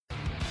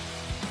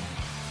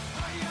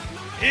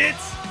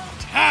It's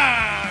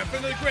time for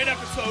the great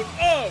episode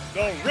of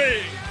The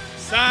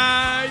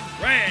Ringside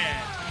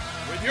Rant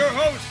with your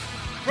hosts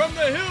from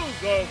the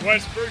hills of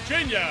West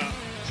Virginia,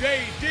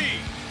 J.D.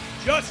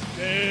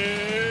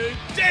 Justin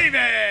Davis,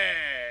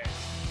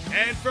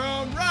 and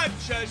from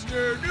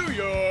Rochester, New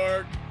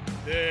York,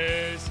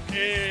 this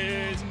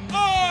is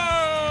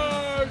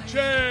RJ.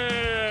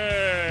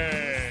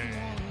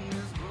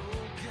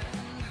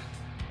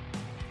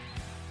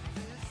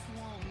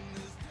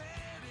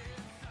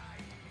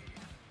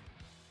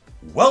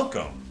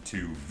 Welcome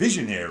to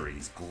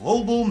Visionaries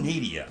Global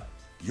Media,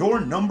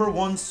 your number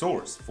one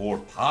source for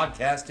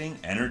podcasting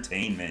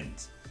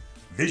entertainment.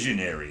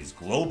 Visionaries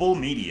Global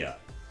Media,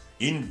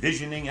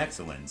 envisioning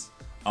excellence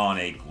on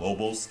a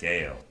global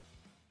scale.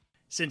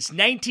 Since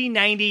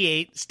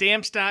 1998,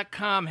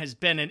 Stamps.com has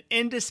been an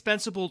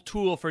indispensable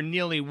tool for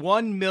nearly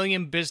 1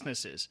 million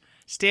businesses.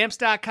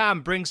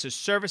 Stamps.com brings the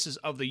services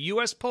of the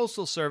U.S.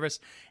 Postal Service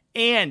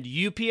and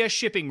UPS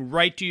shipping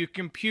right to your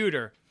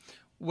computer.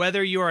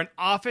 Whether you're an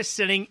office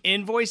sending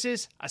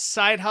invoices, a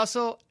side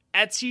hustle,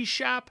 Etsy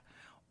shop,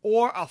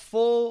 or a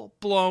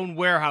full-blown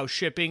warehouse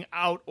shipping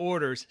out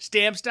orders,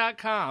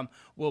 Stamps.com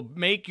will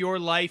make your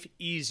life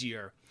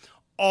easier.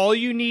 All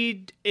you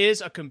need is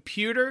a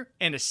computer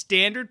and a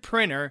standard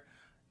printer,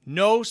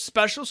 no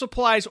special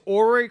supplies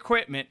or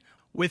equipment.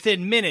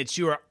 Within minutes,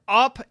 you are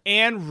up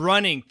and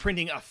running,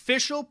 printing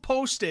official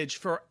postage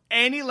for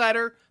any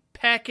letter,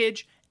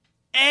 package,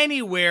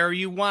 anywhere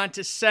you want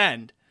to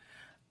send.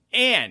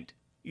 And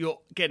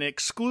you'll get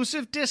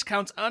exclusive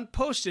discounts on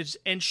postage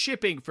and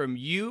shipping from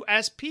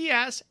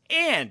USPS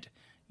and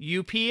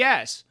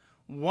UPS.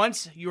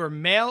 Once your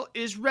mail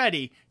is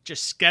ready,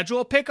 just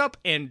schedule a pickup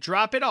and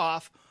drop it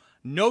off.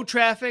 No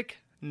traffic,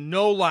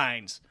 no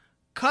lines.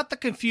 Cut the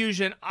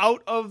confusion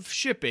out of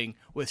shipping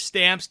with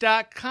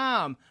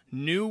Stamps.com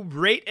new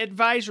Rate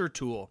Advisor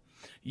tool.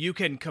 You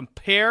can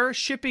compare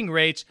shipping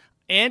rates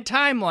and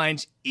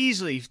timelines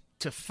easily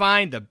to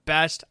find the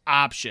best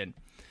option.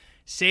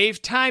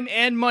 Save time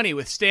and money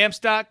with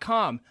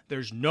Stamps.com.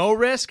 There's no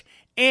risk,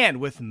 and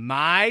with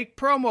my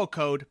promo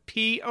code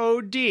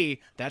POD,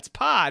 that's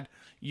POD,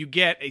 you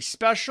get a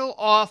special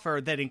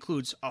offer that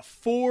includes a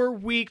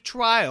 4-week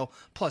trial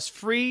plus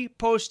free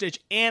postage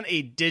and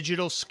a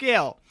digital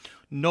scale.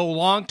 No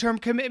long-term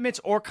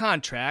commitments or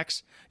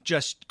contracts.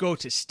 Just go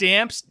to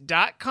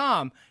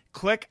Stamps.com,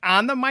 click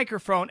on the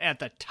microphone at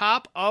the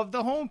top of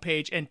the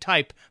homepage, and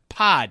type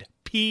POD.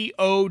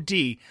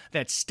 P-O-D.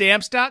 That's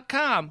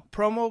Stamps.com,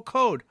 promo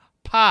code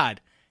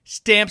POD.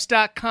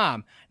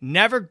 Stamps.com.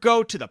 Never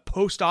go to the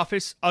post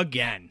office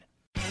again.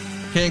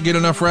 Can't get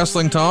enough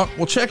wrestling talk?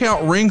 Well, check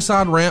out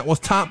Ringside Rant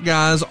with top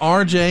guys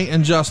RJ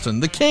and Justin,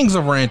 the kings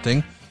of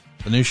ranting.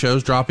 The new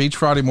shows drop each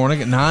Friday morning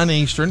at 9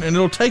 Eastern, and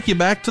it'll take you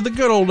back to the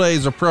good old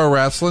days of pro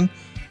wrestling,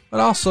 but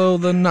also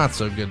the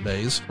not-so-good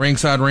days.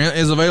 Ringside Rant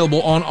is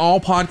available on all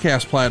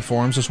podcast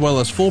platforms, as well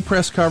as full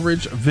press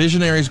coverage,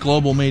 Visionaries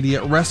Global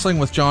Media, Wrestling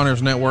with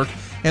Johners Network,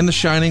 and the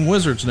Shining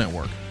Wizards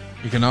Network.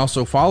 You can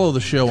also follow the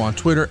show on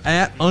Twitter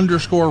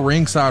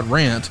 @_Ringside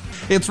Rant.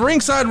 It's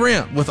Ringside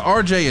Rant with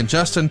RJ and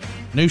Justin.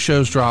 New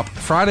shows drop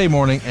Friday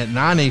morning at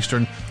 9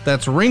 Eastern.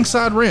 That's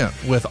Ringside Rant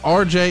with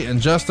RJ and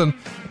Justin,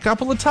 a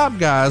couple of top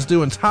guys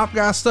doing top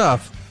guy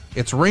stuff.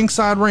 It's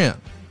Ringside Rant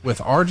with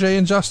RJ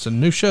and Justin.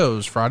 New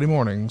shows Friday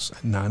mornings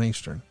at 9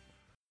 Eastern.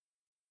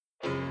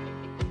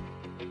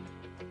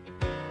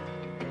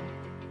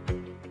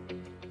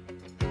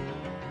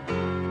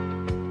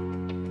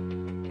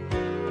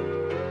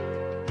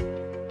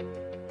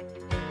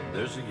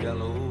 There's a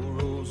yellow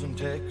rose in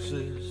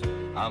Texas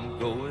I'm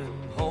going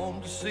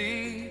home to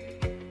see.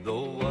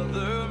 Though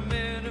other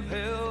men have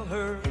held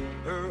her,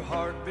 her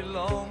heart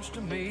belongs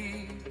to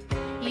me.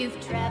 You've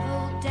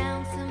traveled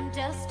down some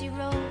dusty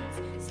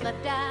roads,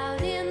 slept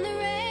out in the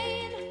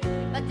rain,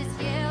 but this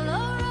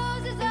yellow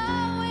rose is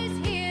always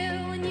here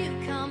when you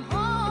come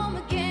home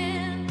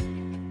again.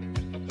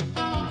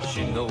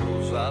 She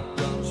knows I've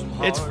done some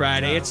hard It's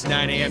Friday. It's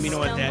 9 a.m. You know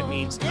what that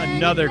means.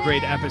 Another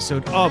great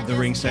episode of the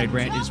Ringside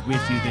Rant is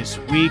with you this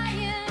week.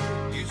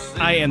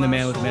 I am the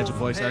man with the magic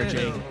voice,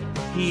 RJ.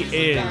 He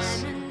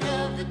is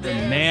the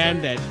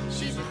man that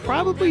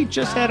probably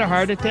just had a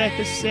heart attack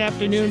this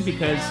afternoon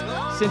because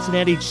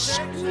Cincinnati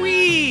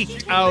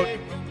squeaked out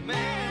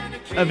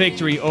a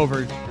victory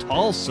over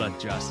Tulsa,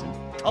 Justin.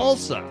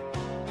 Tulsa.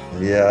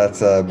 Yeah,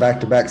 it's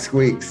back-to-back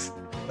squeaks.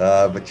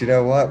 But you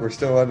know what? We're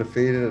still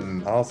undefeated,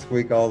 and I'll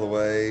squeak all the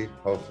way,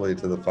 hopefully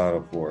to the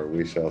Final Four.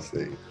 We shall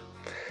see.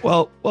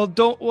 Well,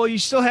 you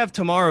still have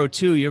tomorrow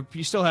too.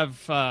 You still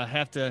have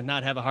to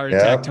not have a heart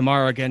attack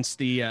tomorrow against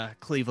the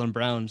Cleveland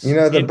Browns. You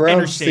know, the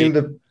Browns seem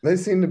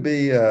to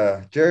be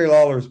Jerry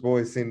Lawler's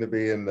boys seem to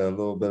be in a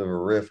little bit of a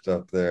rift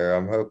up there.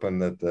 I'm hoping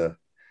that the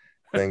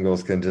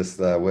Bengals can just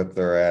whip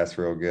their ass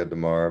real good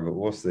tomorrow, but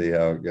we'll see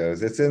how it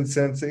goes. It's in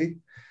Cincy,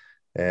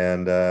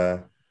 and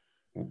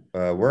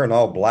we're in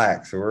all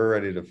black, so we're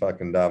ready to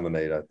fucking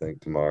dominate, I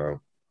think, tomorrow.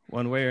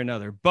 One way or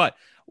another. But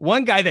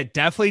one guy that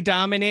definitely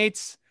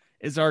dominates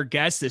is our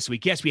guest this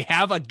week. Yes, we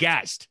have a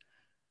guest.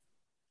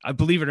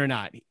 believe it or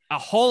not, a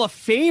Hall of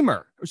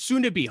Famer, or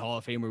soon to be Hall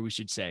of Famer, we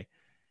should say.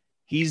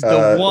 He's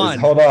the one.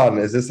 Hold on.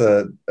 Is this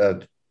a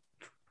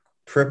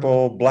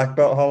triple black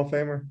belt Hall of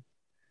Famer?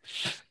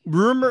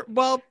 Rumor,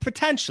 well,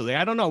 potentially.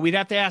 I don't know. We'd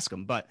have to ask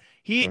him, but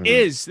he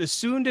is the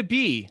soon to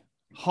be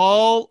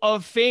Hall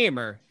of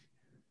Famer,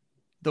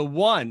 the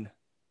one,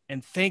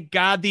 and thank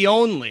God the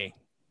only,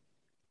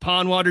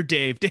 Pondwater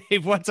Dave.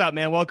 Dave, what's up,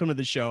 man? Welcome to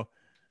the show.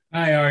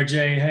 Hi,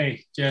 RJ.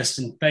 Hey,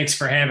 Justin. Thanks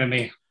for having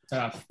me.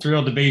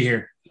 Thrilled to be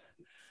here.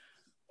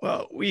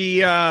 Well, we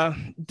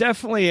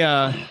definitely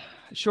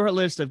short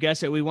list of guests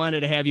that we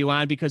wanted to have you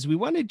on because we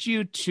wanted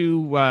you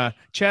to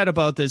chat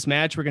about this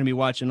match. We're going to be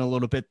watching a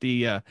little bit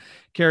the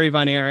Kerry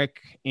Von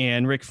Erich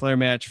and Ric Flair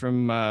match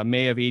from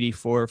May of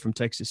 '84 from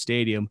Texas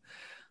Stadium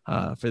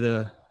for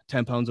the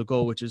 10 pounds of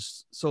gold, which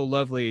is so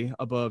lovely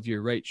above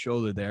your right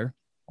shoulder there.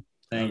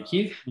 Thank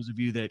you. Those of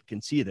you that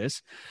can see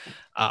this.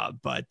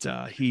 But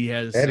he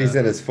has. And he's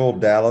in his full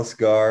Dallas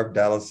garb,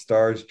 Dallas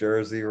Stars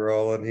jersey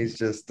rolling. He's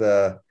just,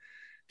 the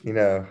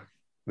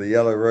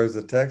yellow rose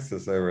of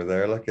Texas over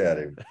there. Look at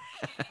him.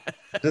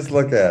 Just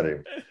look at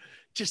him.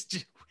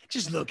 Just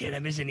look at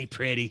him. Isn't he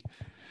pretty?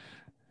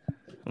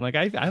 I'm like,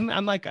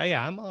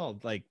 I'm all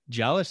like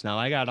jealous now.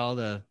 I got all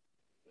the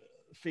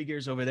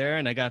figures over there,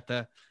 and I got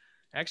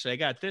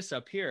this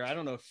up here. I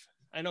don't know if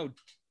I know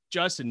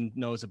Justin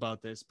knows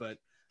about this, but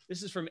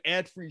this is from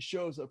Ad-Free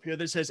Shows up here.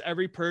 This has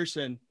every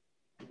person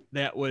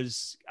that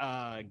was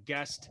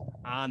guest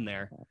on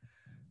there.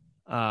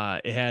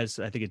 It has,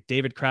 I think it's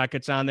David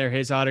Crockett's on there,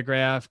 his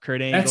autograph,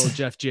 Kurt Angle,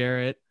 Jeff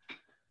Jarrett.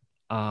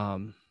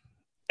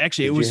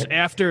 Actually, it was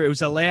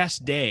the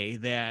last day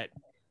that.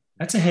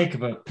 That's a heck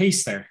of a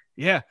piece there.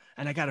 Yeah.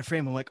 And I got a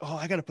frame. I'm like, oh,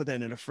 I got to put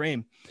that in a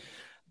frame.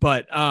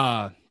 But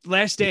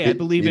last day, I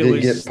believe it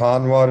was. Did you get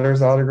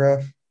Pondwater's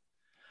autograph?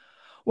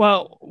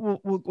 Well,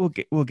 we'll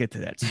get to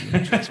that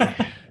soon. Trust me.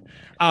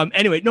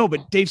 Anyway, no,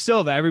 but Dave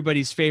Silva,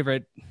 everybody's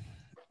favorite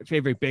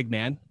big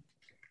man.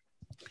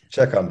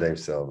 Check on Dave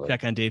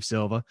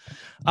Silva.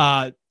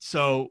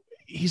 So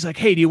he's like,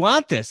 hey, do you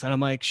want this? And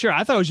I'm like, sure.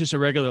 I thought it was just a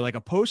regular, like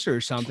a poster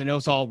or something. It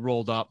was all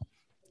rolled up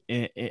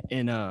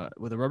in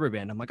with a rubber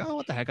band. I'm like, oh,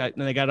 what the heck? And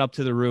then I got up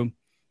to the room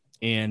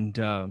and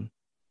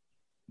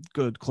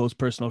good close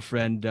personal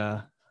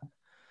friend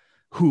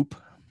Hoop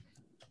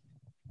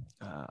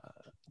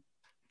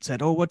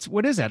said, oh,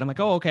 what is that? I'm like,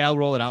 oh, okay, I'll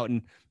roll it out.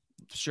 And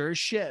sure as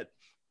shit,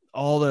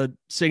 all the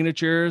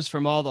signatures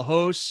from all the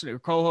hosts or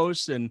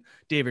co-hosts, and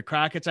David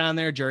Crockett's on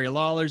there, Jerry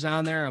Lawler's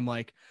on there. I'm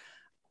like,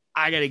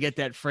 I got to get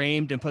that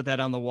framed and put that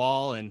on the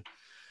wall.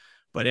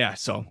 But yeah,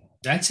 so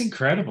that's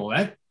incredible.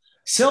 That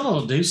Silva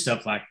will do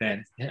stuff like that.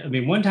 I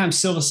mean, one time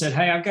Silva said,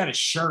 hey, I've got a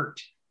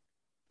shirt.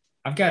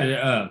 I've got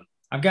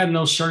an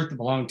old shirt that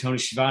belonged to Tony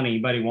Schiavone.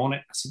 Anybody want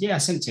it? I said, yeah, I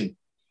sent it to him.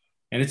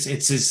 And it's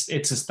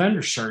his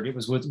Thunder shirt. It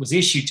was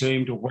issued to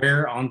him to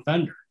wear on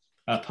Thunder,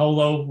 a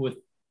polo with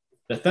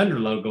the Thunder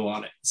logo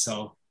on it.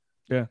 So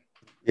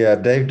yeah,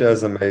 Dave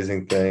does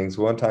amazing things.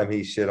 One time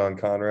he shit on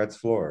Conrad's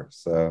floor.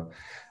 So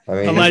I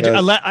mean,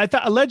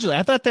 allegedly,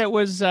 I thought that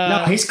was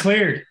no, he's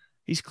cleared.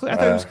 He's clear. I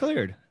thought it was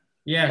cleared.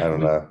 Yeah, I don't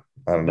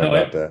know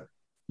about that.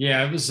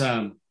 Yeah, it was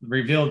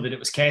revealed that it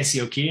was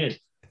Cassio Kid.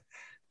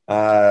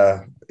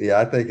 Yeah,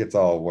 I think it's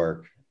all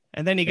work.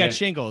 And then he got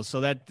shingles,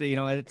 so that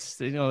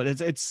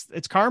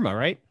it's karma,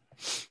 right?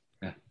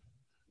 Yeah.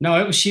 No,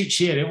 it was shoot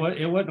shit. It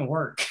wasn't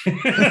work.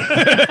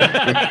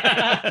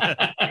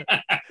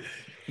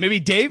 Maybe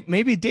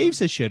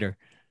Dave's a shitter.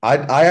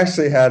 I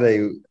actually had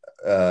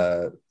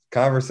a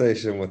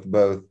conversation with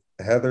both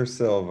Heather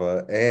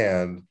Silva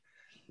and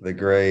the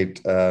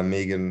great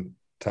Megan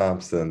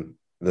Thompson.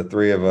 The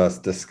three of us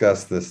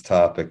discussed this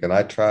topic, and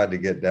I tried to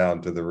get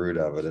down to the root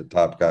of it at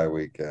Top Guy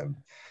Weekend.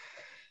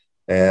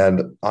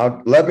 And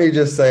let me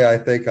just say, I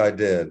think I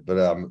did,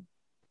 but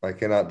I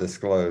cannot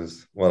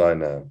disclose what I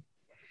know.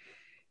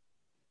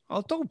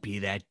 Oh, don't be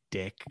that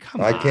dick. Come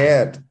on. I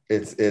can't.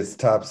 It's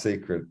top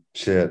secret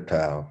shit,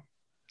 pal.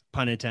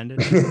 Pun intended.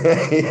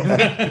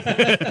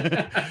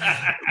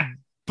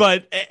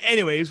 But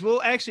anyways,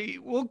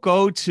 we'll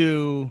go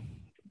to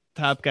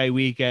Top Guy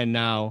Weekend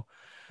now.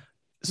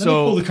 Let me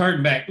pull the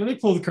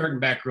curtain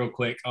back real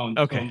quick.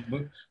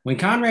 When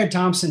Conrad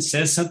Thompson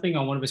says something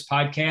on one of his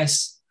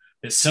podcasts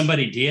that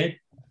somebody did,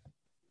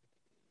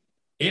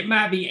 it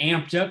might be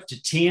amped up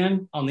to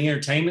 10 on the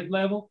entertainment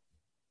level,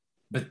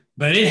 but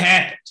it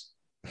happened.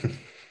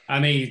 I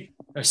mean,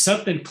 there's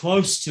something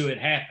close to it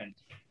happened.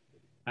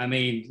 I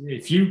mean,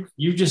 if you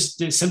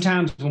just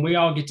sometimes when we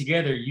all get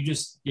together,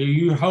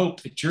 you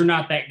hope that you're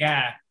not that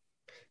guy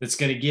that's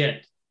going to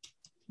get.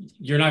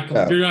 You're not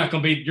going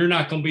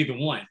to be the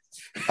one.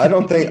 I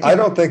don't think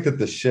that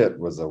the shit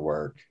was a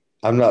work.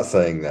 I'm not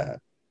saying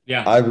that.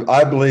 Yeah.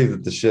 I believe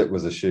that the shit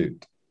was a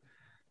shoot.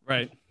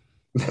 Right.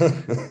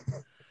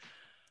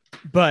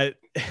 But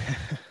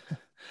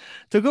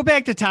to go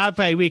back to Top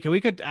Guy Weekend, we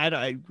could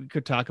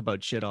talk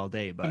about shit all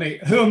day. But I mean,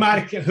 who am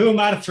I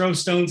to throw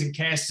stones and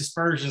cast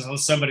aspersions on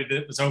somebody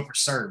that was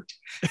overserved?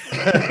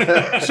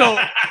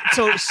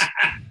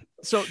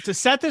 So to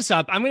set this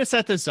up, I'm going to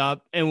set this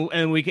up,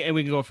 and we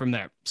can go from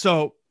there.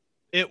 So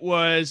It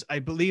was, I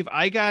believe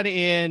I got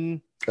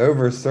in.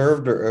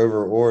 Overserved or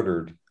over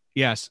ordered?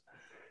 Yes.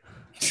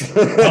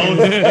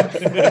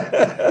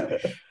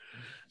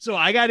 So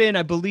I got in,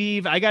 I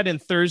believe I got in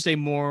Thursday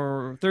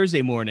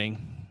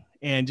morning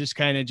and just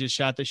kind of just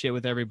shot the shit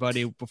with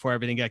everybody before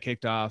everything got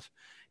kicked off.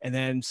 And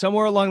then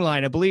somewhere along the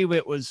line, I believe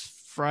it was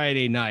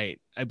Friday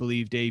night. I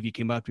believe Dave, you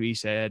came up to me,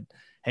 said,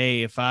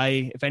 "Hey, if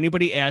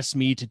anybody asks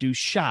me to do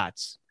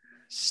shots,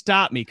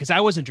 stop me." Cause I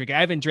wasn't drinking.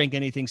 I haven't drank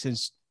anything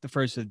since the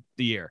first of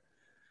the year.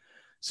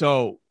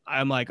 So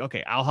I'm like,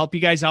 okay, I'll help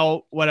you guys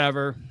out.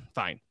 Whatever.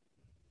 Fine.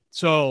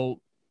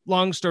 So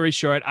long story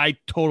short, I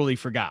totally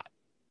forgot.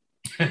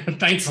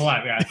 Thanks a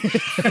lot, guys.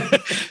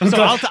 I'm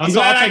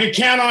glad I could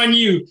count on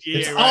you. Yeah,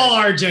 it's right. All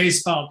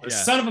RJ's fault. The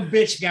son of a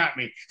bitch got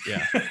me.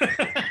 Yeah.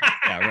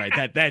 Yeah,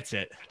 right. That's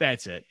it.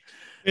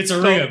 It's a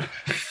rib.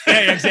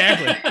 Yeah,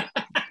 exactly.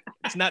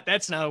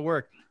 That's not how it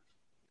worked.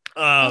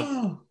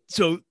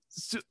 So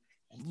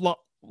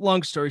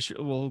long story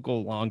short, we'll go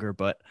longer,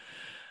 but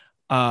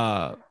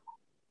all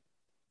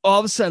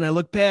of a sudden I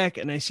look back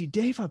and I see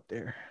Dave up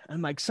there.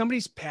 I'm like,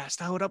 somebody's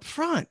passed out up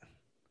front.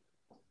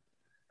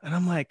 And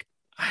I'm like,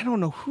 I don't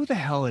know who the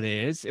hell it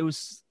is. It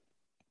was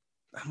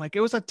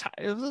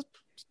a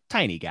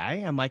tiny guy.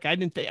 I'm like, I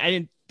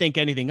didn't think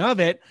anything of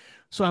it.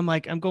 So I'm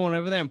like, I'm going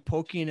over there and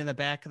poking in the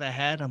back of the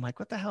head. I'm like,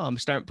 what the hell? I'm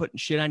starting putting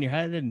shit on your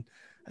head. And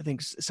I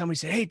think somebody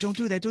said, "Hey, don't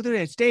do that. Don't do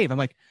that. It's Dave." I'm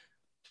like,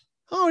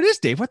 "Oh, it is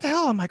Dave. What the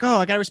hell?" I'm like, "Oh,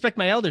 I got to respect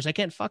my elders. I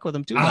can't fuck with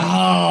them too much."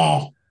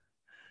 Oh.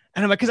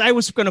 And I'm like, cause I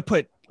was going to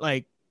put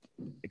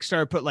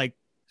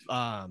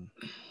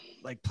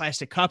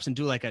plastic cups and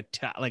do like a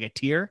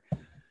tier.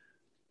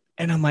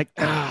 And I'm like,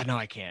 no,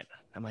 I can't.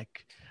 I'm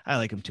like, I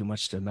like him too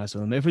much to mess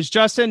with him. If it was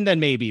Justin, then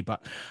maybe,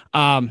 but,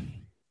 well,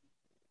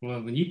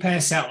 when you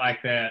pass out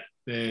like that,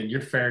 then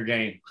you're fair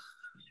game.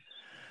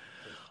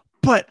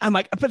 But I'm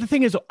like, but the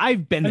thing is,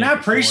 I've been there. And I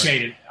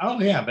appreciate it. Oh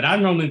yeah. But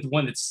I'm normally the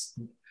one that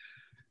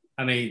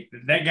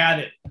guy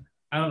that,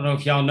 I don't know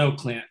if y'all know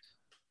Clint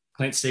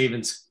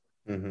Stevens.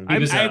 Mm-hmm.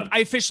 I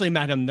officially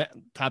met him that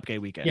Top Gay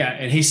weekend. Yeah.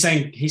 And he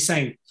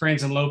sang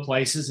Friends in Low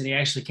Places. And he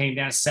actually came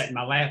down, sat in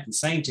my lap and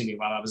sang to me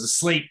while I was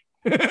asleep.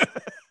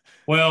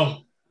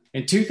 Well,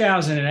 in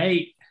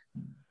 2008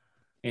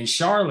 in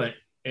Charlotte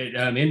at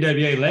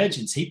NWA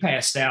Legends, he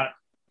passed out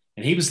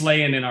and he was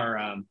laying in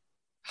our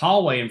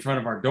hallway in front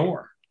of our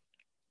door.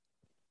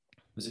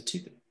 Was it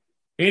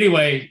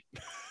anyway,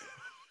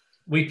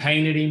 we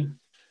painted him.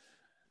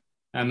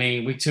 I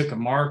mean, we took a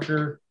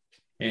marker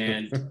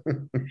and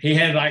he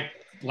had like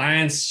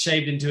lines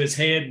shaved into his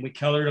head and we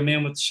colored him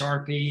in with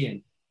Sharpie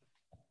and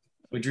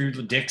we drew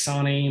the dicks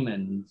on him.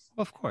 And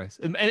of course.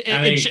 And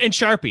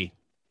Sharpie.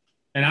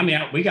 And I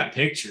mean, we got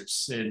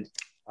pictures. And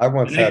I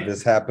once had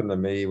this happen to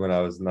me when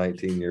I was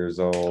 19 years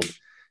old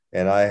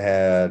and I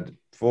had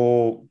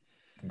full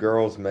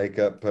girl's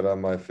makeup put on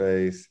my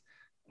face,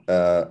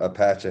 a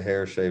patch of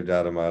hair shaved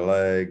out of my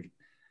leg,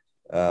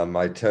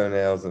 my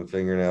toenails and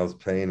fingernails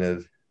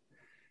painted,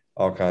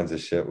 all kinds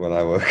of shit when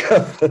I woke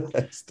up the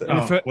next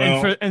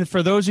day. And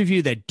for those of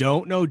you that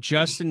don't know,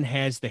 Justin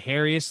has the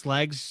hairiest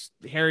legs,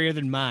 hairier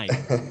than mine.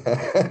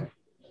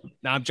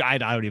 No, I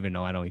don't even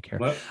know. I don't even care.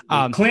 Well,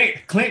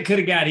 Clint could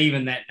have got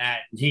even that night,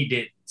 and he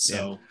didn't.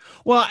 So,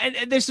 well,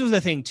 and this was the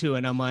thing too.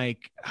 And I'm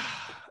like,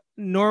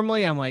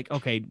 normally I'm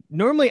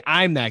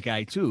I'm that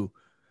guy too,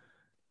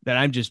 that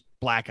I'm just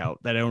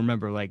blackout, that I don't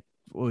remember. Like,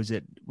 what was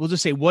it? We'll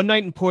just say one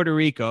night in Puerto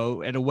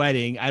Rico at a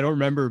wedding. I don't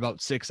remember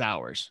about 6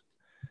 hours.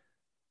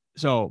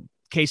 So,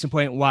 case in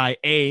point, why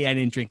I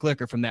didn't drink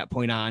liquor from that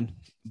point on.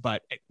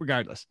 But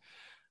regardless,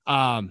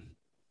 and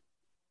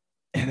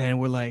then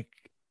we're like,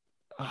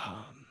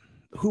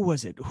 who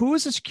was it? Who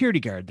was the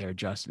security guard there,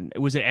 Justin?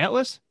 Was it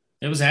Atlas?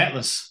 It was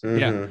Atlas. Mm-hmm.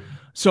 Yeah.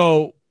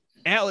 So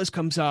Atlas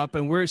comes up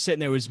and we're sitting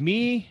there. It was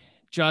me,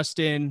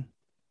 Justin,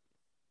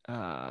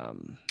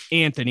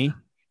 Anthony.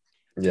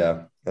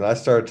 Yeah. And I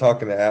started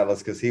talking to Atlas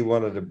because he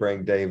wanted to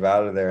bring Dave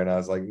out of there. And I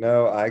was like,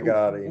 no, I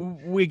got him.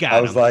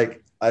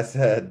 I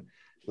said,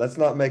 let's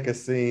not make a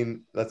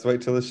scene. Let's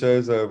wait till the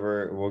show's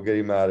over. We'll get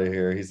him out of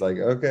here. He's like,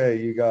 okay,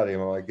 you got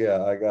him. I'm like,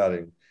 yeah, I got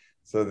him.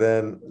 So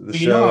then the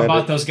show I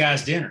bought those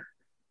guys dinner.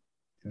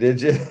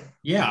 Did you?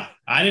 Yeah,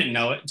 I didn't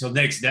know it until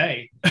next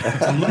day.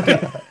 I'm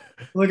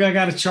look, I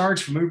got a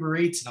charge from Uber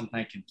Eats, and I'm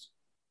thinking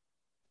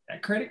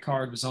that credit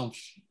card was on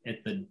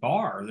at the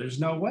bar. There's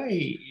no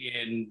way.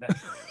 And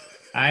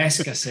I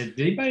said,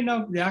 did anybody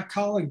know? Did I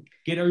call and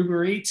get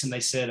Uber Eats? And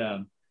they said,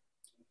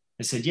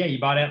 yeah, you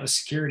bought Atlas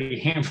Security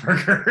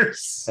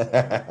hamburgers.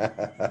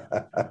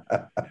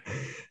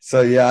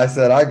 So yeah, I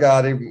said I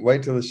got him.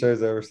 Wait till the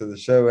show's over. So the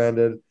show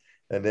ended,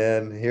 and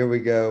then here we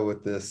go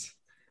with this.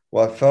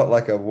 What felt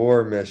like a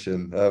war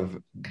mission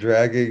of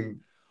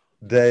dragging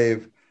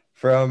Dave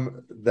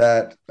from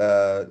that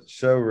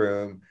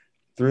showroom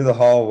through the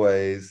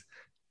hallways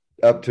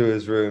up to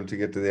his room to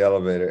get to the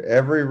elevator.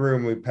 Every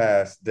room we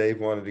passed,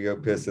 Dave wanted to go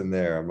piss in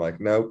there. I'm like,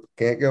 nope,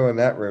 can't go in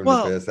that room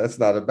to piss. That's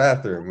not a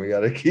bathroom. We got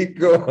to keep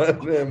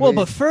going.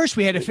 But first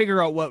we had to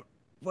figure out what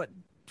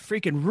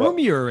freaking room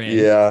you're in.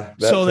 Yeah.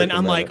 So then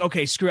I'm like,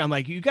 okay, screw it. I'm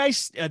like, you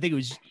guys, I think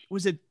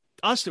was it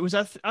us? Was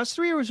that us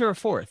three or was there a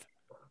fourth?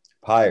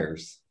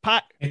 Pyres.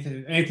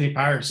 Anthony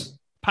Pyres.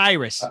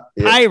 Pyrus.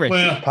 Yeah. Pyrus.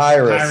 Well,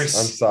 Pyrus.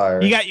 I'm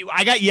sorry.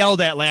 I got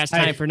yelled at last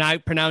time for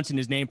not pronouncing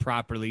his name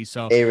properly.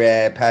 So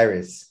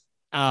Pyrus.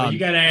 Well, you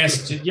got to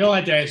ask. You'll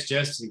have to ask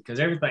Justin because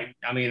everything.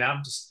 I mean,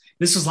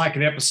 this was like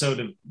an episode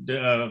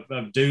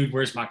of Dude,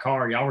 Where's My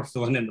Car? Y'all were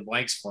filling in the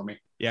blanks for me.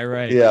 Yeah,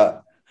 right. Yeah.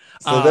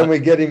 So then we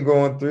get him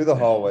going through the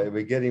hallway.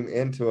 We get him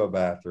into a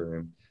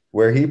bathroom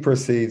where he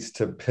proceeds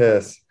to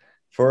piss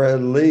for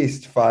at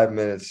least 5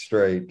 minutes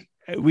straight.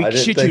 We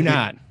shit you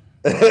not.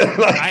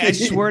 I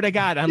swear to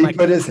God, he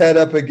put his head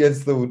up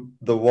against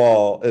the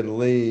wall and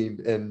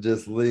leaned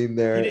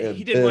there.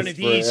 He did one of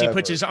these. Forever. He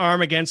puts his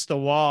arm against the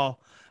wall,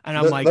 and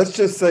I'm like, let's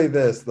just say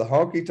this: the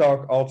Honky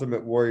Tonk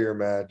Ultimate Warrior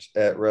match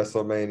at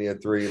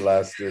WrestleMania 3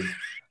 lasted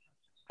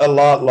a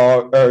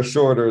lot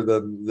shorter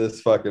than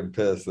this fucking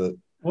piss.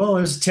 Well,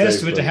 it was a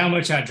testament to how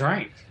much I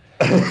drank.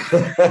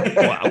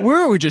 Well,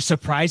 we're just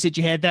surprised that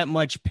you had that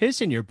much piss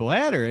in your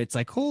bladder. It's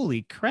like,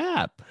 holy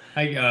crap!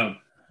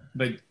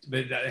 But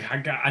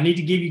I need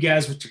to give you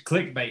guys what your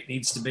clickbait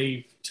needs to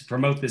be to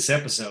promote this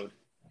episode.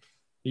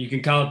 You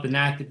can call it the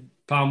night that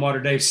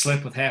Palmwater Dave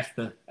slept with half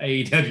the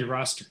AEW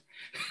roster.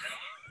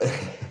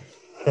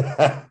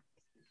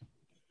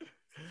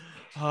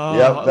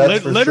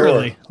 That's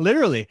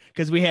literally,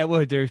 because we had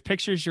there's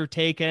pictures you're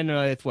taking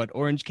with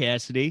Orange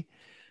Cassidy,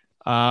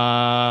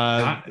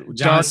 John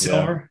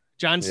Silver,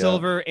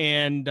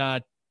 and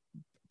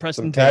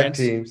Preston some tag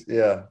teams,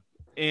 yeah.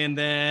 And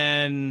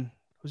then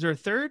was there a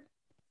third?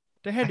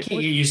 I can't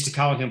get used to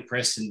calling him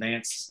Preston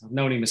Vance. I've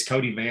known him as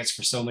Cody Vance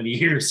for so many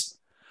years.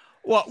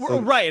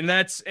 Well, right,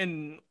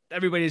 and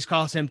everybody just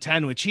calls him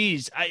 10, which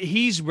he's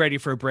ready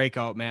for a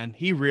breakout, man.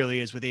 He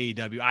really is with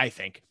AEW, I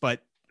think.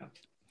 But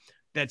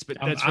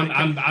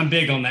I'm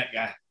big on that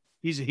guy.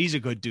 He's a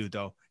good dude,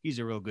 though. He's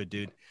a real good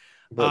dude.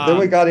 But then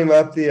we got him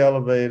up the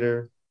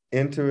elevator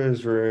into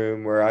his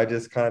room, where I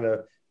just kind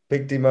of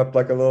picked him up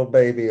like a little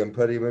baby and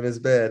put him in his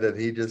bed, and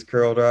he just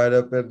curled right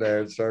up in there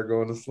and started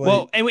going to sleep.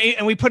 Well, and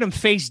we put him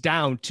face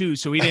down too,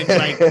 so we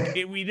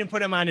didn't we didn't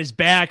put him on his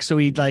back, so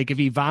he'd if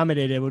he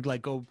vomited, it would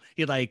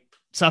he'd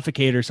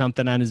suffocate or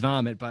something on his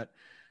vomit. But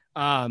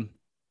and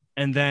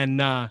then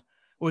what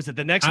was it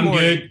the next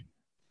morning? Good.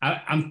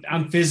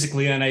 I'm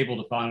physically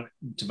unable to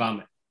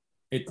vomit.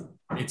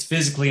 It's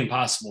physically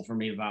impossible for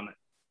me to vomit.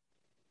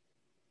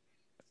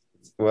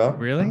 Well,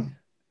 really?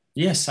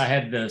 Yes, I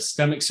had the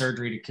stomach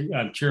surgery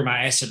to cure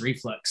my acid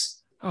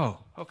reflux. Oh,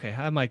 okay.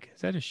 I'm like,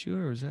 is that a shoe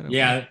or is that a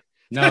yeah?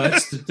 No,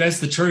 that's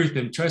the truth.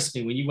 And trust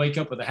me, when you wake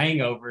up with a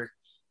hangover,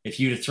 if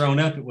you'd have thrown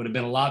up, it would have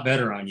been a lot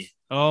better on you.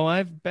 Oh,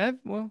 I think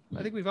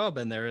we've all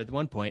been there at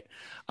one point.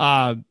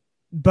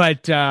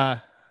 But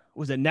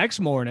was it next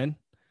morning?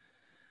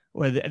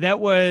 Well,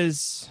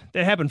 that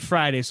happened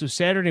Friday. So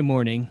Saturday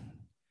morning,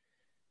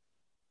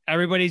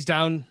 everybody's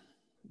down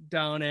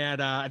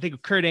at I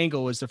think Kurt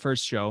Angle was the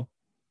first show.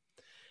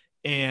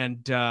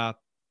 And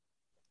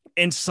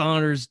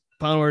Saunders,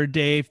 Palmer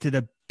Dave to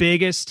the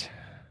biggest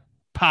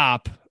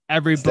pop.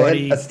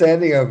 Everybody a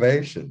standing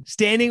ovation.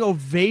 Standing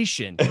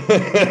ovation.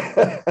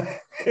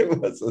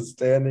 It was a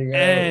standing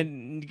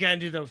and you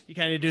kind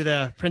of do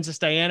the Princess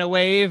Diana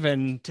wave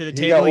and to the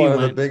he table. Got one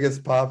of the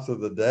biggest pops of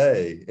the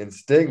day, and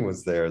Sting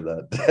was there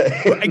that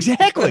day.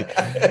 Exactly.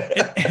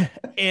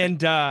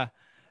 And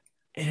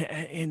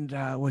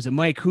was it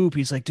Mike Hoop?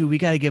 He's like, dude, we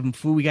got to give him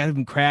food. We got to give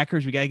him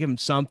crackers. We got to give him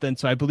something.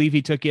 So I believe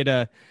he took you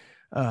to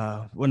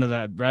one of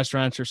the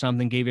restaurants or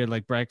something, gave you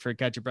breakfast,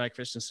 got your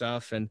breakfast and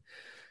stuff. And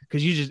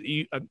because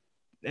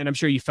and I'm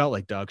sure you felt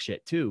like dog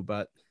shit too,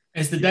 but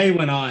as the day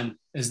went on,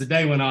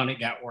 it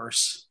got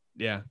worse.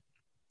 Yeah.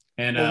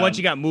 And once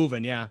you got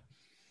moving, yeah.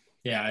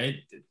 Yeah.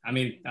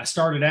 I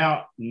started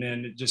out and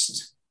then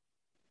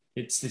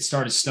it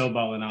started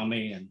snowballing on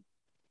me, and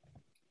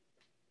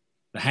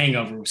the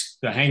hangover was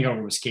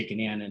kicking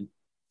in. And,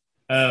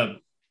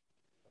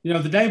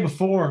 the day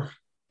before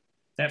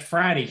that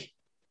Friday,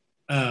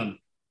 go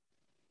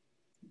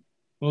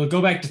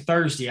back to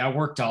Thursday. I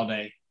worked all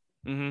day,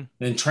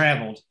 then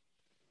traveled.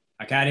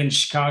 I got into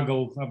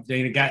Chicago. I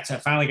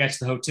finally got to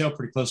the hotel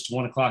pretty close to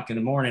 1:00 in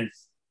the morning,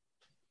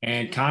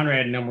 and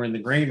Conrad and them were in the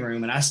green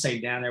room, and I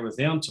stayed down there with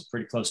them till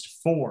pretty close to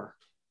 4.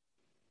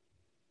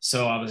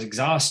 So I was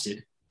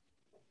exhausted,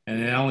 and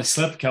then I only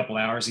slept a couple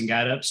hours and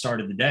got up,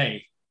 started the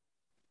day.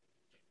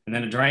 And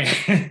then a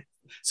drank.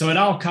 So it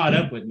all caught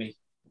up with me.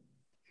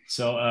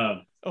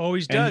 So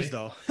always does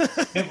though.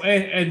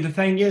 and the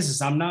thing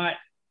is I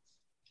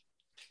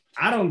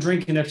don't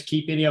drink enough to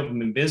keep any of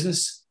them in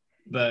business,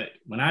 but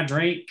when I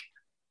drink,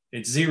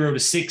 it's 0 to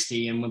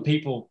 60. And when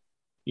people,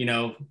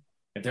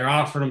 if they're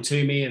offering them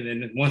to me, and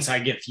then once I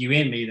get a few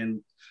in me,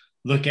 then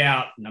look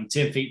out, and I'm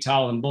 10 feet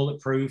tall and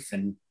bulletproof.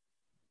 And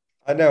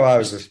I know I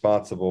was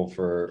responsible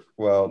for,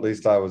 at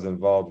least I was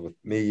involved with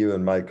me, you,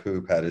 and Mike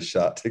Hoop had a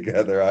shot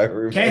together. I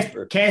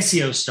remember.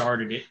 Cassio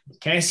started it.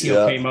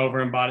 Cassio came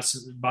over and bought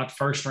the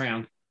first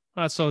round.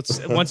 So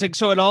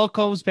it all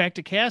goes back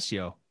to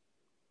Cassio.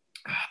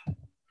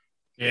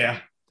 Yeah.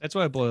 That's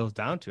what it boils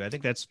down to. I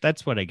think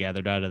that's what I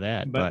gathered out of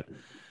that. But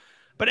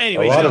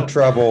anyway, a lot of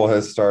trouble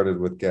has started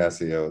with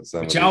Cassio at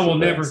some. But y'all will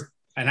never.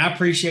 And I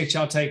appreciate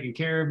y'all taking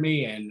care of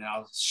me, and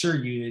I'll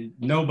assure you that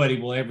nobody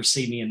will ever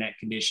see me in that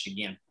condition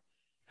again.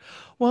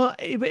 Well,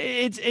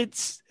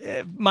 it's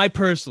my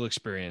personal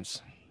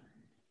experience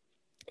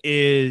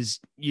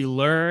is you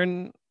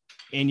learn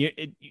and you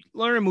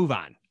learn to move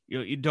on.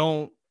 You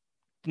don't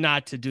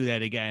not to do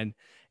that again.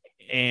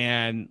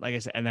 And like I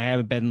said, and I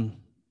haven't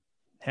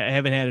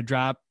had a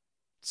drop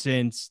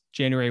since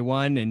January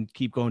 1 and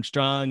keep going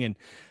strong. And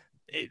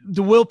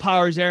the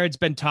willpower's there. It's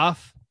been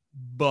tough,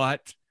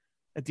 but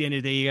at the end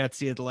of the day, you got to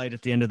see the light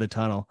at the end of the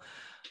tunnel.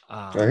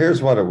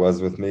 Here's what it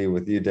was with me,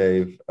 with you,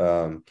 Dave.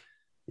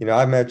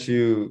 I met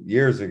you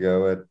years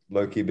ago at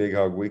Low Key Big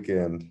Hog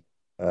Weekend.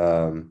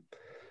 And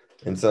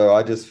so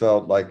I just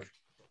felt like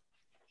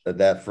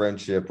that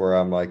friendship where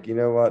I'm like, you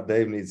know what,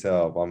 Dave needs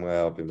help. I'm going to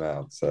help him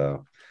out.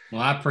 So,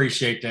 well, I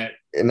appreciate that.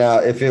 Now,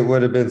 if it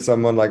would have been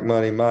someone like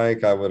Money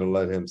Mike, I would have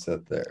let him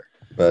sit there.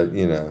 But,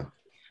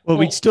 well,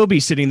 we'd still be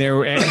sitting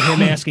there at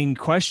him asking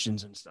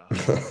questions and stuff.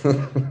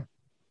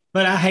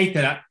 But I hate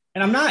that.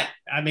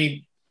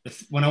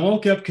 When I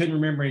woke up, couldn't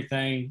remember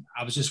anything.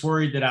 I was just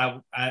worried that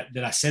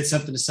I said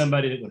something to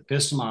somebody that would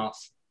piss them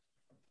off.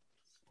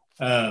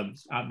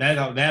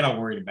 That I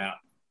worried about.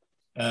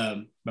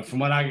 But from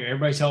what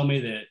everybody told me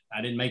that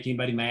I didn't make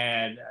anybody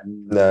mad.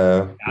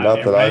 No,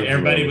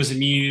 everybody was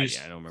amused.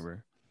 I don't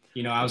remember.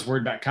 I was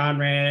worried about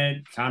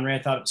Conrad.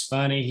 Conrad thought it was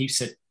funny. He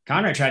said,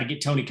 Conrad tried to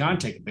get Tony Khan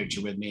to take a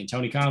picture with me, and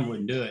Tony Khan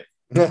wouldn't do it.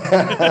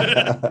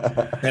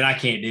 That I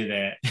can't do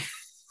that.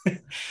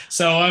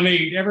 So,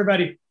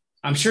 everybody,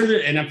 I'm sure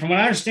that, and from what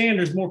I understand,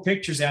 there's more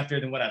pictures out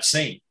there than what I've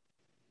seen.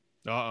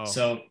 Uh-oh.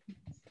 So,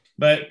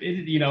 but,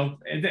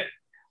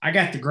 I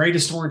got the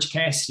greatest Orange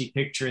Cassidy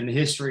picture in the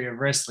history of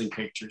wrestling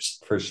pictures.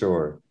 For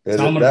sure. So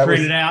I'm going to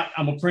print it out.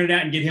 I'm going to print it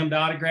out and get him to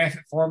autograph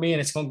it for me,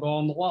 and it's going to go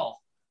on the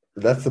wall.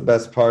 That's the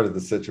best part of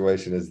the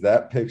situation is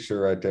that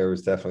picture right there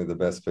was definitely the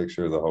best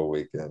picture of the whole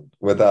weekend,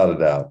 without a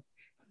doubt.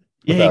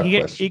 Yeah,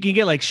 you can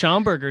get like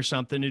Schaumburg or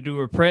something to do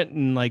a print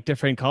in like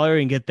different color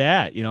and get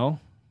that,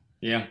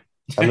 Yeah.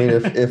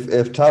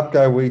 If Top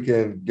Guy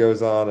Weekend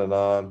goes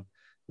on,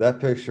 that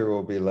picture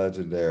will be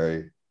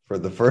legendary for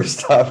the first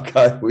Top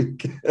Guy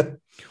Weekend.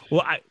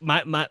 Well,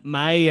 my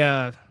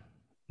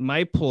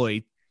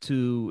ploy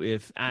to,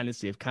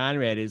 if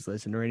Conrad is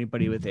listening or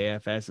anybody with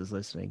AFS is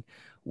listening,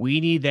 we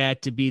need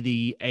that to be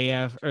the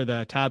AF or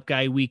the Top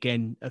Guy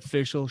Weekend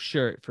official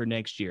shirt for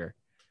next year.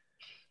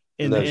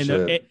 In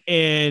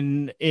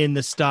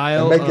the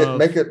style,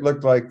 make it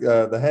look like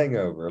the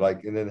Hangover,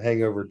 like in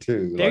Hangover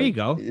 2. There you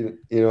go. You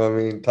know what I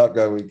mean? Top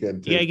Guy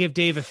Weekend 2. Yeah, give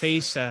Dave a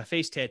face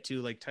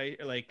tattoo like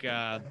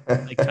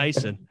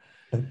Tyson.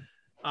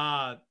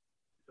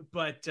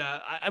 But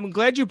I'm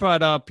glad you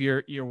brought up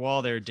your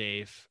wall there,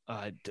 Dave.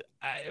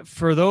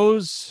 For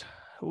those,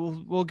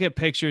 we'll get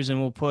pictures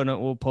and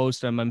we'll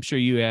post them. I'm sure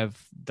you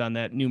have done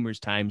that numerous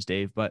times,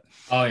 Dave. But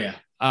oh yeah.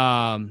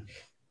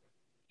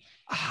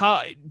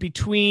 How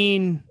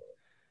between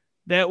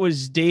that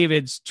was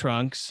David's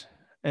trunks,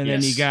 and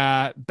then you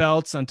got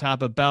belts on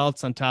top of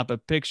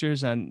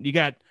pictures, and you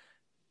got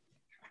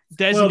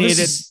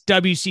designated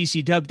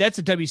WCCW. That's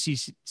a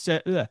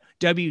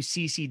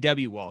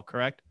WCCW wall,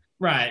 correct?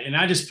 Right, and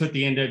I just put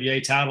the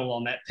NWA title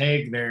on that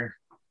peg there.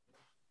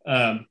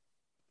 I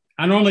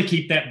normally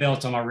keep that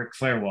belt on my Ric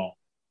Flair wall,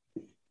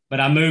 but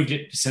I moved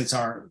it since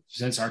our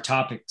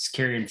topic's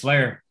carrying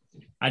Flair.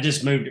 I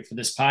just moved it for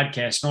this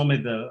podcast. Normally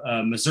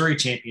the Missouri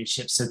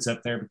Championship sits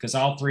up there because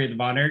all three of the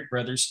Von Erich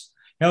brothers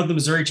held the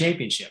Missouri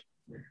Championship,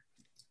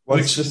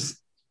 which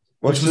was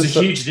a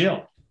huge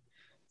deal.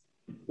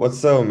 What's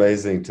so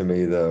amazing to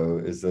me, though,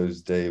 is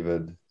those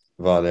David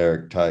Von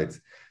Erich tights.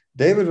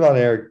 David Von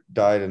Erich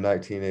died in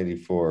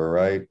 1984,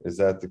 right? Is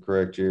that the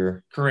correct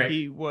year? Correct.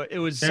 It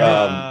was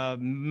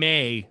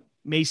May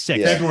 6th.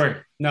 Yeah.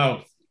 February.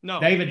 No.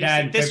 David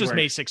died. This February. was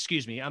May 6th.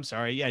 Excuse me. I'm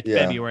sorry. Yeah,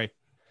 February.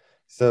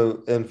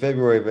 So in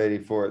February of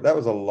 84, that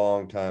was a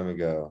long time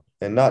ago.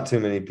 And not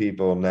too many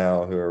people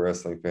now who are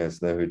wrestling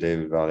fans know who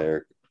David Von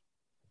Erich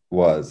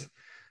was.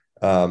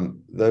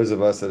 Those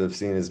of us that have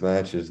seen his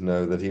matches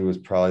know that he was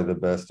probably the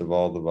best of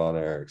all the Von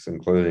Erichs,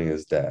 including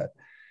his dad.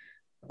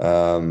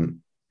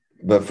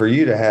 But for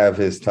you to have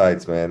his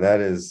tights, man, that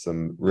is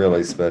some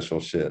really special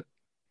shit.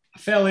 I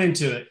fell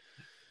into it.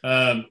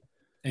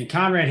 And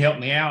Conrad helped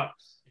me out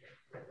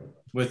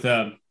with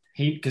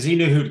because he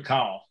knew who to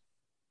call.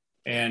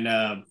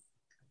 And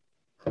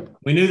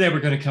we knew they were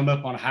going to come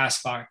up on a high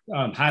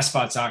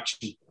spots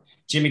auction.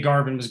 Jimmy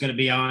Garvin was going to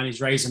be on. He's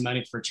raising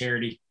money for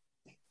charity.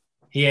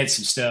 He had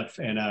some stuff.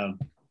 And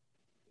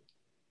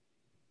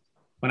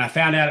when I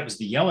found out it was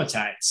the yellow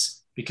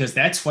tights, because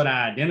that's what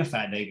I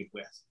identified David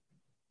with.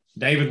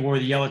 David wore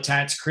the yellow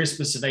tights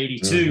Christmas of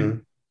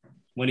 82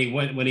 when he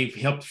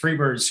helped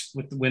Freebirds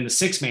win the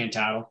 6-man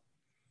title.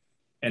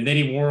 And then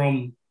he wore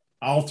them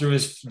all through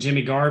his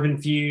Jimmy Garvin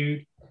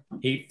feud.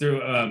 He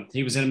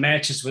was in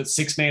matches with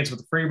 6-mans with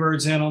the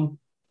Freebirds in them.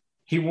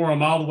 He wore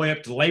them all the way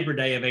up to Labor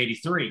Day of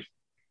 83.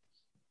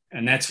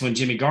 And that's when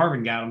Jimmy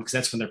Garvin got them, because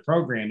that's when their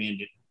program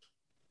ended.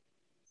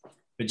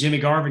 But Jimmy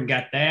Garvin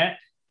got that.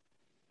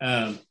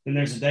 Then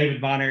there's a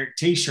David Von Erich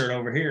t-shirt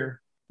over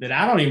here that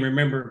I don't even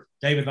remember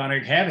David Von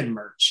Erich having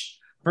merch.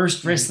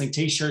 First wrestling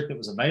t-shirt that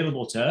was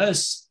available to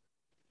us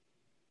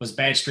was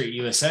Bad Street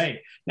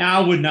USA. Now,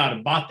 I would not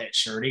have bought that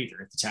shirt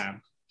either at the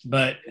time,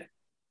 but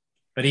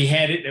he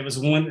had it. It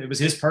was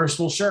his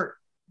personal shirt,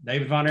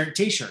 David Von Erich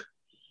t-shirt.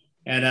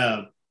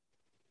 And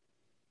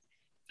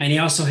he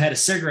also had a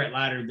cigarette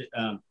lighter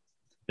that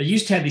they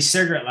used to have these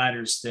cigarette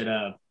lighters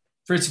that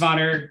Fritz Von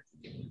Erich,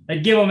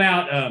 they'd give them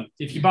out.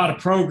 If you bought a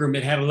program,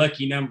 it had a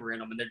lucky number in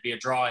them, and there'd be a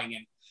drawing.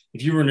 And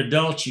if you were an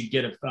adult, you'd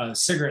get a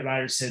cigarette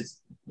lighter that said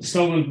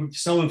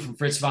stolen from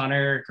Fritz Von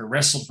Erich or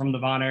wrestled from the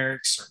Von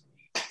Erichs.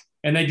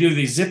 And they do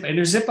these they're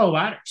Zippo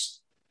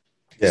lighters.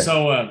 Yeah.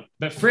 So,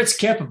 but Fritz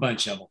kept a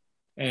bunch of them.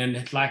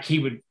 And like he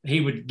would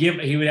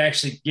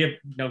actually give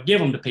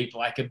them to people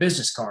like a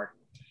business card.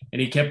 And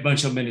he kept a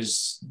bunch of them in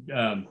his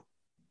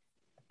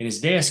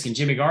desk. And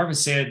Jimmy Garvin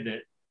said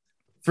that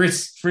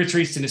Fritz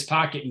reached in his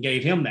pocket and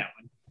gave him that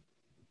one.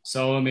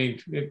 So, I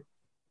mean,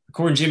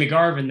 according to Jimmy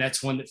Garvin,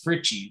 that's one that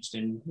Fritz used,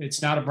 and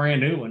it's not a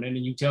brand new one. And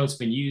you can tell it's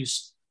been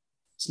used.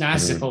 It's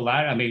nice, simple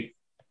light. I mean,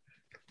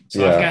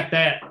 so I've got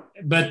that.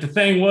 But the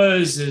thing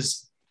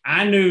is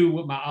I knew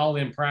what my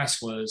all-in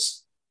price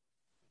was,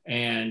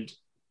 and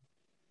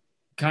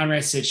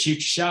Conrad said, shoot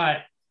your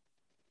shot,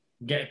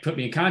 put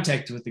me in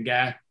contact with the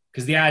guy,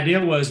 because the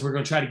idea was we're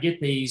going to try to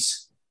get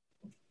these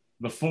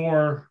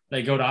before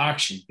they go to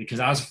auction, because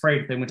I was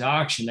afraid if they went to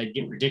auction, they'd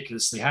get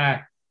ridiculously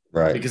high.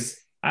 Right. Because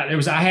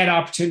I had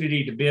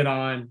opportunity to bid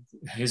on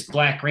his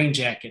black rain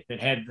jacket that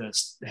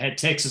had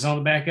Texas on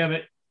the back of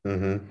it.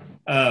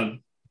 Mm-hmm.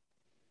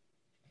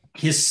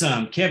 His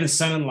son, Kevin's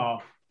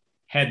son-in-law,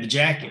 had the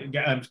jacket.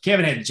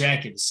 Kevin had the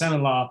jacket. His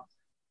son-in-law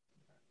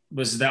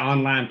was the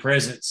online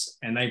presence,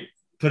 and they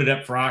put it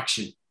up for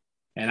auction.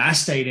 And I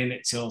stayed in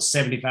it till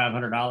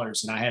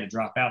 $7,500, and I had to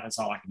drop out. That's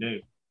all I could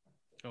do.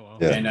 Oh, wow.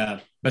 Yeah.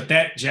 And but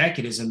that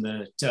jacket is in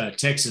the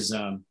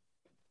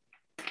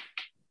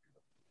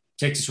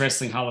Texas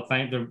Wrestling Hall of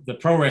Fame, the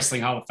Pro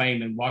Wrestling Hall of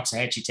Fame in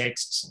Waxahachie,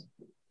 Texas.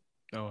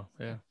 Oh,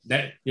 yeah.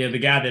 The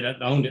guy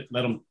that owned it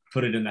let him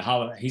put it in the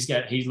Hall of.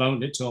 He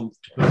loaned it to him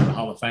to put it in the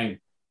Hall of Fame.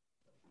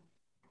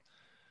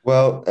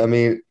 Well, I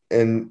mean,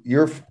 and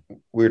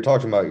we were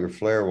talking about your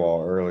Flair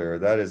wall earlier.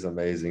 That is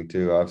amazing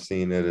too. I've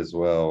seen it as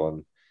well,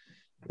 and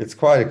it's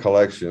quite a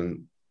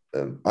collection.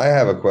 I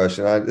have a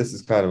question. This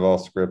is kind of all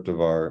script of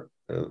our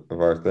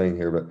thing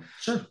here, but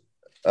sure.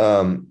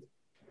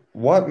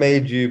 What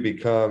made you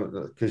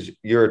become? Because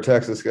you're a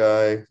Texas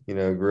guy,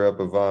 grew up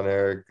with Von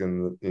Erich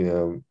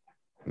and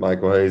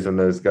Michael Hayes and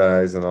those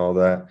guys and all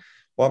that.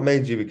 What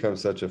made you become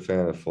such a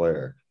fan of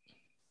Flair?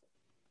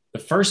 The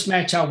first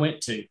match I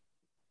went to,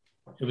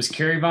 it was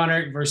Kerry Von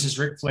Erich versus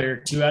Ric Flair,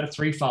 2 out of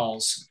 3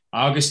 falls,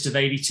 August of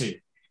 '82.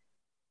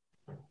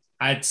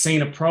 I'd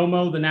seen a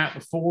promo the night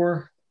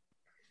before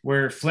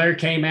where Flair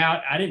came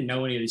out. I didn't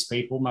know any of these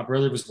people. My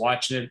brother was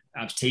watching it.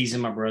 I was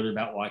teasing my brother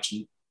about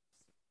watching it.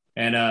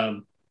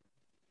 And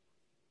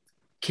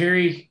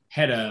Kerry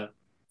had a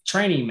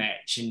training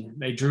match, and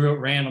they drew at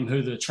random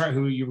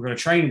who you were going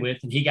to train with,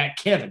 and he got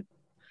Kevin.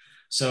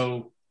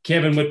 So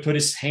Kevin would put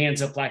his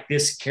hands up like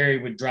this, and Kerry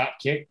would drop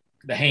kick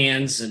the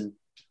hands, and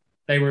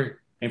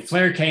and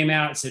Flair came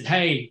out and said,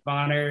 "Hey,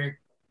 Von Erich,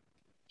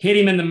 hit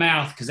him in the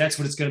mouth, because that's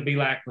what it's going to be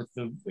like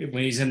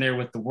when he's in there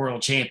with the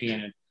world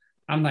champion." And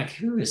I'm like,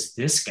 who is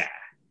this guy?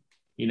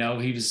 He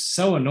was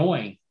so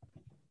annoying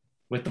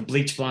with the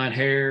bleach blonde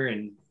hair,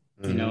 and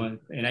in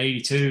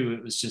 '82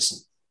 it was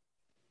just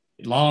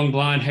long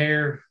blonde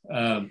hair.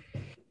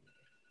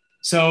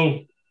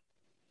 So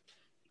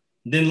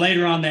then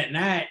later on that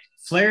night,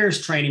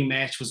 Flair's training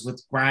match was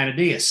with Brian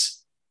Adias.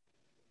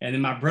 And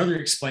then my brother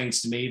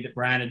explains to me that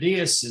Brian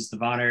Adias is the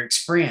Von Erich's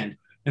friend.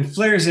 And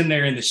Flair's in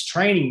there in this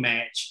training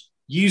match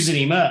using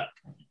him up.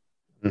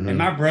 Mm-hmm. And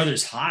my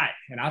brother's hot.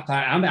 And I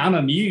thought, I'm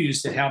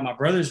amused at how my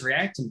brother's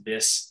reacting to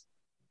this.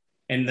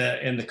 And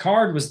the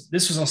card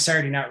this was on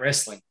Saturday Night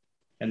Wrestling.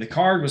 And the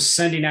card was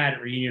Sunday night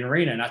at Reunion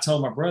Arena. And I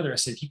told my brother, I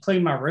said, if you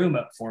clean my room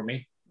up for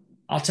me,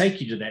 I'll take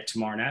you to that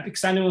tomorrow night.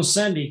 Because I knew on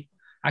Sunday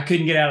I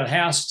couldn't get out of the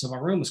house until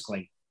my room was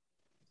clean.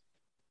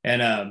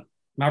 And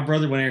my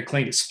brother went in and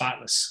cleaned it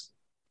spotless.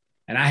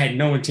 And I had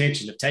no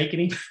intention of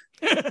taking him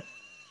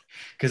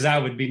because I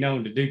would be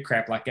known to do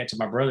crap like that to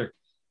my brother.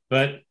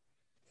 But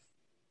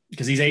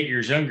because he's 8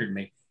 years younger than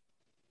me.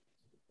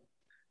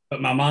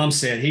 But my mom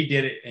said, he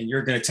did it and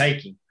you're going to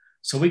take him.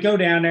 So we go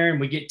down there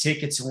and we get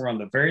tickets, and we're on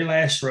the very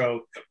last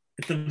row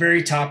at the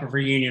very top of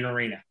Reunion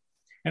Arena.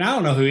 And I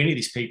don't know who any of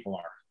these people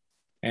are.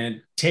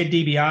 And Ted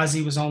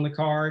DiBiase was on the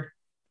card.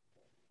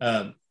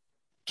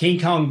 King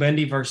Kong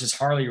Bundy versus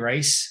Harley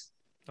Race.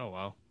 Oh,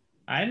 wow.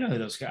 I didn't know who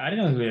those guys. I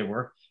didn't know who they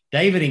were.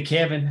 David and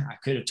Kevin, I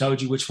could have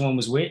told you which one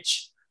was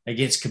which,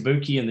 against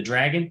Kabuki and the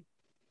Dragon.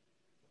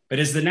 But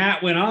as the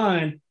night went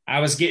on, I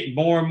was getting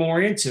more and more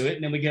into it.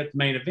 And then we get the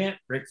main event.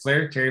 Ric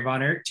Flair, Kerry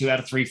Von Erich, 2 out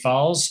of 3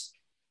 falls.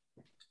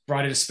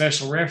 Brought in a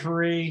special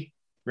referee.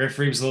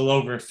 Referee was a little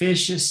over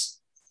officious.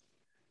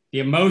 the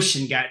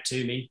emotion got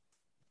to me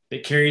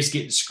that Kerry's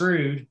getting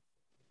screwed.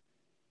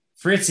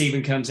 Fritz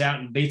even comes out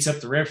and beats up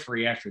the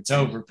referee after it's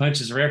over,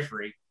 punches the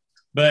referee.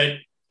 But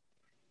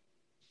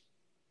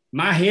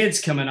my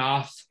head's coming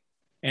off,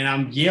 and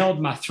I'm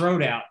yelled my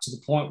throat out to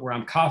the point where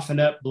I'm coughing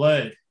up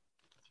blood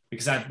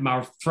because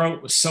my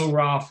throat was so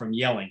raw from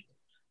yelling.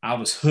 I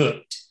was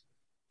hooked.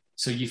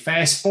 So you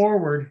fast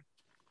forward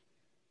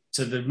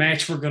to the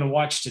match we're going to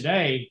watch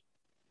today,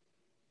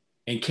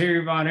 and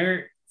Kerry Von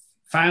Erich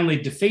finally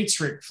defeats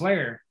Ric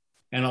Flair,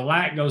 and a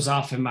light goes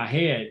off in my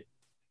head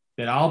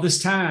that all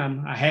this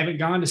time I haven't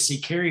gone to see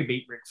Kerry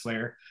beat Ric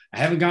Flair. I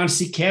haven't gone to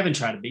see Kevin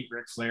try to beat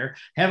Ric Flair.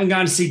 I haven't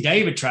gone to see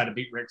David try to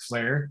beat Ric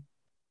Flair.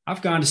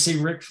 I've gone to see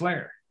Ric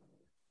Flair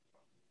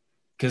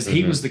because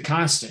he was the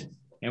constant.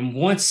 And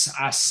once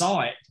I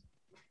saw it,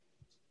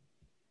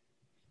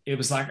 it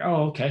was like,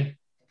 oh, okay.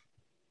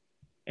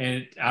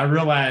 And I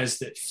realized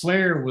that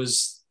Flair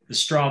was the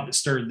straw that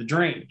stirred the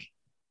drink.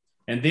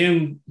 And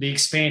then the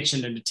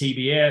expansion into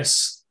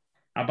TBS,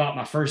 I bought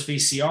my first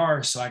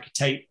VCR so I could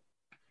tape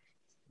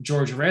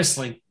Georgia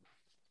Wrestling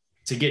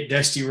to get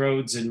Dusty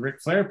Rhodes and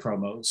Ric Flair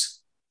promos.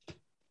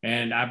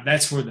 And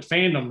that's where the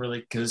fandom really,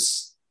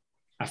 because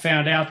I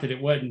found out that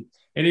it wasn't,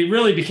 and it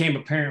really became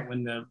apparent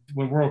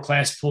when World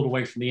Class pulled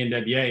away from the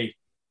NWA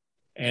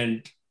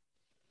and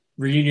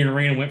Reunion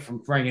Arena went from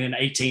bringing in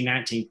 18,000,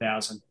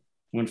 19,000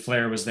 when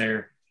Flair was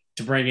there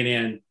to bringing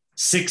in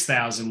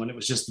 6,000 when it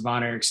was just the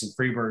Von Erichs and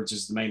Freebirds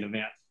as the main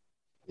event.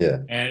 Yeah.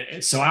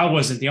 And so I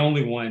wasn't the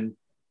only one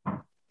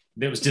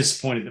that was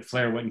disappointed that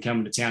Flair wasn't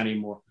coming to town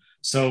anymore.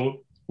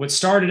 So what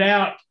started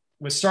out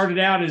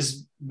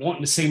is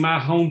wanting to see my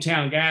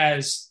hometown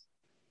guys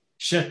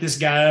shut this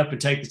guy up and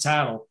take the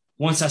title.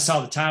 Once I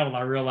saw the title,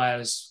 I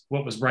realized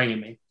what was bringing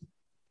me.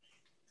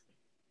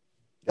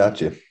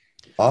 Gotcha.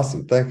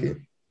 Awesome. Thank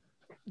you.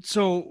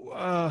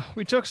 So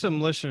we took some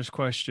listeners'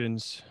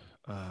 questions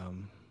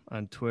on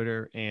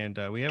Twitter, and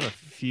we have a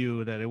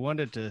few that I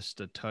wanted to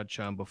touch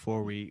on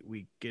before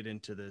we get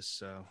into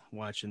this,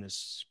 watching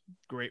this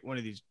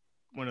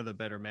one of the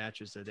better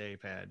matches that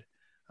they've had,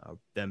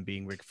 them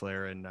being Ric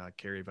Flair and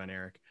Kerry Von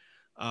Erich.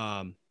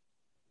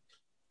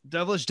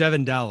 Devilish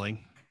Devin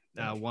Dowling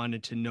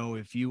wanted to know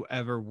if you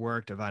ever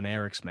worked a Von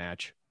Erichs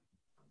match.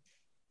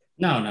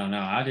 No.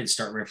 I didn't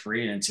start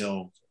refereeing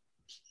until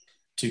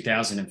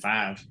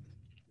 2005.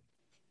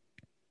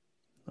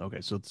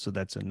 Okay, so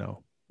that's a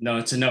no. No,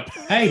 it's a no.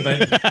 Hey,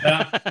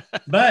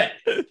 but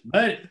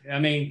I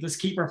mean, let's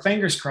keep our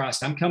fingers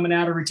crossed. I'm coming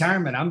out of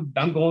retirement.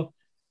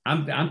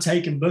 I'm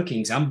taking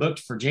bookings. I'm booked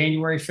for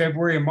January,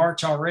 February, and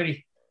March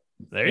already.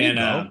 There you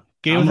go.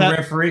 I'm a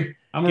referee.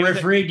 I'm a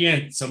referee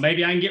again. So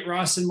maybe I can get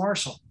Ross and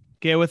Marshall.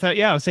 Get with that.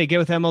 Yeah, I'll say get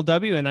with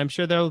MLW, and I'm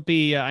sure there'll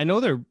be. I know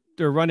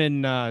they're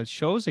running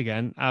shows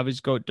again.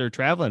 Obviously, they're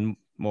traveling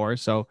more.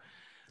 So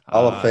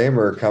Hall of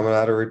Famer coming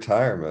out of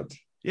retirement.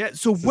 Yeah.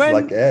 So this is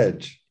like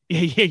Edge.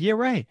 Yeah, you're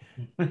right.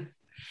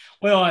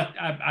 Well,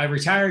 I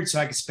retired so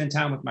I could spend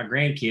time with my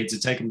grandkids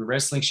and take them to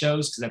wrestling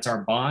shows because that's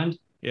our bond.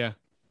 Yeah.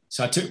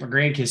 So I took my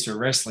grandkids to a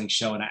wrestling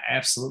show, and I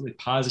absolutely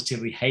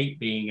positively hate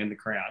being in the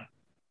crowd.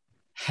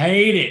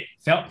 Hate it.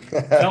 Felt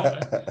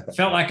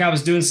like I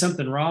was doing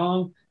something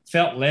wrong.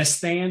 Felt less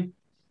than.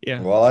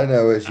 Yeah. Well, I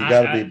know is you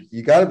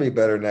gotta be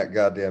better than that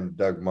goddamn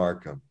Doug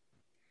Markham.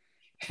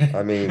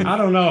 I mean, I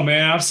don't know,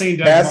 man. I've seen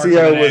Doug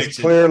Cassio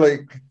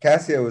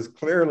was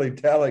clearly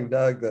telling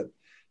Doug that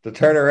to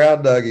turn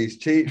around, Doug, he's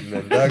cheating,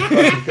 and Doug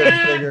fucking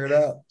couldn't figure it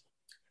out.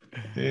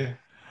 Yeah.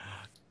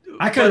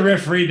 I could have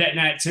refereed that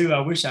night too. I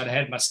wish I'd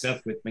had my stuff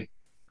with me.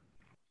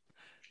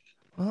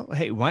 Well,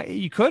 hey, why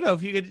you could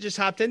have? You could have just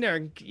hopped in there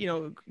and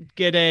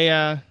get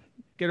a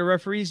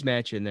referee's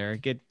match in there,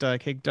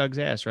 kick Doug's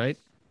ass, right?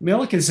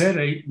 Milliken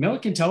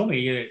told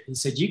me, he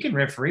said, you can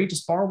referee,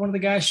 just borrow one of the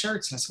guy's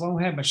shirts. And I said, well, I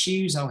don't have my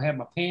shoes, I don't have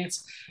my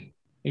pants.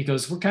 He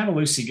goes, we're kind of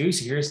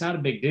loosey-goosey here. It's not a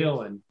big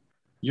deal. And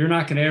you're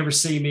not going to ever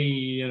see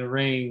me in a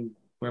ring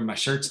where my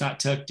shirt's not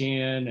tucked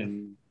in.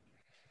 And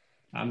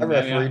I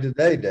refereed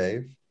today,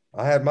 Dave.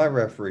 I had my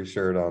referee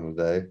shirt on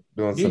today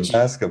doing some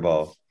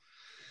basketball.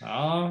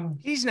 Oh,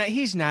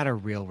 he's not a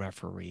real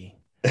referee.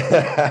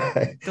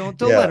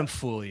 Don't let him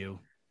fool you.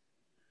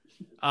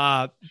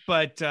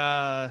 But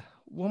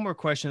one more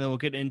question, then we'll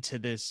get into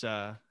this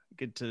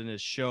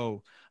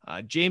show.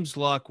 James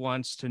Luck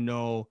wants to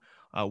know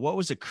what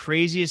was the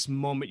craziest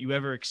moment you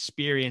ever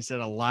experienced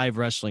at a live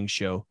wrestling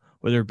show,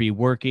 whether it be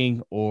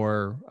working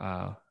or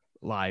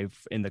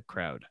live in the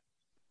crowd?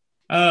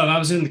 I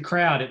was in the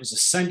crowd. It was a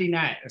Sunday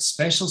night, a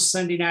special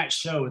Sunday night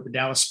show at the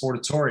Dallas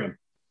Sportatorium.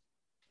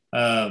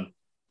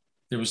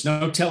 There was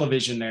no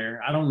television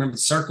there. I don't remember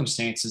the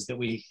circumstances that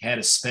we had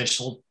a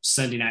special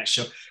Sunday night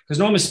show because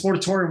normally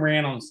Sportatorium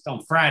ran on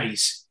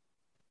Fridays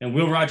and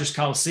Will Rogers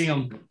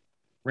Coliseum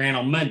ran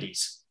on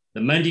Mondays.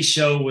 The Monday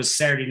show was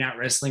Saturday Night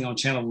Wrestling on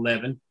Channel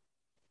 11.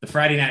 The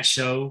Friday night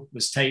show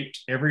was taped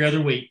every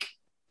other week,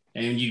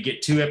 and you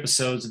get 2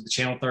 episodes of the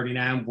Channel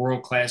 39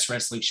 World Class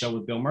Wrestling Show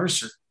with Bill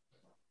Mercer.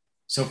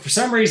 So for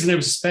some reason, there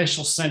was a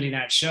special Sunday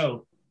night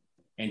show,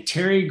 and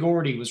Terry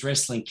Gordy was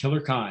wrestling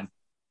Killer Khan.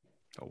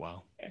 Oh,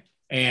 wow.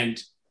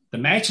 And the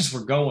matches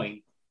were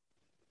going,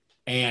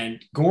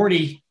 and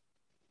Gordy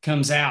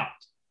comes out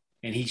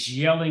and he's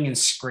yelling and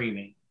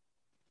screaming.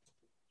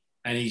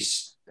 And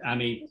he's,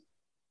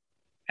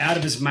 out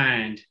of his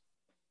mind.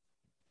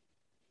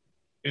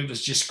 It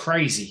was just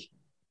crazy.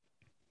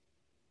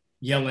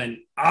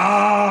 Yelling,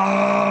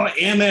 "Oh,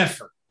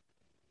 MFer,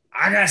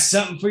 I got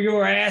something for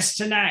your ass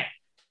tonight."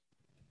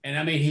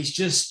 And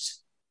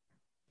he's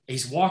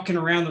walking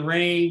around the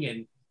ring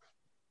and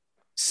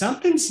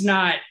something's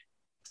not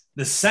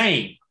the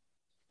same.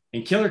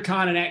 And Killer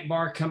Khan and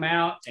Akbar come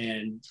out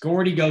and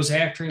Gordy goes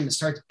after him and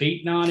starts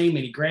beating on him,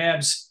 and he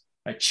grabs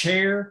a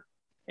chair.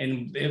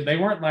 And they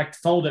weren't like the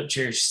fold-up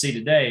chairs you see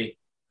today.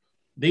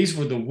 These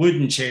were the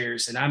wooden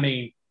chairs.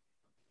 And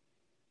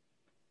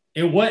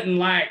it wasn't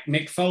like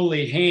Mick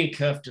Foley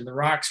handcuffed and the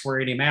Rock's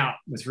wearing him out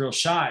with real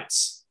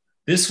shots.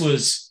 This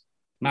was,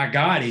 my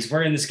God, he's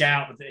wearing this guy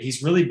out.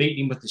 He's really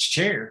beating him with his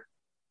chair.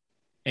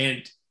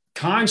 And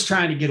Khan's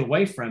trying to get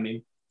away from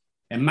him.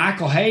 And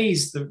Michael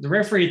Hayes, the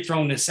referee, had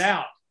thrown this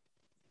out.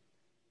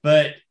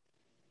 But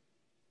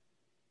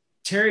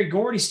Terry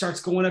Gordy starts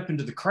going up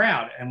into the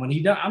crowd. And when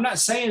I'm not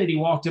saying that he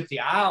walked up the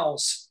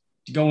aisles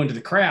to go into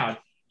the crowd.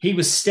 He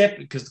was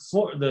stepping, because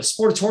the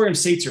Sportatorium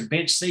seats are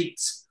bench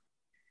seats.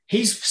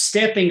 He's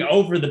stepping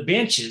over the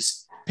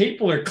benches.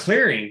 People are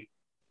clearing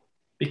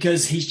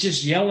because he's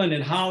just yelling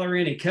and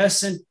hollering and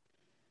cussing.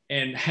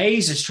 And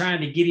Hayes is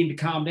trying to get him to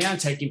calm down,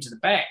 take him to the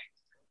back.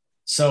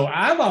 So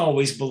I've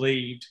always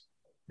believed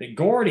that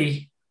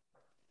Gordy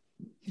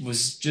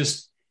was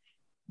just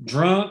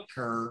drunk,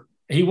 or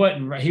he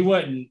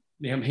partied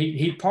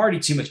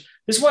too much.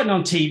 This wasn't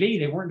on TV.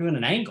 They weren't doing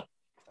an angle.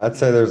 I'd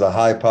say there's a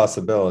high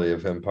possibility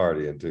of him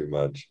partying too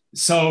much.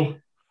 So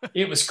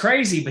it was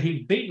crazy, but he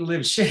beat the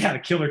living shit out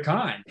of Killer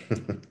Khan.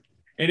 And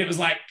it was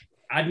like,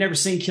 I'd never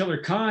seen Killer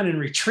Khan in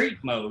retreat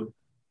mode.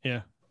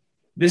 Yeah.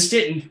 This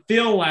didn't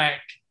feel like,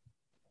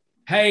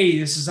 hey,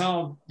 this is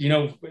all,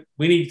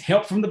 we need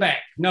help from the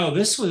back. No,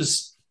 this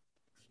was,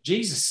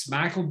 Jesus,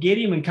 Michael, get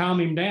him and calm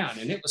him down.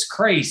 And it was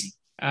crazy.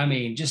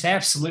 Just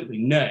absolutely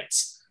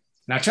nuts.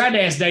 And I tried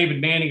to ask David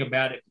Manning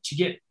about it, but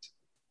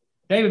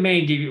David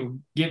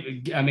Manning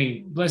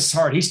bless his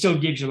heart, he still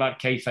gives you a lot of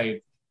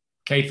kayfabe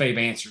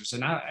answers,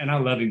 and I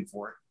love him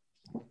for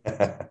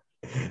it.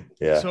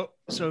 Yeah.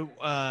 So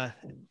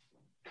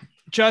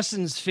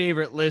Justin's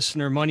favorite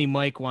listener, Money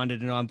Mike,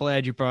 wanted to know. I'm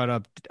glad you brought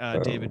up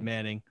David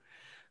Manning.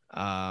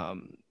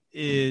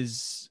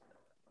 Is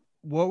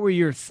what were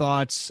your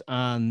thoughts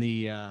on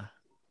the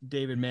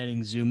David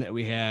Manning Zoom that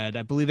we had?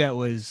 I believe that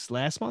was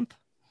last month.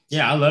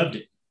 Yeah, I loved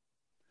it.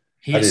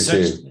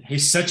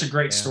 He's such a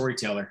great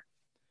storyteller.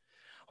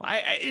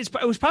 It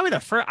was probably the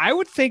first. I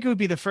would think it would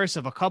be the first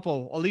of a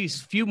couple, at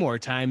least few more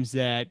times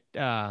that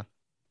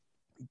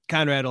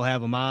Conrad will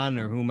have him on,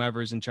 or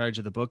whomever's in charge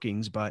of the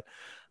bookings. But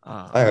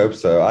I hope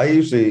so. I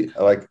usually,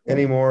 like,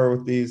 anymore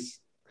with these,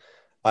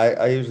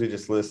 I usually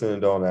just listen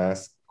and don't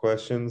ask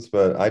questions.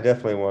 But I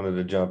definitely wanted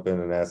to jump in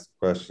and ask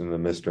a question to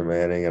Mr.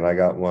 Manning, and I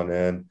got one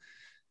in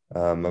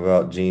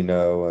about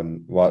Gino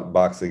and what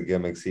boxing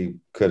gimmicks he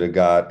could have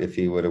got if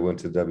he would have went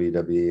to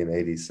WWE in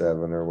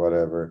 '87 or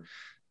whatever.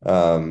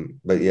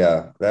 But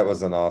yeah, that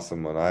was an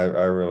awesome one. I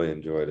really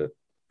enjoyed it.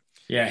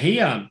 Yeah,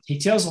 he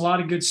tells a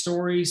lot of good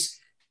stories.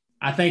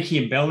 I think he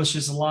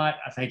embellishes a lot.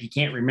 I think he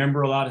can't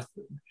remember a lot of,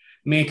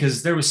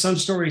 because there was some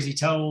stories he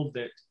told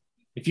that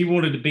if you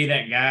wanted to be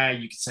that guy,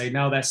 you could say,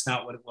 no, that's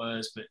not what it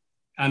was. But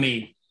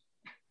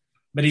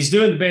but he's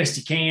doing the best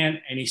he can,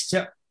 and he's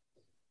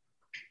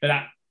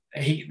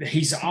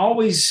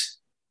always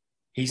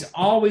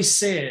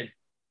said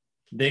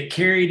that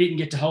Kerry didn't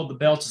get to hold the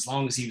belt as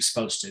long as he was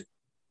supposed to.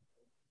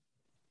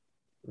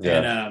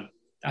 Yeah. And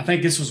I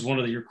think this was one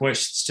of your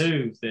questions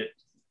too, that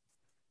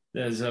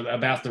is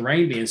about the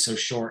reign being so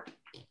short.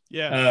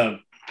 Yeah.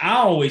 I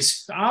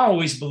always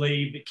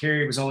believed that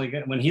Kerry was only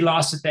when he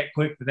lost it that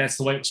quick, that's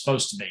the way it was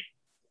supposed to be.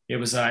 It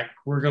was like,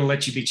 we're going to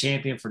let you be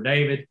champion for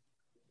David,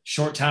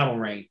 short title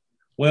reign.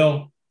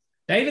 Well,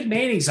 David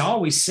Manning's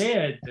always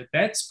said that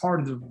that's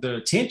part of the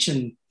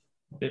tension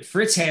that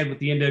Fritz had with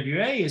the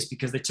NWA, is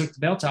because they took the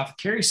belt off of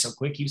Kerry so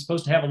quick. He was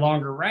supposed to have a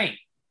longer reign.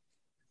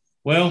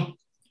 Well,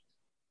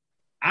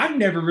 I've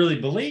never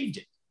really believed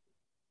it,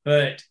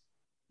 but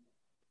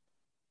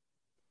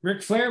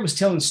Ric Flair was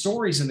telling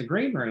stories in the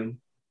green room,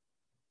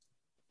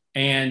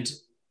 and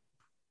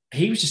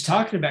he was just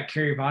talking about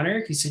Kerry Von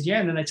Erich. He said, yeah,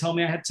 and then they told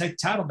me I had to take the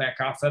title back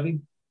off of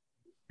him.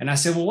 And I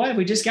said, well, what?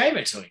 We just gave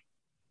it to him.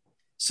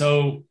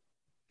 So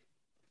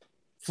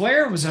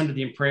Flair was under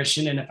the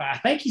impression, and I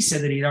think he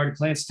said that he'd already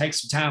planned to take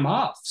some time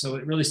off. So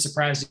it really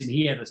surprised him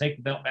he had to take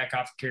the belt back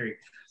off of Kerry.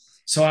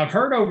 So I've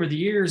heard over the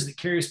years that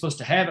Kerry was supposed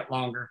to have it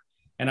longer,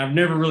 and I've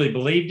never really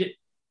believed it.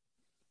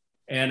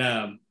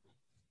 And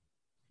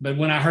but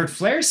when I heard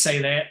Flair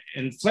say that,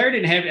 and Flair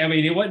didn't have,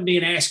 it wasn't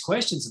being asked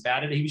questions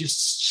about it. He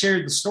just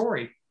shared the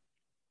story.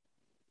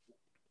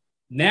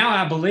 Now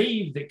I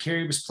believe that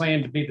Kerry was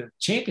planning to be the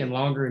champion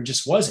longer and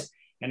just wasn't.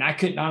 And I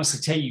couldn't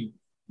honestly tell you,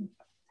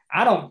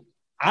 I don't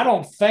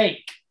think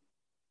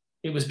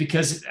it was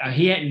because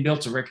he hadn't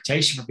built a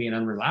reputation for being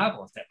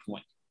unreliable at that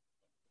point.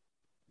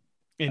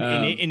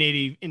 In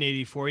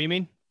 84, you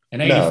mean?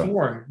 In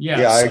 84, yeah.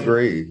 Yeah, I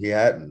agree. He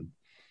hadn't.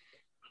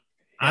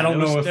 I don't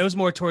know if that was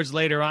more towards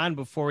later on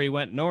before he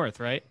went north,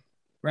 right?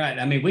 Right.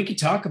 I mean, we can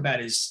talk about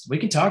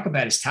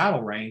his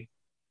title reign.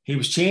 He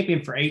was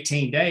champion for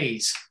 18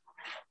 days.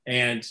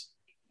 And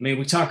I mean,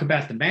 we talk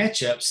about the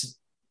matchups.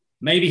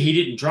 Maybe he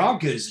didn't draw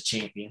good as a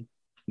champion.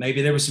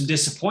 Maybe there was some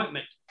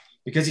disappointment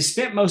because he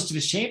spent most of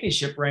his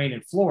championship reign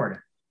in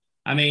Florida.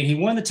 I mean, he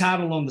won the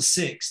title on the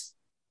 6th.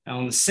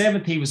 On the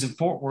 7th, he was in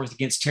Fort Worth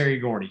against Terry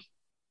Gordy.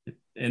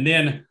 And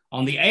then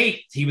on the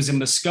 8th, he was in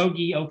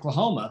Muskogee,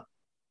 Oklahoma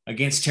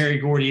against Terry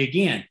Gordy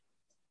again.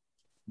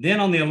 Then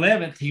on the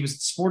 11th, he was at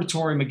the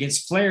Sportatorium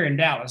against Flair in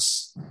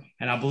Dallas.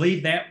 And I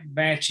believe that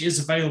match is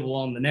available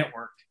on the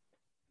network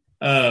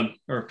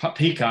or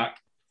Peacock.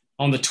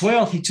 On the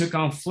 12th, he took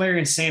on Flair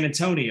in San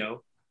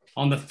Antonio.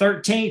 On the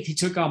 13th, he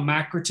took on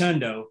Mike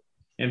Rotundo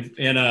in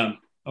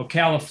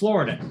Ocala,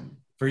 Florida.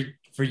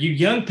 For you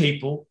young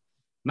people,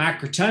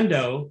 Mike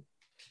Rotundo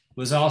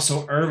was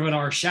also Irvin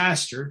R.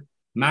 Shyster,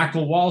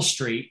 Michael Wall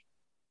Street,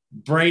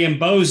 Bray and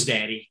Bo's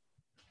daddy,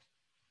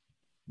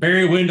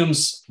 Barry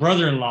Windham's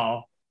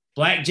brother-in-law,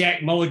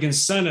 Blackjack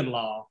Mulligan's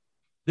son-in-law.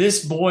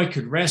 This boy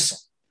could wrestle.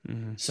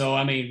 Mm-hmm. So,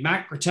 I mean,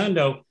 Mike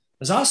Rotundo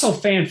was also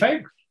fan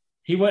favorite.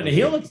 He wasn't a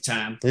heel at the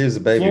time. He was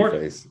a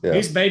babyface. Yeah. He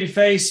was a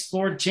babyface,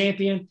 Florida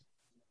champion.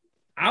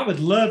 I would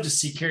love to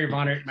see Kerry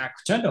Von Erich Mike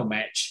Rotundo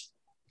match.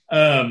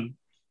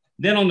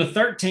 Then on the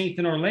 13th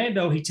in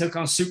Orlando, he took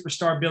on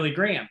superstar Billy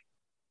Graham.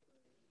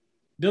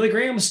 Billy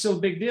Graham was still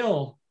a big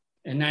deal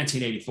in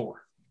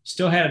 1984.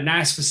 Still had a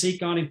nice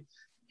physique on him.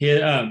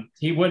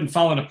 He wasn't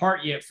falling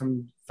apart yet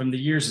from the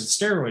years of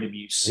steroid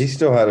abuse. He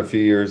still had a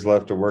few years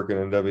left of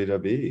working in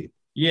WWE.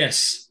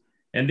 Yes.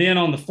 And then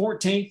on the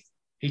 14th,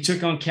 he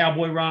took on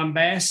Cowboy Ron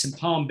Bass in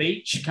Palm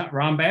Beach.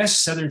 Ron Bass,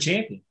 Southern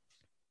champion.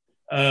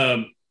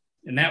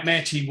 In that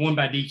match, he won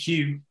by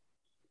DQ.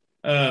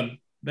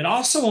 But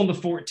also on the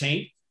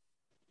 14th,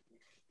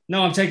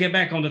 no, I'm taking it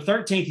back. On the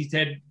 13th, he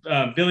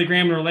had Billy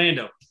Graham in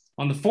Orlando.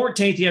 On the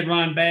 14th, he had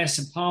Ron Bass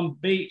in Palm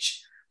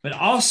Beach. But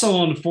also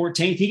on the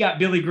 14th, he got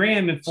Billy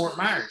Graham in Fort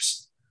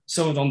Myers.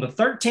 So on the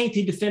 13th,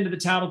 he defended the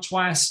title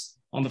twice.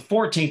 On the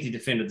 14th, he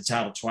defended the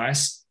title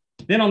twice.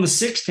 Then on the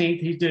 16th,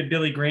 he did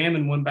Billy Graham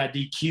and won by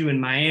DQ in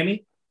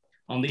Miami.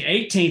 On the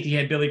 18th, he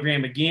had Billy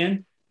Graham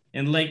again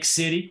in Lake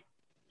City.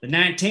 The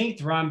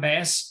 19th, Ron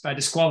Bass by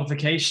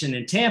disqualification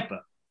in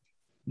Tampa.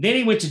 Then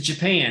he went to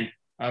Japan,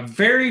 a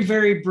very,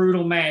 very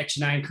brutal match.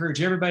 And I encourage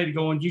everybody to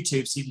go on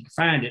YouTube, see if you can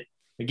find it,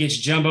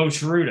 against Jumbo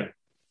Tsuruta.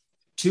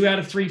 2 out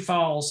of 3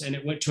 falls, and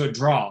it went to a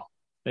draw.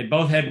 They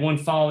both had 1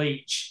 fall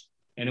each,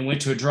 and it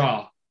went to a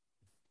draw.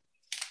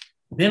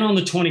 Then on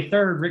the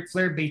 23rd, Ric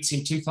Flair beats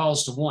him 2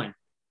 falls to 1.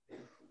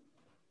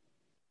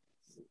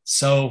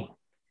 So,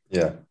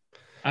 yeah.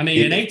 I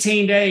mean, in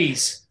 18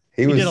 days,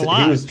 he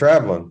was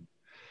traveling.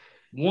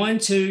 1,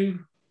 2,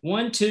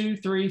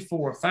 3,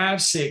 4,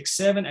 5, 6,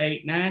 7,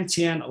 8, 9,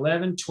 10,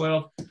 11,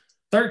 12,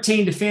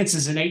 13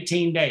 defenses in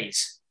 18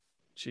 days.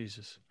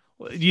 Jesus.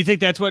 Do you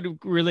think that's what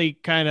really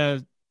kind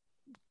of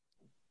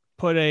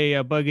put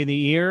a bug in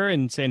the ear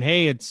and saying,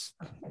 hey, it's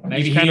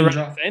maybe he didn't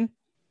draw.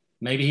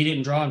 Maybe he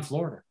didn't draw in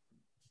Florida.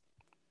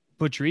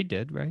 Butch Reed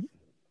did, right?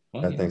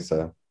 Well, I think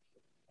so.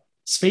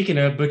 Speaking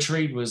of, Butch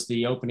Reed was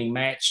the opening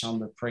match on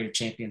the Parade of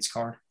Champions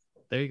card.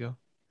 There you go.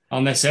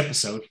 On this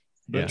episode,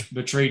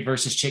 Butch Reed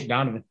versus Chick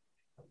Donovan.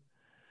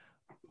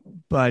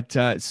 But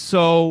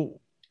so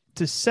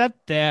to set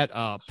that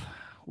up,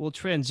 we'll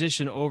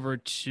transition over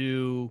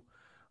to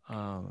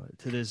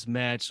this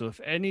match. So if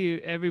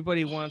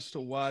everybody wants to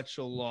watch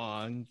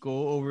along,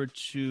 go over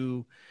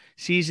to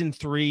season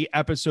 3,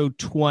 episode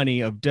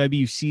 20 of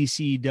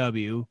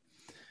WCCW.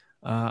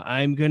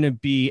 I'm going to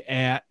be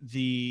at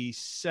the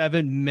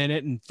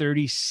 7-minute and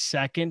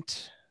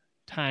 30-second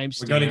time.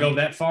 We're going to go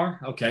that far?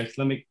 Okay.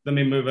 Let me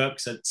move up,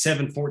 because at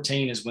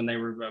 7:14 is when they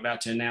were about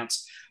to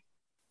announce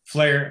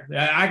Flair.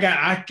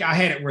 I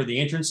had it where the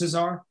entrances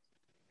are.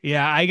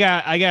 Yeah, I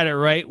got it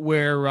right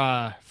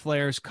where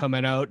Flair's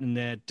coming out, and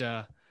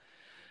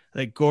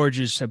that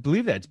gorgeous, I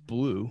believe that's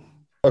blue.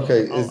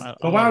 Okay.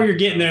 But while you're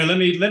getting there, let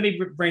me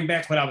bring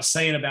back what I was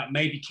saying about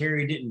maybe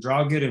Kerry didn't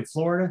draw good in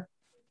Florida.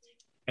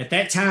 At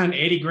that time,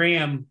 Eddie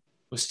Graham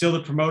was still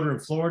the promoter in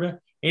Florida.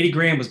 Eddie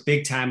Graham was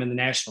big time in the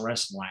National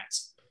Wrestling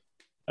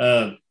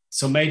Alliance.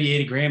 So maybe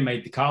Eddie Graham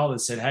made the call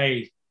and said,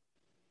 hey,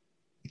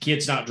 the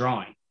kid's not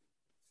drawing.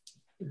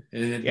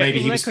 And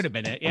maybe that could have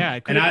been it. Yeah,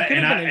 it could have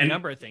been a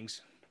number of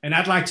things. And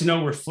I'd like to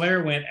know where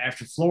Flair went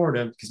after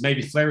Florida, because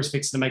maybe Flair was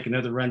fixing to make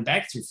another run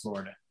back through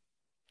Florida.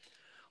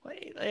 Well,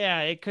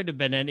 yeah, it could have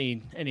been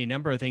any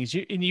number of things.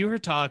 You were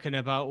talking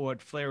about what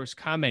Flair was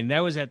commenting. That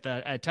was at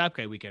Top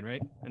Guy weekend,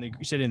 right? And you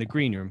said in the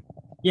green room.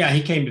 Yeah,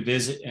 he came to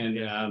visit,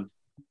 and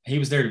he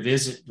was there to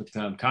visit with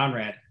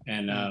Conrad,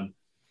 and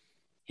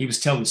he was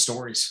telling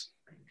stories.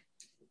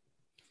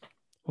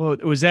 Well,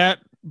 was that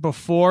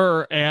before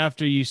or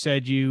after you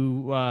said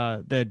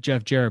that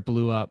Jeff Jarrett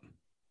blew up?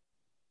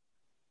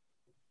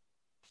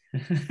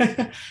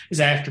 It's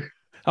after.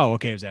 Oh,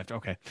 okay. It was after.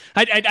 Okay.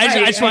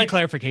 I just want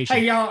clarification.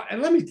 Hey, y'all,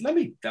 and let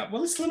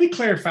me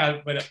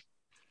clarify. But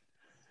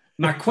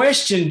my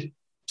question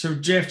to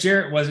Jeff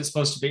Jarrett wasn't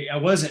supposed to be,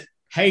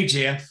 hey,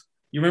 Jeff,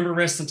 you remember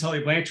wrestling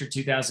Tully Blanchard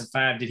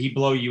 2005? Did he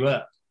blow you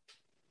up?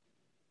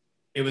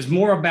 It was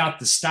more about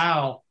the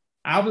style.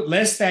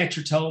 Les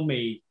Thatcher told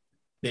me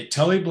that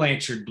Tully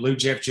Blanchard blew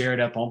Jeff Jarrett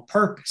up on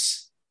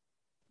purpose.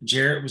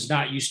 Jarrett was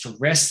not used to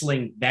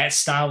wrestling that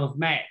style of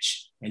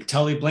match. And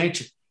Tully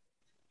Blanchard,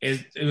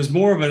 it was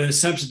more of an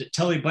assumption that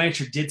Tully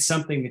Blanchard did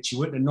something that you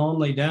wouldn't have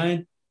normally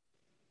done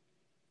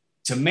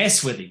to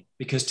mess with him,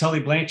 because Tully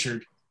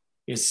Blanchard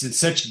is in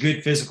such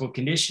good physical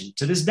condition.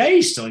 To this day,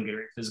 he's still in good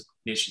physical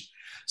condition.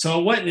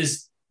 So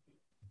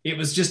it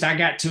was just, I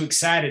got too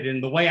excited.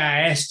 And the way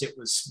I asked it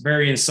was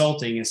very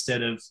insulting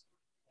instead of,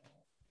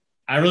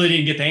 I really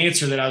didn't get the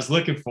answer that I was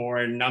looking for.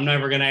 And I'm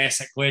never going to ask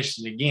that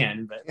question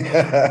again,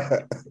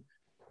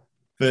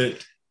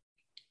 but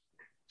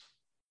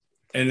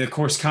and of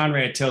course,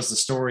 Conrad tells the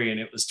story and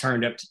it was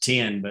turned up to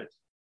 10, but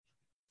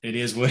it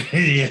is what it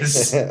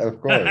is.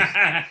 Of course.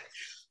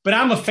 But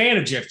I'm a fan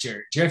of Jeff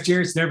Jarrett. Jeff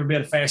Jarrett's never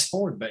been a fast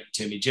forward button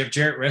to me. Jeff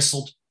Jarrett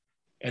wrestled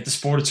at the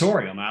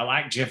Sportatorium. I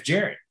like Jeff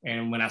Jarrett.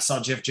 And when I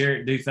saw Jeff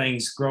Jarrett do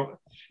things grow,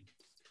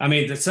 I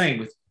mean, the same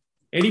with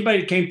anybody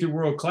that came through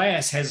World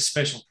Class has a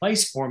special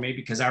place for me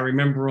because I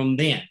remember them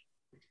then.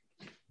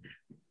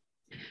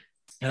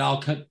 It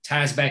all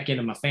ties back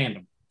into my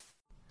fandom.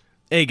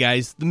 Hey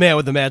guys, the man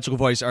with the magical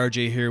voice,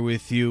 RJ, here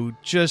with you,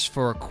 just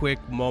for a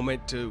quick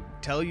moment to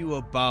tell you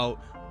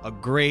about a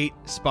great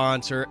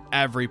sponsor,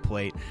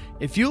 EveryPlate.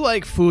 If you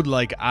like food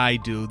like I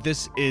do,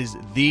 this is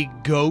the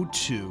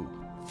go-to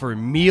for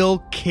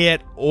meal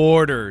kit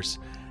orders.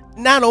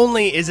 Not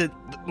only is it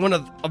one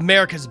of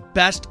America's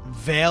best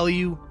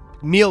value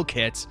meal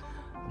kits,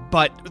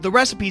 but the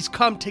recipes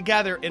come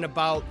together in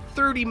about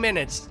 30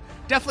 minutes.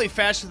 Definitely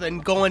faster than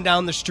going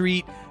down the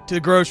street to the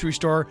grocery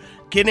store,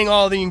 getting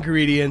all the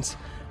ingredients,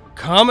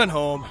 coming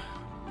home,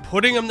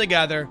 putting them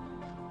together,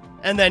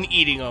 and then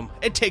eating them.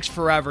 It takes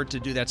forever to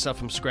do that stuff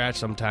from scratch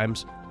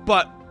sometimes.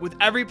 But with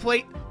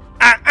EveryPlate,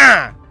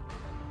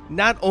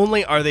 not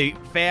only are they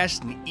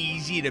fast and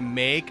easy to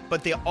make,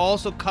 but they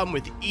also come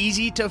with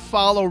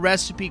easy-to-follow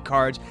recipe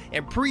cards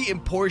and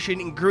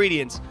pre-portioned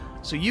ingredients,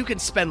 so you can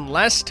spend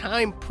less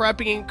time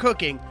prepping and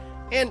cooking,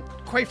 and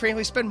quite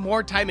frankly, spend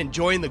more time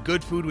enjoying the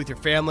good food with your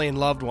family and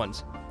loved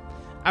ones.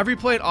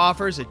 EveryPlate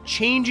offers a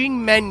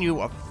changing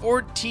menu of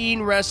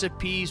 14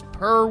 recipes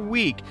per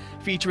week,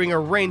 featuring a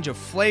range of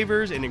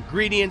flavors and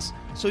ingredients,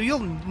 so you'll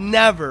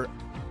never,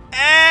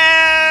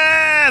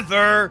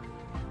 ever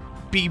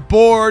be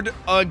bored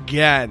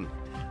again.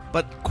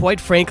 But quite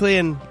frankly,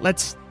 and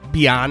let's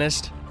be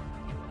honest,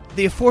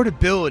 the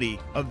affordability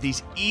of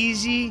these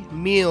easy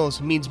meals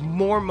means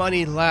more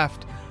money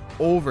left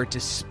over to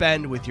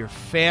spend with your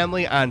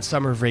family on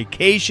summer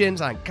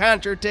vacations, on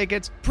concert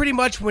tickets. Pretty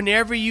much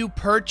whenever you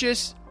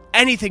purchase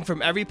anything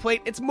from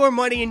EveryPlate, it's more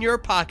money in your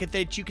pocket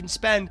that you can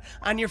spend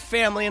on your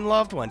family and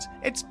loved ones.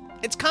 It's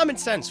common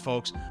sense,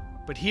 folks.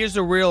 But here's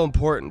the real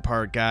important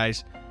part,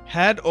 guys.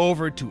 Head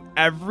over to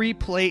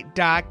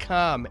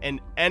everyplate.com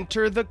and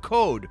enter the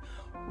code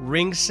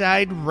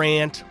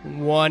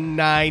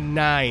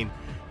RingsideRant199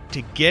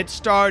 to get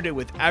started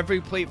with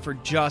EveryPlate for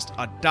just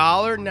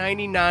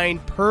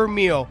 $1.99 per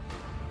meal.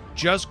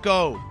 Just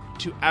go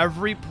to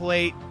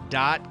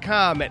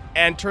everyplate.com and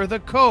enter the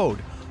code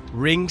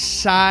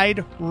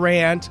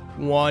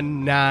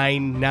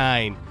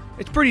RingsideRant199.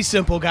 It's pretty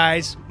simple,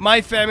 guys. My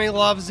family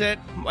loves it.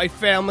 My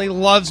family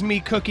loves me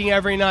cooking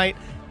every night.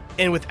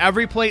 And with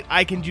EveryPlate,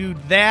 I can do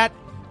that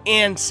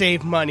and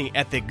save money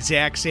at the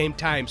exact same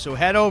time. So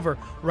head over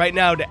right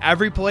now to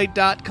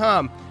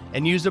everyplate.com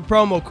and use the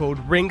promo code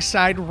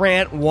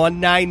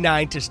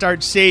RingsideRant199 to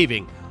start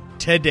saving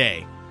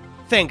today.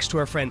 Thanks to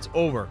our friends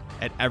over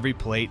at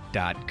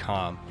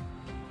everyplate.com.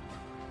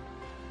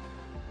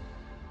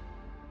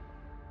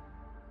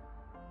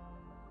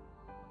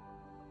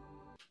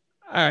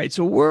 All right,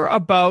 so we're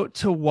about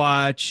to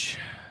watch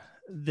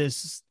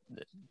this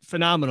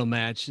phenomenal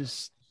match.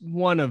 This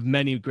one of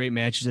many great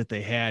matches that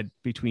they had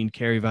between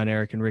Kerry Von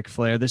Erich and Ric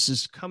Flair. This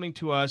is coming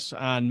to us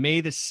on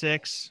May the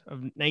 6th of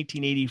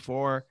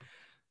 1984.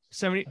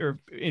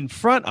 In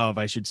front of,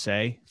 I should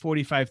say,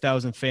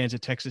 45,000 fans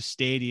at Texas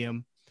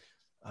Stadium.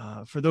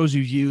 For those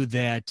of you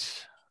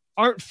that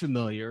aren't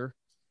familiar,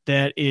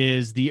 that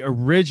is the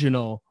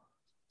original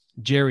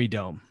Jerry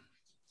Dome.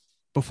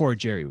 Before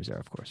Jerry was there,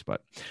 of course,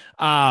 but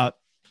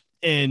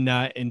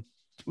in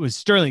was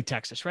Sterling,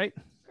 Texas, right?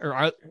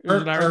 Or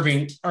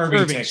Irving,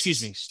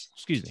 excuse me.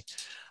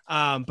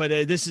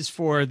 But this is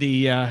for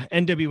the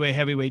NWA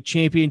Heavyweight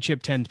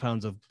Championship, 10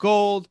 pounds of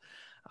gold.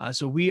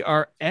 So we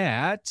are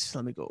at,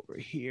 let me go over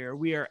here.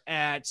 We are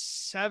at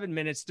 7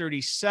 minutes,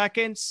 30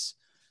 seconds.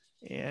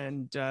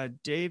 And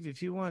Dave,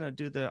 if you want to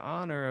do the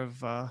honor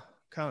of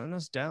counting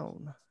us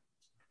down.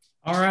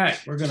 All right.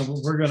 We're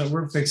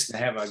fixing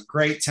to have a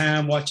great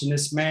time watching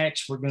this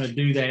match. We're going to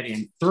do that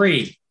in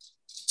 3,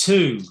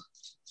 2,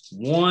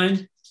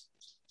 1,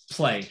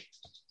 play.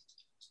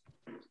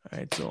 All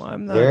right, so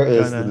I'm not. There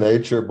is the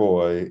Nature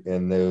Boy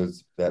in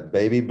that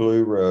baby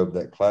blue robe,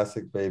 that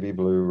classic baby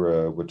blue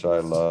robe, which I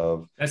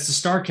love. That's the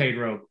Starcade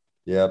robe.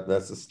 Yep,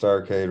 that's the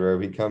Starcade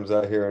robe. He comes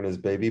out here in his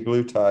baby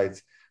blue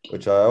tights,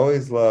 which I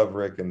always love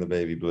Rick in the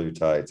baby blue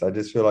tights. I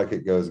just feel like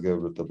it goes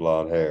good with the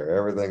blonde hair.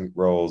 Everything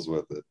rolls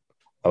with it.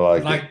 I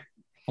like it.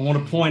 I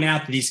want to point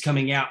out that he's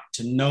coming out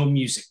to no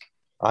music.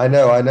 I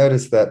know. I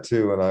noticed that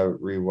too when I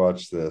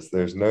rewatched this.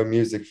 There's no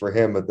music for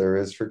him, but there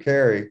is for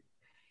Kerry.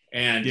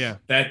 And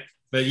the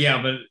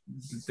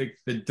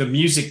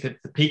music that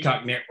the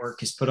Peacock Network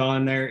has put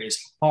on there is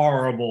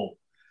horrible.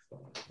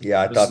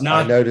 Yeah,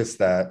 I noticed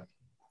that.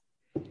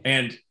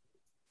 And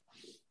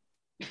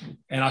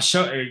I'll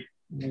tell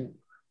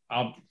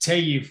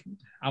you,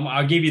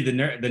 I'll give you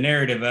the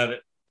narrative of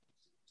it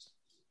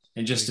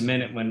in just a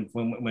minute when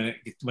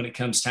it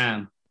comes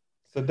time.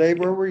 So Dave,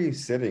 where were you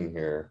sitting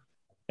here?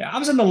 Yeah, I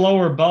was in the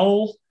lower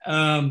bowl.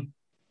 I'm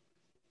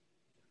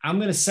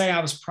going to say I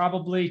was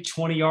probably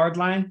 20-yard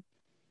line.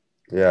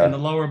 Yeah, in the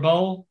lower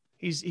bowl.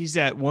 He's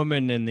that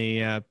woman in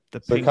the so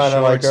pink kind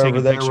of like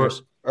over there,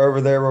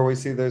 over there where we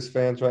see those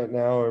fans right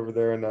now, over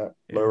there in that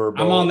lower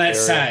bowl. I'm on that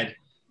area. side.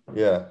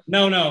 Yeah.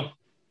 No.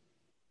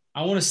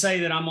 I want to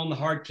say that I'm on the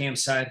hard cam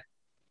side.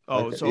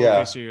 Oh,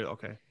 okay. So you're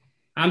okay.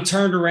 I'm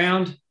turned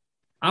around.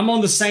 I'm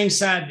on the same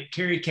side that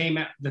Kerry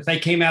they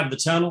came out of the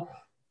tunnel.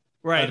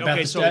 Right.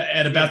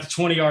 At about the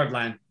 20-yard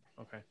line.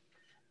 Okay.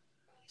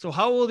 So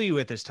how old are you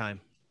at this time?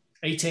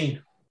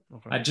 18.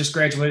 Okay. I just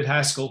graduated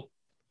high school.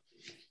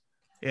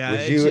 Yeah.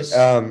 Was you at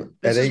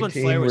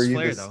 18?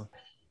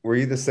 Were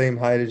you the same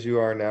height as you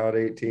are now at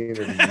 18?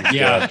 Or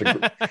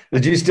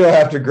did you still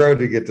have to grow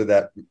to get to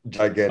that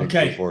gigantic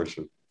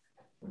proportion?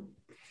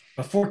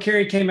 Before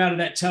Kerry came out of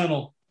that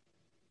tunnel,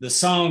 the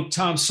song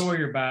Tom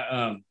Sawyer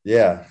by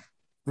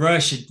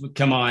Rush would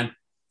come on.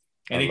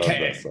 And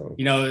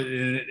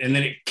and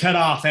then it cut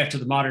off after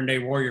the Modern Day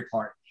Warrior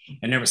part.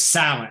 And there was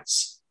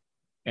silence.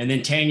 And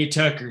then Tanya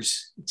Tucker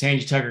goes,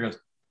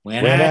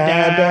 When I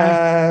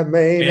die,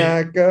 may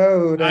not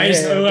go to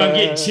heaven. I'm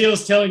getting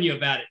chills telling you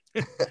about it.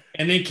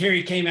 And then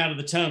Kerry came out of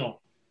the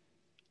tunnel.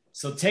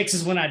 So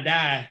Texas When I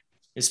Die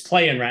is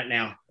playing right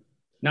now.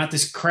 Not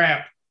this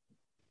crap.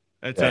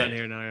 That's out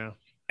here now, yeah.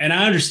 And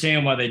I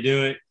understand why they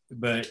do it,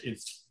 but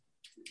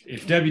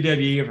if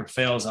WWE ever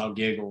fails, I'll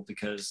giggle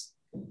because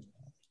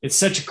it's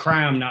such a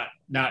crime not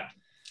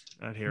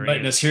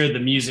letting us hear the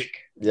music.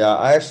 Yeah,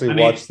 I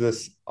actually watched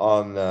this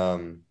on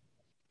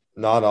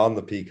not on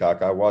the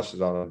Peacock. I watched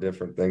it on a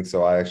different thing,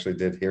 so I actually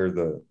did hear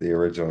the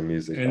original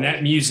music. And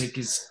that music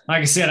is,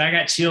 like I said, I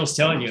got chills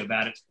telling you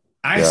about it.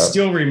 I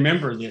still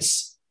remember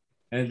this,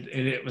 and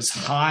it was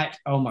hot.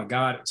 Oh my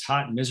God, it was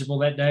hot and miserable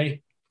that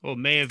day. Well,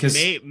 May.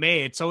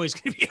 It's always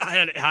going to be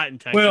hot in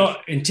Texas. Well,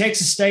 in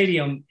Texas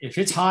Stadium, if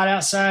it's hot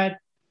outside,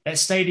 that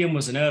stadium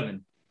was an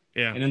oven.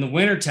 Yeah. And in the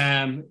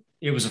wintertime,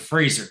 it was a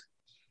freezer.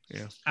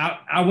 Yeah.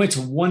 I went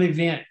to one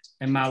event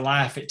in my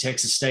life at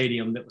Texas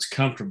Stadium that was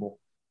comfortable.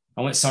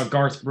 I went and saw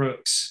Garth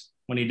Brooks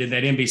when he did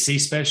that NBC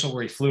special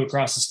where he flew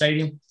across the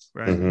stadium.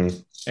 Right. Mm-hmm.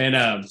 And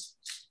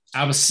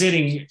I was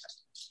sitting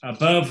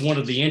above one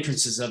of the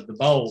entrances of the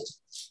bowl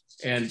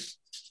and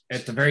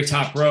at the very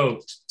top row.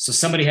 So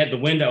somebody had the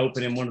window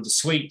open in one of the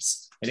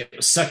suites and it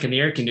was sucking the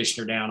air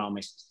conditioner down on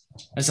me.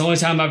 That's the only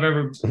time I've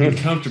ever been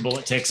comfortable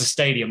at Texas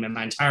Stadium in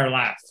my entire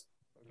life.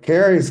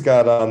 Kerry's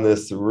got on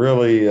this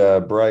really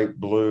bright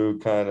blue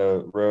kind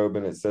of robe,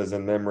 and it says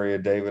 "In Memory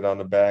of David" on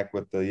the back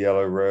with the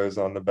yellow rose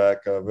on the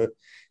back of it.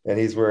 And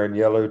he's wearing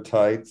yellow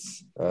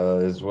tights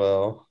as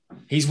well.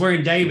 He's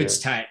wearing David's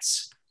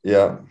tights.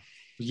 Yeah.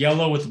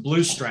 Yellow with the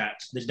blue stripe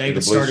that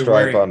David the blue started stripe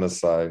wearing on the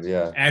side.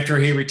 Yeah. After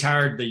he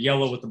retired the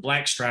yellow with the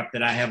black stripe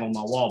that I have on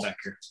my wall back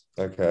here.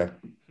 Okay.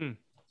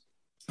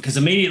 Because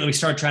immediately we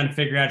started trying to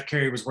figure out if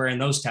Kerry was wearing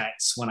those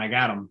tights when I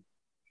got them.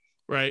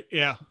 Right.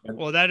 Yeah.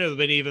 Well, that would have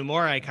been even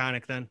more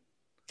iconic then.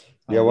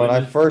 Yeah. When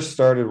I first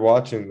started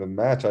watching the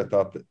match, I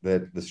thought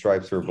that the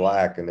stripes were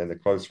black. And then the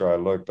closer I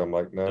looked, I'm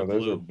like, no,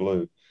 those are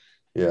blue.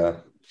 Yeah.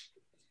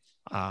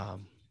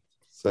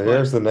 So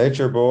here's the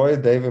Nature Boy.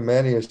 David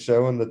Manning is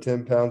showing the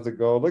 10 pounds of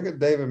gold. Look at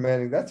David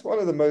Manning. That's one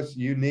of the most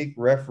unique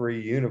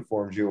referee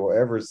uniforms you will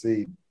ever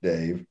see,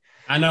 Dave.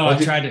 I know.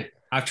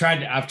 I've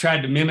tried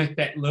to mimic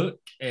that look,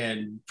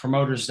 and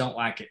promoters don't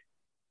like it.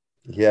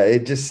 Yeah,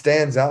 it just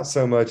stands out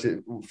so much.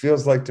 It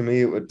feels like to me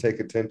it would take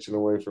attention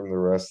away from the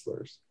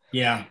wrestlers.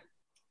 Yeah.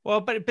 Well,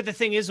 but the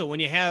thing is, when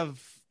you have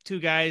two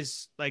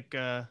guys like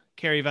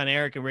Kerry Von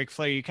Erich and Ric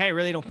Flair, you kind of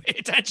really don't pay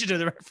attention to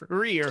the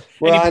referee or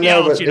anything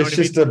else. But it's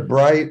just a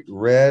bright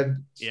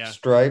red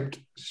striped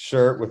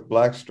shirt with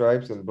black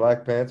stripes and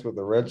black pants with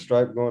a red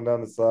stripe going down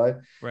the side.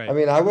 Right. I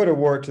mean, I would have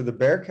wore it to the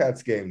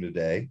Bearcats game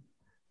today,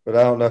 but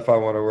I don't know if I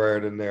want to wear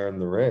it in there in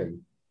the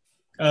ring.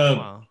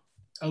 Wow.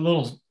 A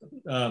little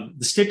the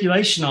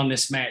stipulation on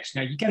this match.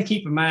 Now you got to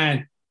keep in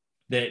mind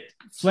that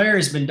Flair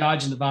has been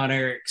dodging the Von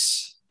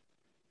Erichs.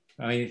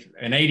 I mean,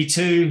 in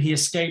 '82 he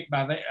escaped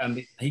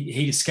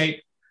he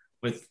escaped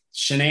with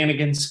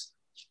shenanigans.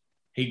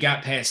 He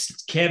got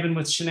past Kevin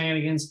with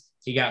shenanigans.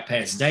 He got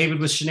past David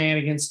with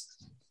shenanigans,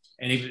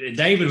 and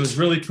David was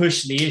really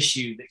pushing the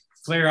issue that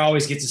Flair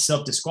always gets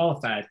himself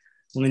disqualified.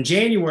 Well, in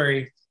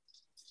January,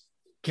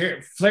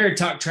 Flair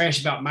talked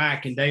trash about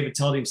Mike, and David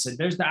told him, said,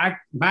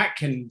 Mike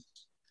can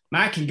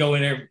go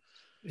in there.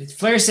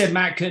 Flair said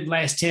Mike couldn't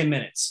last 10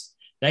 minutes.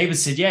 David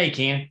said, yeah, he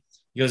can.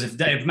 He goes,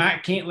 if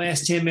Mike can't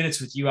last 10 minutes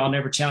with you, I'll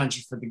never challenge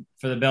you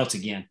for the belt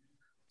again.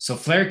 So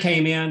Flair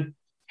came in,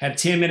 had a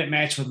 10-minute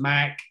match with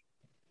Mike.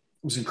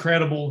 It was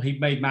incredible. He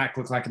made Mike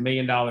look like $1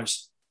 million.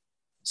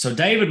 So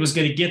David was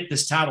going to get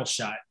this title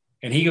shot,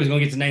 and he was going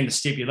to get to name the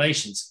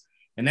stipulations.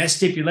 And that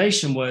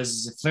stipulation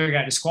was if Flair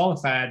got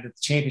disqualified, that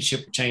the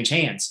championship would change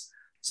hands.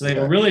 So they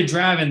were really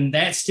driving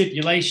that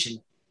stipulation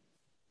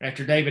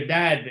after David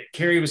died, that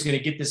Kerry was going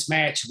to get this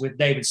match with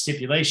David's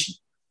stipulation.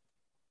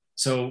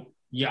 So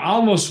you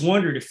almost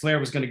wondered if Flair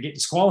was going to get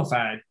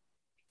disqualified,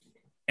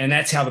 and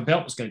that's how the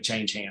belt was going to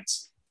change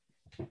hands.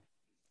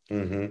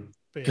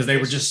 Because they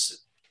were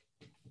just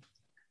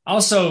 –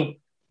 also,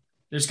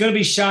 there's going to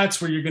be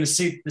shots where you're going to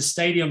see the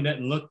stadium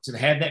doesn't look to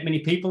have that many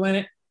people in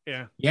it.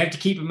 Yeah. You have to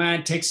keep in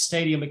mind Texas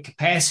Stadium at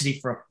capacity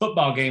for a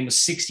football game was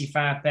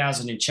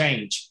 65,000 and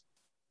change.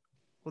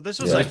 Well, this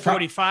was like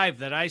 45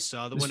 that I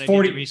saw, the one I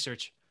 40, did the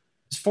research.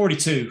 It's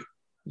 42.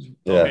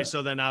 Yeah. Okay,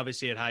 so then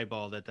obviously it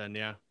highballed it then,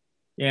 yeah.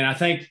 Yeah, and I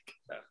think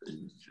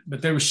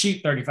but there was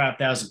sheep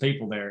 35,000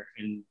 people there.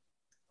 And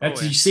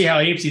that's you see how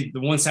empty the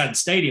one side of the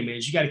stadium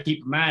is. You got to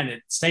keep in mind that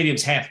the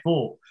stadium's half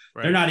full.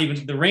 Right. They're not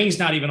even – the ring's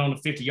not even on the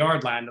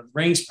 50-yard line. The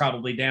ring's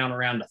probably down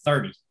around the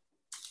 30.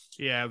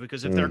 Yeah,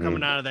 because if they're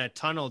coming out of that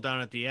tunnel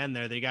down at the end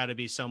there, they got to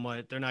be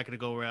somewhat – they're not going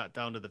to go right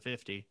down to the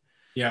 50.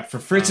 Yeah, for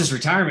Fritz's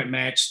retirement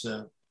match,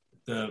 the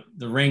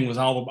ring was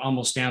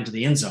almost down to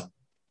the end zone.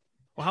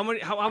 Well,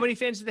 how many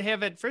fans did they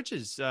have at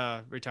Fritz's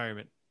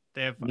retirement?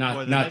 They have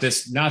not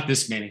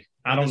this many.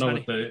 I don't know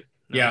what the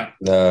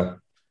No.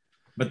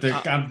 But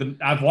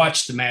I've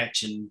watched the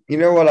match, and you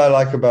know what I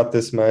like about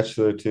this match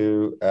though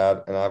too,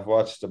 and I've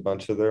watched a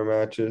bunch of their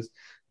matches.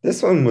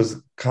 This one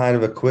was kind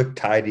of a quick,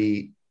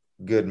 tidy,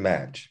 good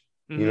match.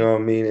 You know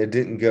what I mean? It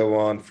didn't go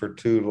on for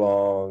too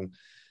long.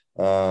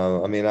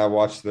 I mean, I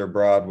watched their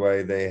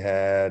Broadway. They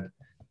had,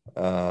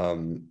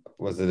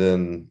 was it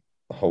in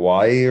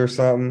Hawaii or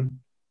something?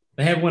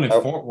 They had one in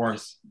Fort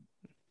Worth.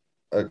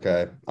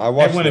 Okay, I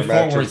watched one in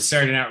Fort Worth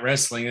Saturday Night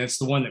Wrestling. That's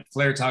the one that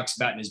Flair talks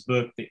about in his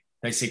book. That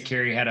they said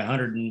Kerry had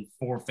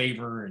 104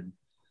 fever,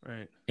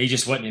 and he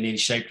just wasn't in any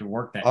shape to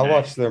work that. I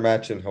watched their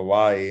match in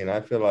Hawaii, and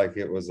I feel like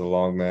it was a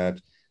long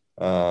match.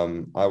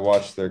 I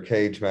watched their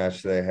cage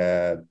match they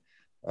had.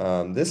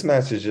 This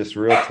match is just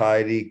real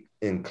tidy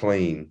and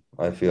clean,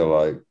 I feel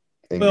like.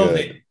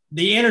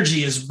 The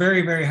energy is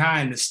very, very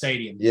high in the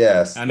stadium.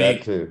 Yes, I mean,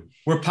 that too.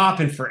 We're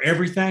popping for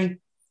everything,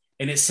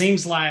 and it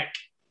seems like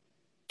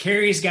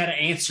Kerry's got to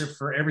answer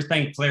for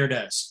everything Flair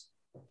does.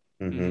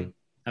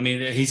 I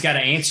mean, he's got to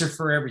answer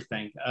for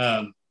everything.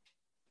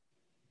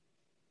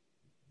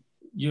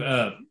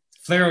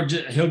 Flair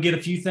he'll get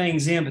a few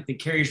things in, but then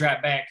Kerry's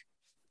right back.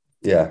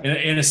 Yeah.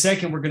 In a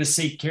second, we're going to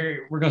see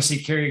Kerry. We're going to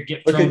see Kerry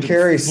get. Look at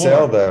Kerry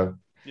sell though.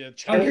 Yeah.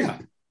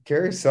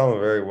 Kerry's selling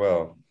very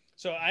well.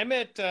 So I'm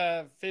at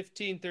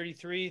 15,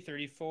 33,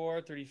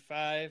 34,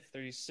 35,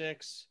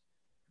 36.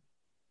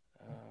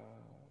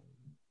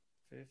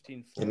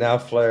 15, 40. And now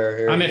Flair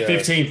here. I'm at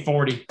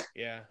 1540.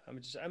 Yeah, I'm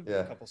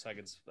a couple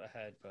seconds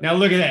ahead. But. Now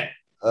look at that.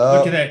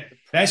 Look at that.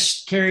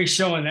 That's Kerry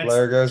showing. That's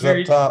Flair goes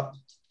Kerry. up top.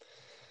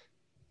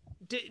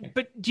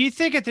 But do you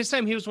think at this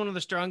time he was one of the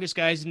strongest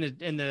guys in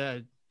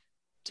the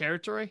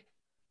territory?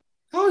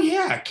 Oh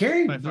yeah,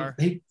 Kerry.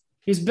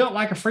 He's built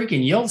like a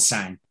freaking yield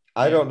sign.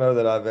 I don't know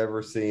that I've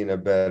ever seen a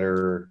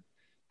better,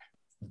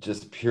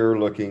 just pure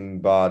looking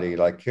body.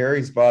 Like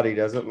Kerry's body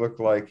doesn't look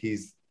like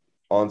he's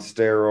on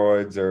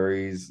steroids or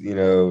he's,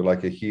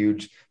 like a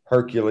huge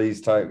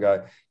Hercules type guy.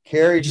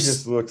 Kerry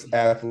just looks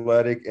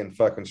athletic and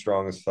fucking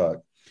strong as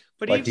fuck.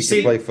 But like he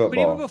can play football. But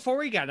even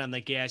before he got on the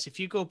gas, if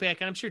you go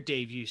back, and I'm sure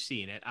Dave, you've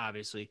seen it,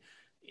 obviously,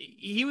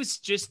 he was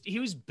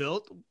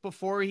built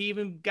before he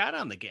even got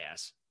on the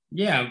gas.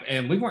 Yeah,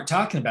 and we weren't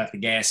talking about the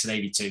gas at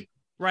 82.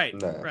 Right,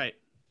 no. Right.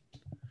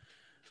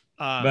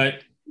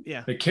 But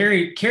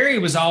Kerry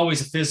was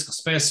always a physical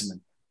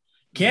specimen.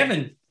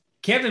 Kevin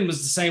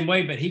was the same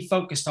way, but he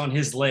focused on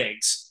his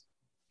legs.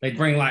 They'd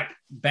bring like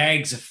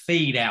bags of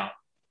feed out,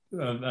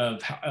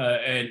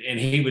 and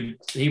he would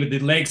do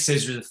leg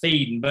scissors the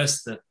feed and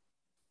bust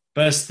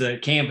the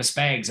canvas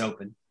bags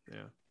open.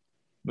 Yeah,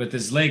 with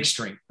his leg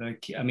strength. I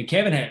mean,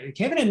 Kevin had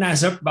a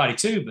nice upper body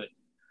too, but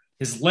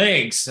his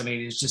legs. I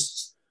mean, it's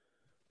just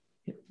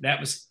that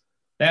was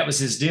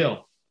his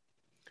deal.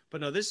 But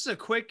no, this is a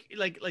quick,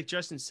 like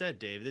Justin said,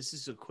 Dave. This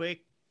is a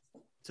quick,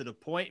 to the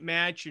point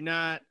match. You're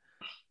not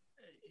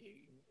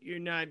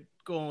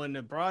going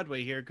to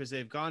Broadway here because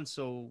they've gone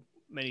so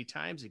many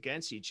times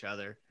against each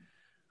other.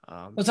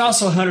 It's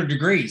also 100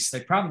 degrees. They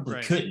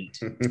probably couldn't.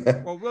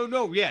 well,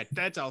 no, yeah,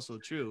 that's also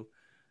true.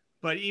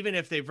 But even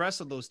if they've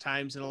wrestled those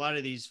times in a lot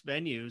of these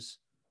venues,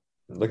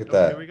 look at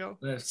that. Here we go.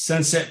 The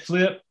sunset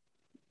flip.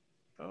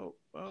 Oh,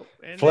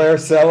 and Flair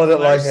selling it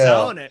like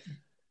hell. Selling it.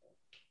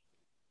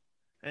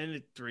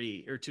 and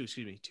 3 or 2.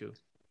 Excuse me, 2.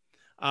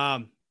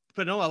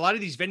 But no, a lot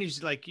of these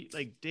venues, like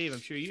Dave, I'm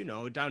sure you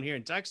know, down here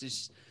in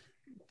Texas,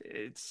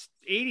 it's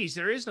 80s.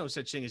 There is no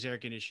such thing as air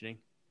conditioning.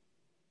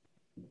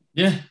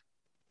 Yeah.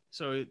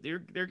 So they're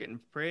getting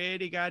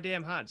pretty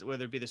goddamn hot,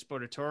 whether it be the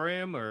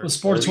Sportatorium or. Well,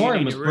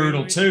 Sportatorium was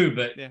brutal too,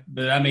 but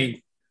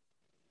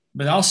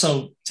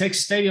also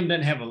Texas Stadium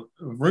didn't have a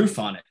roof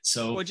on it,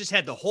 so it just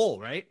had the hole,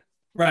 right?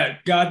 Right.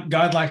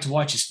 God liked to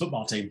watch his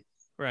football team.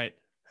 Right,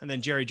 and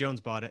then Jerry Jones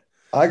bought it.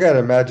 I gotta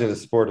imagine the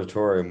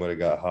Sportatorium would have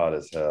got hot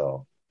as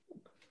hell.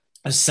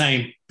 The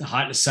same,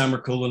 hot in the summer,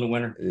 cool in the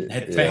winter.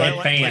 Had fans.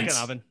 Like an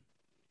oven.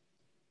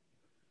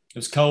 It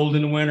was cold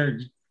in the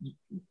winter.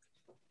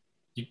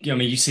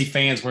 You see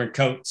fans wearing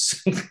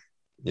coats.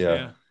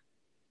 Yeah.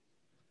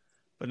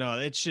 But no,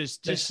 it's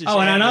just and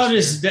I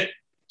noticed that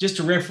just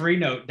a referee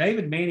note,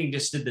 David Manning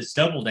just did this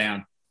double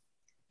down.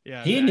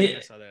 Yeah, I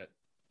saw that.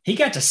 He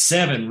got to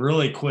 7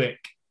 really quick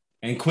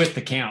and quit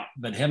the count.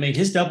 But I mean,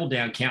 his double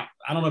down count,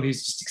 I don't know if he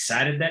was just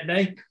excited that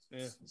day.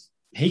 Yeah.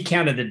 He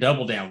counted the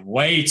double down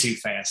way too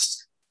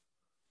fast.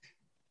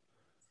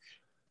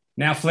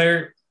 Now,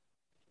 Flair.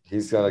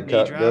 He's going to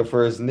go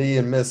for his knee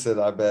and miss it,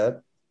 I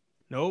bet.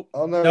 Nope.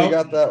 Oh, no, he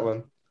got that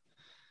one.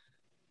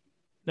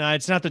 No,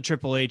 it's not the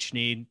Triple H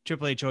knee.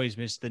 Triple H always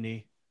missed the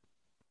knee.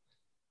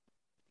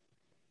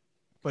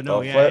 But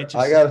no, Flair,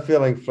 I got a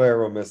feeling Flair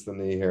will miss the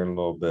knee here in a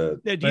little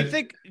bit. Yeah, do you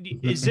think,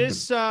 is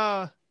this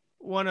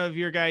one of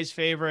your guys'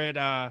 favorite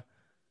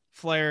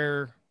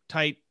Flair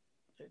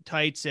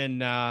tights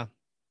and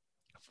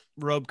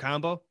robe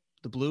combo,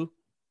 the blue?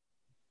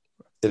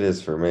 It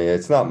is for me.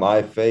 It's not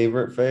my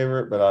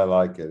favorite, but I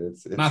like it.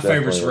 It's my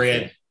favorite's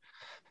red.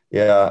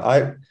 Yeah, I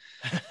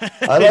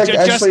like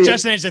actually.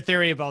 Justin has a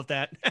theory about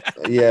that.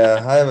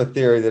 Yeah, I have a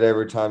theory that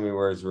every time he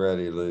wears red,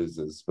 he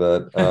loses.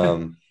 But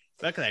look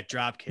at that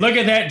drop kick. Look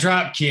at that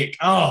drop kick.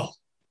 Oh.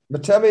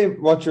 But tell me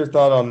what your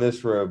thought on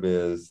this robe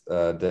is,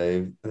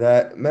 Dave.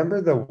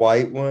 Remember the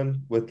white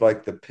one with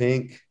like the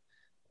pink?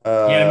 He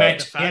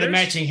had a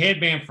matching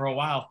headband for a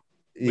while.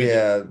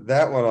 Yeah,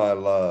 that one I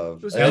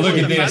love. Look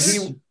at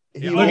this.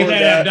 Look at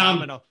that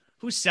abdominal.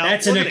 Who's selling?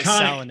 That's an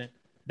iconic.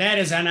 That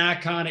is an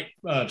iconic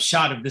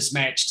shot of this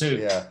match too.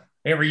 Yeah.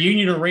 At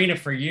Reunion Arena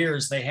for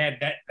years, they had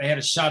that. They had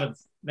a shot of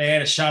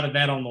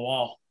that on the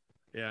wall.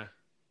 Yeah.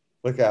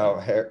 Look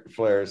how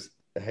Flair's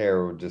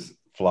hair would just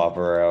flop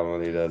around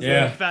when he does that.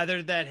 Yeah,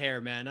 feathered that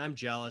hair, man. I'm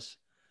jealous.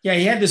 Yeah,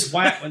 he had this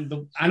white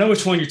one. I know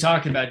which one you're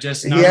talking about,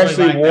 Justin. He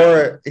actually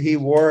wore it. He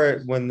wore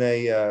it when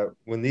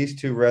when these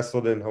two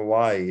wrestled in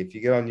Hawaii. If you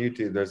get on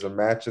YouTube, there's a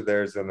match of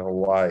theirs in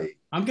Hawaii.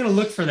 I'm gonna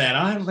look for that.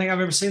 I don't think I've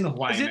ever seen the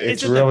Hawaii.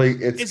 It's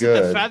good. Is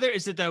it the feather?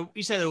 Is it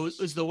you said it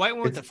was the white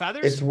one with the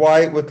feathers? It's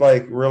white with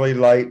like really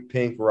light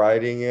pink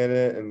writing in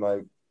it, and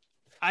like.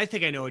 I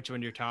think I know which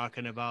one you're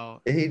talking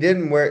about. He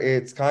didn't wear.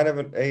 It's kind of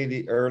an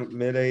 80 or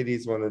mid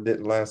 80s one that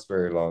didn't last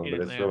very long,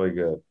 but it's really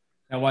good.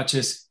 Now watch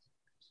this.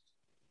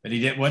 But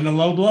he wasn't a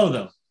low blow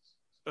though.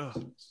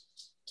 Ugh.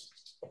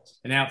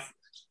 And now,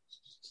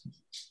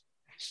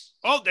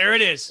 there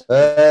it is.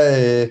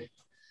 Hey,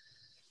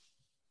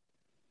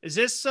 is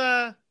this?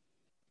 If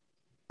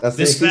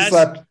he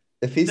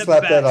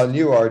slapped that on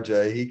you,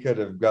 RJ, he could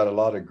have got a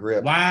lot of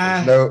grip.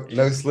 Why?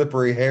 No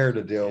slippery hair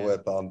to deal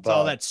with on top. It's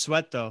all that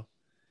sweat though.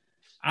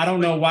 I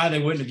don't know why they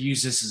wouldn't have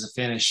used this as a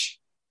finish.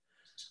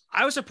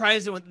 I was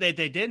surprised that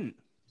they didn't.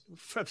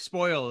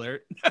 Spoiler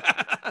alert.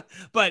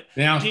 But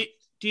now.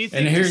 Do you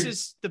think this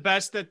is the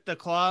best that the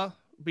claw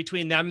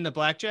between them and the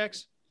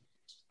Blackjacks?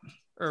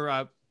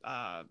 Or,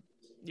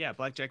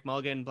 Blackjack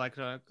Mulligan,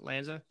 Blackjack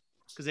Lanza?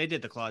 Because they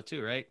did the claw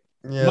too, right?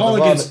 Yeah,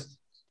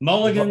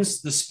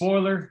 Mulligans, the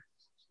spoiler.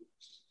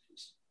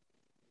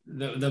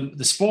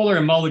 The spoiler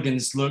and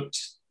Mulligans looked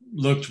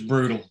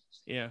brutal.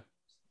 Yeah.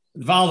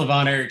 All the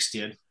Von Erichs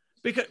did.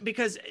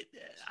 Because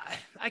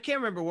I can't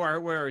remember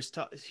where I was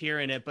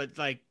hearing it, but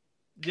like,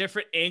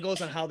 different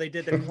angles on how they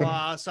did the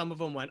claw. Some of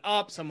them went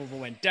up, some of them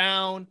went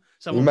down.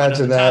 Some of them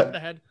went on the top of the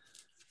head.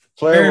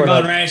 Baron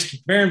Von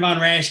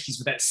Raschke's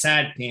with that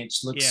side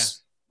pinch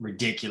looks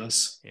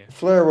ridiculous. Yeah.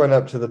 Flair went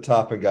up to the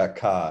top and got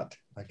caught.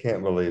 I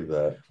can't believe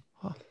that.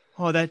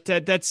 Oh,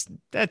 that's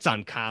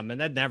uncommon.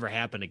 That never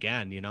happened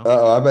again, you know.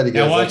 I bet he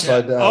goes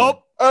upside down.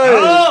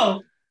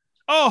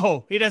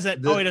 He doesn't.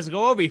 He doesn't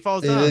go over. He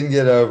falls down. He didn't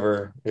get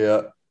over.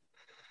 Yeah.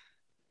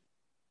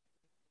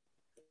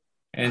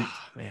 And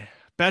man.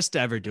 Best to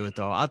ever do it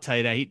though. I'll tell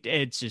you that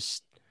it's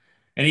just,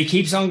 and he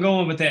keeps on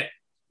going with that,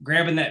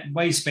 grabbing that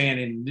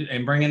waistband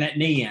and bringing that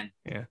knee in.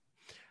 Yeah.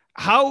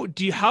 How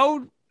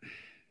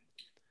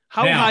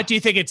hot do you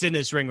think it's in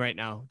this ring right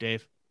now,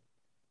 Dave?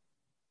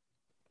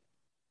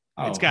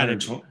 It's got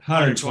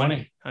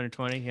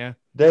 120. Yeah.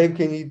 Dave,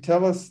 can you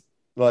tell us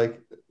what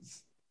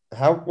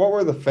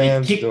were the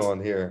fans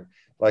doing here?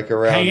 Like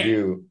around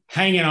you,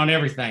 hanging on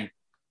everything.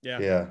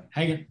 Yeah.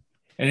 Hanging.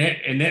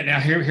 And then now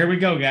here we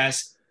go,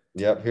 guys.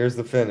 Yep, here's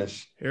the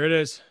finish. Here it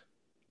is.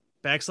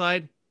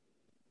 Backslide.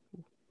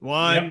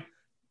 1,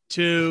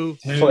 2,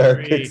 Flair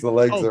 3. kicks the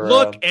legs around.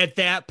 Look at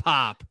that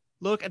pop.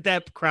 Look at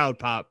that crowd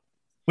pop.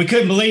 We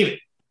couldn't believe it.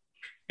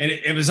 And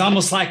it was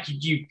almost like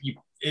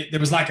there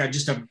was like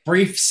just a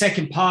brief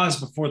second pause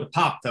before the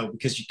pop, though,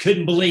 because you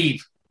couldn't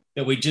believe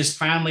that we just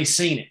finally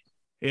seen it.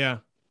 Yeah.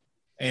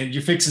 And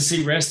you're fixing to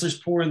see wrestlers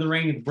pour in the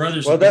ring, and the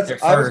brothers. Well, there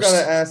first. I was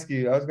going to ask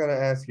you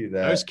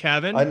that. That was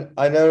Kevin.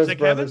 I know his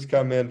brothers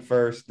come in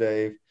first,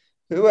 Dave.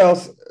 Who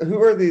else?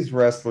 Who are these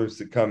wrestlers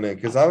that come in?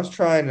 Because I was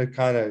trying to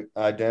kind of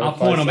identify. I'll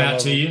point them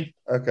out to you.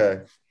 Okay.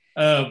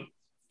 The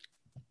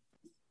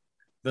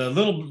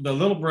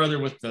little brother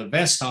with the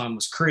vest on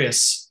was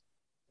Chris.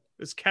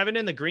 Is Kevin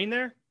in the green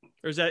there,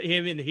 or is that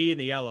him in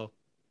the yellow?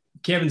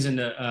 Kevin's in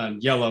the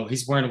yellow.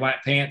 He's wearing the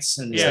white pants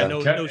and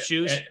no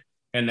shoes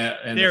and the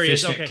there the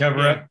fishnet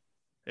cover up.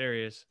 There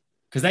he is.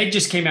 Because they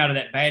just came out of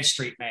that Bad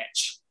Street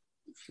match.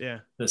 Yeah,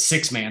 the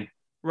 6-man.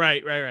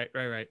 Right.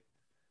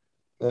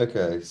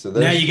 Okay, so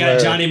now you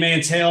got Johnny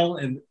Mantell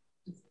and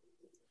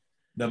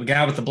the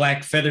guy with the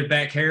black feathered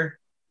back hair,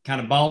 kind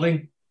of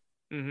balding.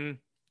 Mm-hmm.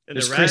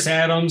 There's Chris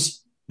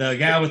Adams. The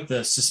guy with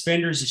the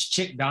suspenders is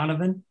Chick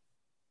Donovan.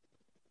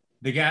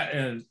 The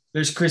guy,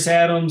 there's Chris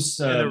Adams.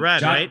 The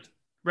red, right?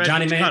 Red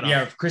Johnny Man.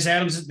 Yeah, Chris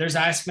Adams. There's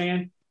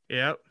Iceman.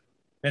 Yep.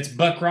 That's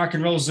Buck Rock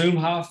and Roll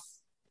Zoomhoff.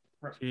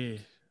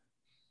 Jeez.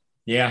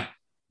 Yeah,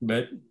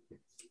 but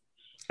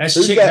that's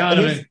Chick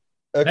Donovan.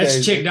 Okay.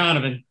 That's Chick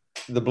Donovan.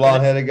 The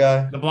blonde-headed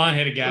guy? The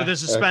blonde-headed guy. With the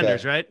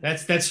suspenders, right?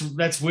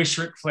 That's Wish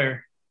Ric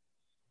Flair.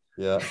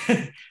 Yeah.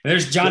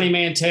 There's Johnny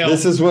Mantell.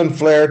 This is when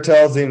Flair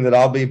tells him that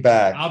I'll be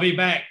back. I'll be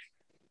back.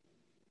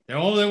 There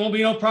won't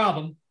be no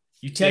problem.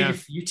 You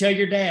tell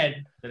your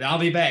dad that I'll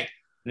be back.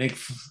 And then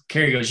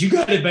Kerry goes, "You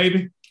got it,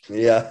 baby."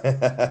 Yeah.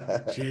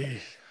 Jeez.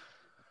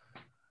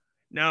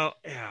 No,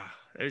 yeah.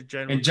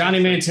 And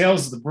Johnny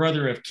Mantell's the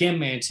brother of Kim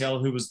Mantell,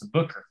 who was the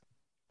booker.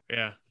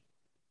 Yeah.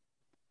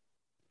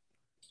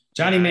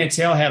 Johnny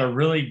Mantell had a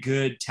really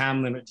good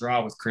time limit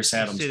draw with Chris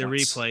Adams. See the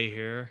replay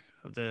here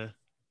of the.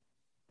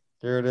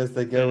 Here it is.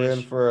 They go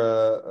in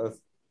for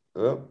a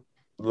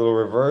little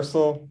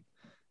reversal,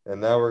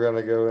 and now we're going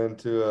to go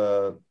into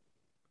a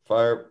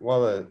fire.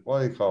 What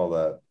do you call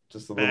that?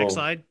 Just a little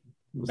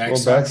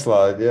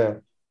backslide. Yeah.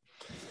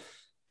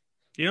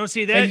 You don't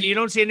see that. You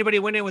don't see anybody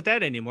winning with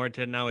that anymore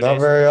nowadays. Not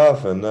very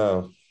often,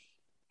 no.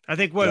 I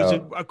think was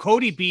it?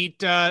 Cody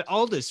beat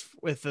Aldis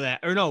with that,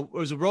 or no? It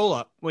was a roll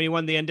up when he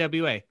won the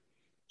NWA,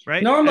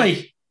 right?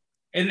 Normally,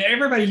 and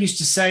everybody used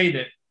to say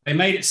that they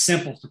made it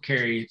simple for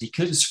Kerry. He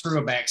couldn't screw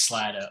a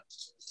backslide up.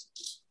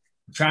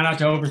 Try not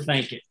to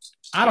overthink it.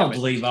 I don't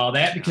believe all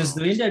that because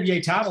the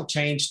NWA title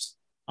changed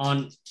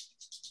on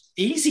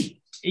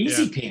easy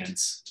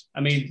pins.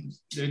 I mean,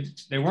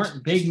 they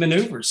weren't big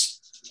maneuvers.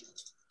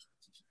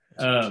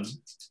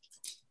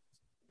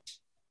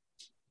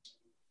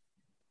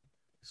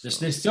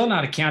 There's still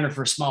not a counter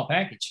for a small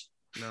package.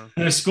 No,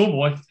 a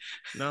schoolboy.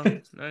 No,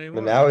 not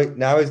anymore. But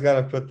now he's got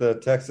to put the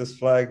Texas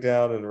flag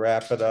down and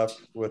wrap it up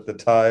with the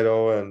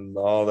title and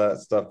all that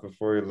stuff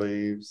before he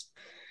leaves.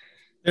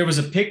 There was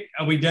a pic.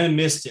 We done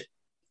missed it,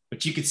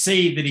 but you could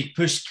see that he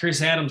pushed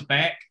Chris Adams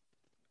back,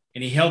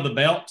 and he held the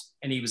belt,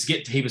 and he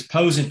was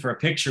posing for a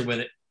picture with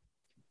it,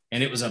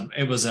 and it was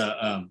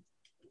a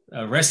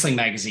wrestling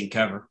magazine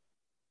cover,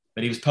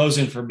 but he was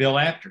posing for Bill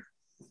Apter.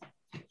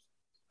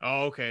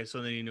 Oh, okay.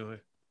 So then you knew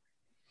it.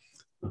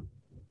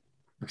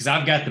 Because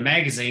I've got the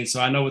magazine, so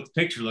I know what the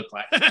picture looked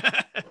like.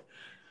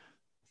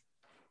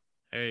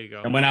 There you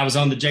go. And when I was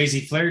on the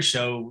Jay-Z Flair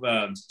show,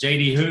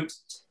 JD Hoop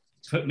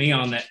put me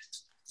on that.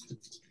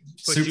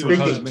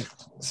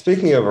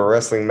 Speaking of a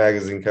wrestling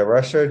magazine cover,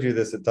 I showed you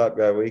this at Top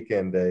Guy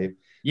Weekend, Dave.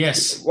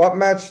 Yes. What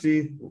match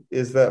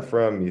is that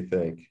from, you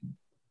think?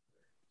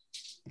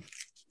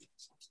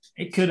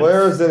 It could have.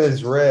 Flair's in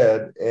his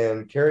red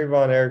and Kerry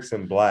Von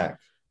Erickson black.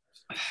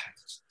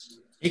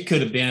 It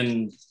could have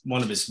been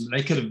one of his.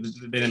 They could have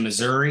been in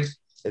Missouri.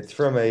 It's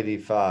from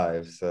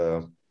 '85,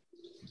 so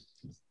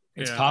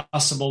it's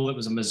possible it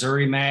was a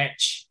Missouri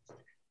match.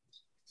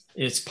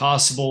 It's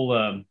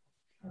possible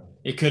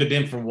it could have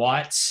been for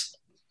Watts.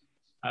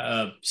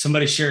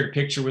 Somebody shared a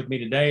picture with me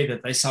today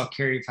that they saw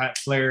Kerry fight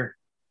Flair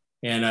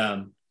in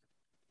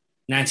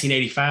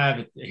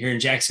 1985 here in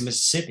Jackson,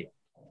 Mississippi.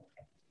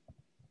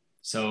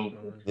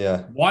 So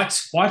yeah,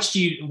 Watts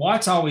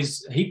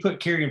always he put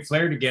Kerry and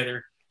Flair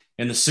together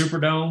in the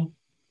Superdome,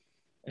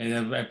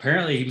 and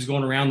apparently he was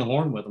going around the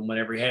horn with them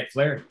whenever he had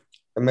Flair.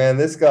 Man,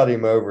 this got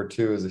him over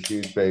too as a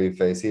huge baby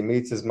face. He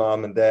meets his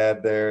mom and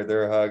dad there.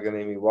 They're hugging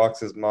him. He walks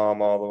his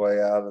mom all the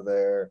way out of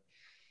there.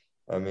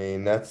 I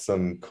mean, that's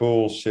some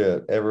cool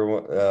shit.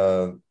 Everyone,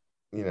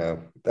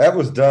 that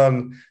was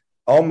done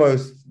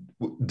almost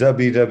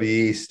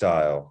WWE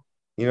style.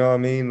 You know what I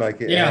mean? Like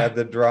it had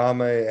the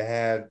drama. It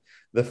had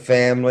the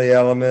family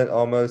element,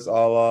 almost a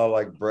la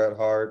like Bret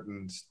Hart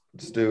and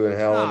Stu and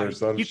Helen or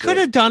something. You could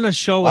have done a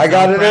show with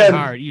Bret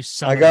Hart. You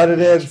son I got it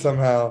in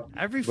somehow.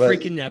 Every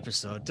freaking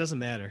episode. Doesn't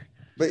matter.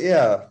 But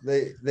yeah,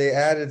 they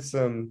added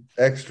some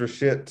extra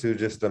shit to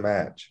just a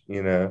match,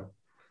 you know.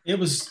 It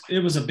was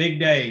a big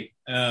day.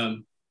 I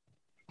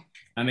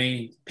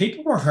mean,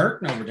 people were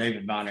hurting over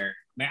David Von Erich.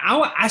 Man,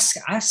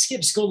 I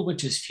skipped school and went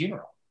to his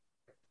funeral.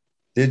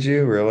 Did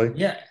you really?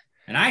 Yeah.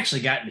 And I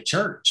actually got into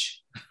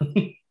church.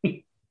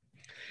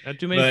 Not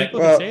too many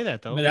people can say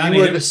that, though. But I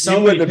mean, there was so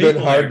many wouldn't have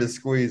been hard there. to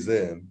squeeze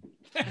in.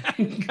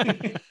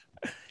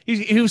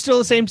 He was still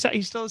the same size.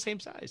 He's still the same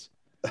size.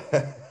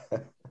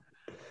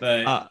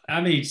 But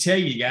I mean, tell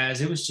you guys,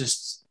 it was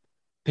just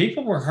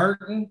people were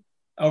hurting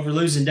over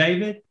losing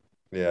David.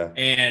 Yeah.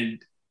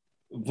 And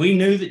we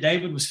knew that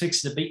David was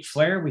fixing to beat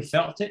Flair. We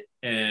felt it.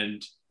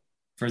 And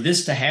for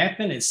this to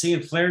happen and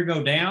seeing Flair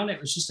go down, it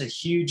was just a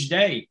huge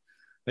day.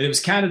 But it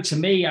was kind of, to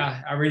me,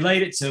 I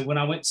relate it to when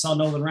I went and saw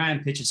Nolan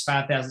Ryan pitch his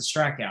 5,000th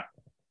strikeout.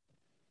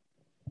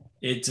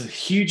 It's a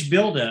huge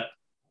buildup.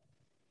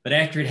 But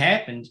after it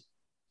happened,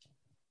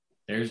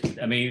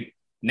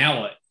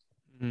 now what?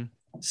 Mm-hmm.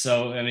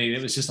 So, I mean,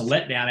 it was just a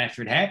letdown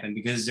after it happened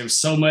because there was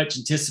so much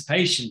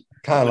anticipation.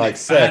 Kind of like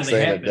sex,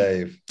 ain't it,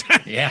 Dave?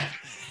 Yeah,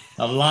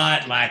 a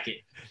lot like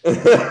it.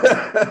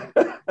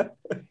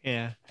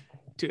 Yeah.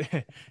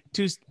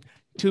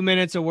 2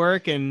 minutes of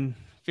work and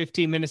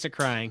 15 minutes of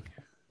crying.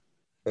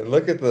 And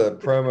look at the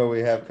promo we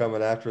have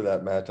coming after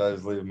that match. I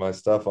was leaving my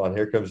stuff on.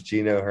 Here comes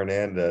Gino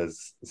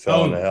Hernandez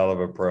selling a hell of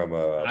a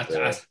promo.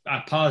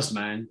 I paused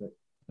mine. But...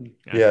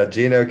 Yeah,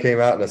 Gino came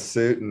out in a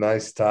suit and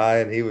nice tie,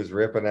 and he was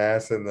ripping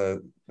ass in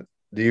the.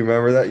 Do you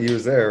remember that? You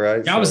was there,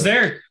 right? I was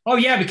there. Oh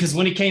yeah, because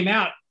when he came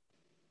out,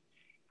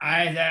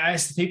 I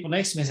asked the people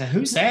next to me. I said,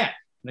 "Who's that?"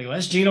 And they go,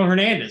 "That's Gino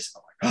Hernandez."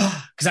 I'm like,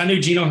 "Oh," because I knew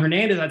Gino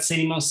Hernandez. I'd seen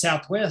him on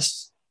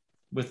Southwest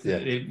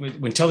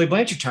when Tully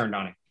Blanchard turned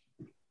on him.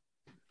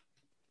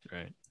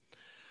 Right.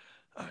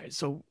 All right.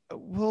 So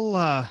we'll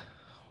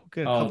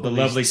get the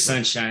lovely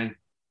Sunshine.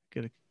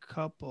 Get a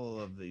couple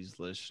of these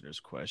listeners'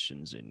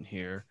 questions in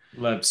here.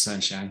 Loved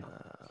Sunshine.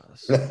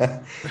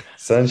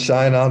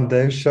 Sunshine on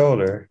Dave's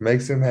shoulder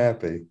makes him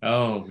happy.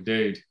 Oh,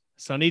 dude.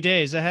 Sunny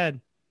days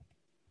ahead.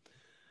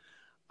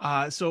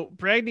 So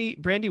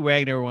Brandy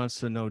Wagner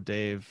wants to know,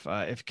 Dave,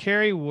 if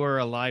Kerry were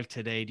alive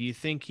today, do you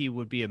think he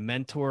would be a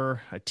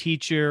mentor, a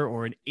teacher,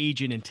 or an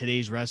agent in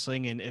today's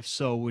wrestling? And if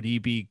so, would he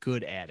be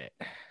good at it?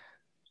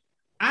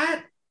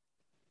 I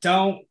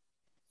don't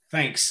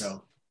think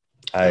so.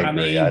 I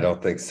agree. I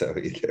don't think so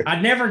either. I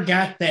never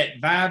got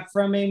that vibe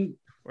from him.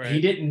 Right.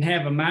 He didn't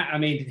have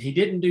he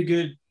didn't do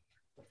good.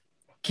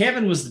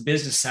 Kevin was the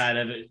business side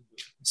of it,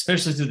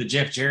 especially through the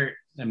Jeff Jarrett.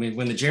 I mean,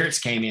 when the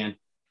Jarretts came in,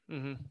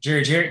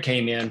 Jerry Jarrett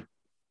came in.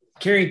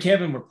 Kerry and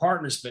Kevin were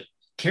partners, but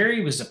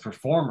Kerry was a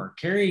performer.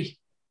 Kerry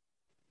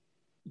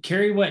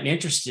wasn't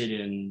interested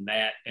in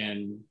that.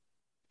 And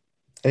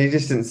he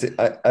just didn't see,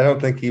 I don't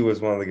think he was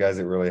one of the guys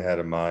that really had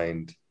a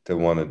mind to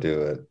want to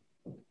do it.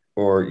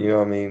 Or, you know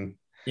what I mean?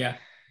 Yeah.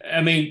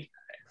 I mean,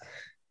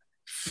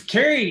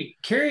 Kerry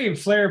and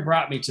Flair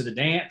brought me to the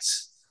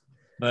dance,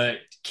 but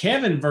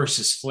Kevin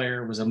versus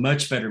Flair was a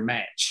much better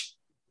match.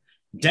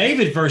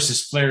 David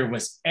versus Flair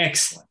was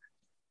excellent.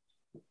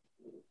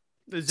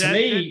 Is that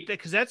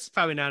because that's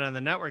probably not on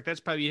the network? That's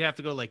probably, you'd have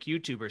to go like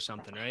YouTube or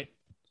something, right?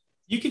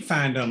 You can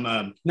find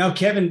them. No,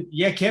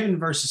 Kevin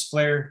versus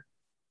Flair.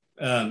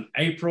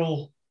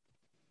 April.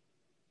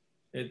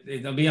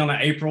 It'll be on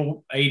an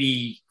April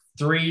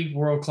 83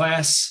 World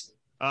Class.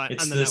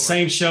 It's the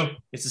same show.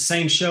 It's the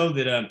same show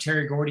that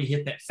Terry Gordy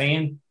hit that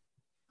fan.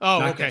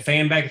 Knocked that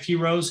fan back a few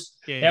rows.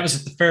 Yeah. That was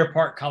at the Fair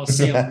Park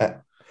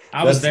Coliseum.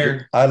 I was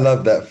there. I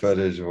love that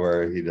footage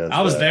where he does.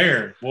 I was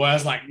there. Boy, I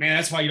was like, man,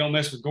 that's why you don't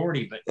mess with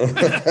Gordy.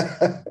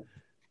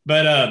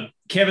 But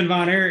Kevin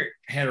Von Erich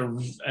had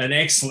an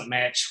excellent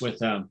match with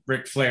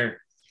Ric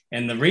Flair,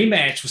 and the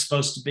rematch was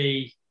supposed to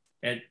be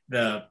at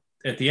the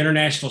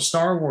International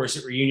Star Wars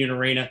at Reunion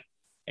Arena,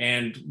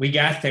 and we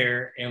got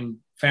there and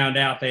found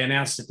out they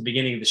announced at the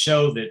beginning of the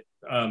show that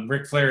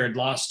Ric Flair had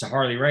lost to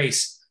Harley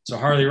Race, so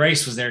Harley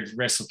Race was there to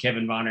wrestle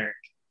Kevin Von Erich.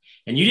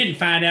 And you didn't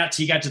find out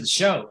till you got to the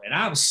show. And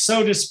I was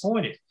so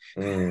disappointed.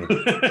 And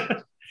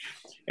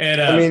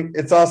I mean,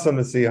 it's awesome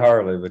to see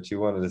Harley, but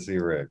you wanted to see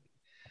Rick.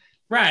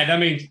 Right. I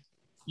mean,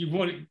 I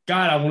want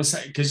to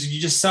say, because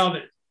you just saw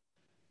that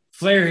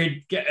Flair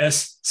had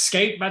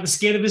escaped by the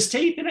skin of his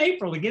teeth in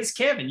April against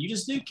Kevin. You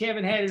just knew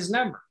Kevin had his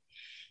number.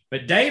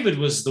 But David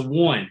was the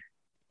one.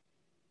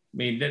 I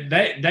mean,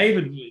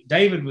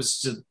 David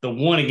was the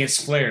one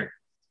against Flair.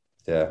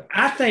 Yeah.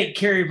 I think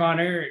Kerry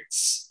Von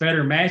Erich's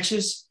better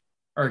matches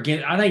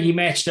I think he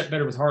matched up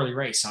better with Harley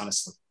Race,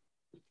 honestly.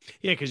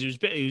 Yeah, because he was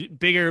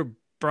bigger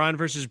Braun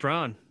versus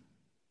Braun.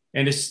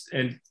 And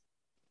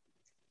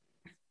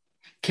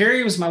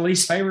Kerry was my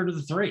least favorite of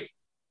the three.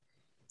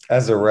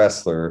 As a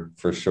wrestler,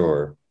 for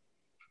sure.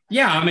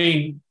 Yeah, I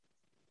mean,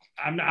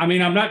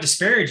 I'm not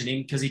disparaging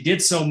him because he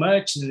did so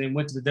much and then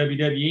went to the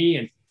WWE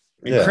and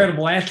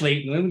incredible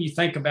athlete. And then when you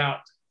think about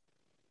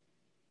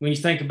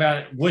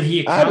what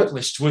he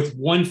accomplished with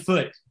 1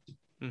 foot.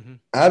 Mm-hmm.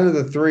 Out of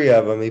the three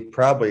of them, he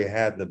probably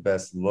had the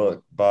best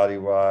look, body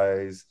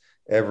wise,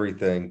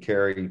 everything.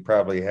 Kerry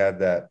probably had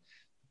that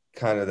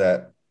kind of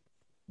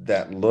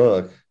that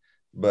look,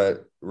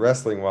 but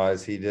wrestling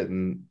wise, he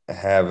didn't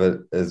have it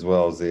as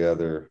well as the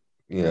other,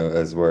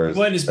 as well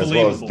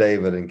as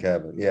David and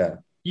Kevin. Yeah,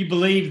 you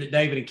believe that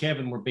David and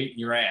Kevin were beating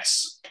your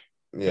ass?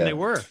 Yeah, and they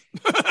were.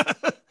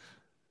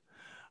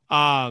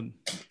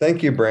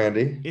 Thank you,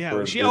 Brandy.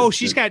 Yeah. She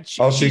got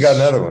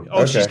another one.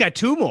 Oh, okay. She's got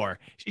two more.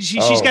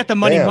 She's got the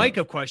Money Mike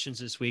of questions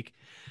this week.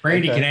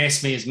 Brandy can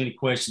ask me as many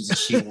questions as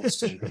she wants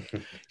to.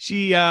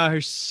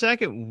 Her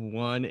second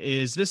one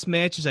is, this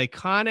match is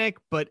iconic,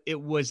 but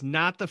it was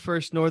not the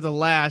first nor the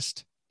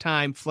last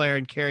time Flair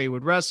and Kerry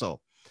would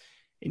wrestle.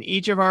 In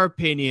each of our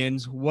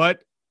opinions,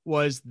 what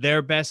was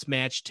their best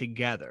match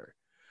together?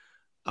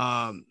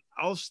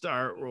 I'll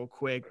start real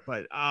quick,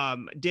 but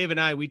Dave and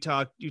I,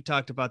 you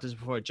talked about this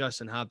before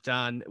Justin hopped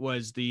on,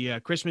 was the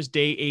Christmas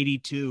Day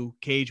 82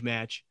 cage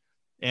match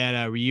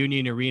at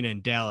Reunion Arena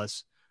in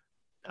Dallas.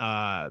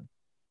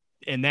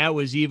 And that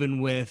was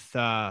even with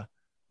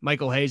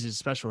Michael Hayes as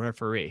special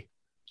referee.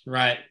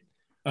 Right.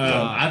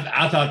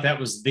 I thought that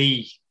was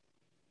that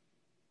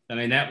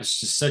was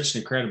just such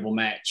an incredible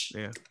match.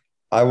 Yeah.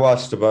 I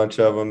watched a bunch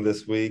of them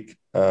this week,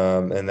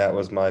 and that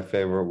was my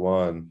favorite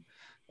one.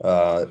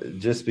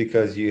 Just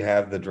because you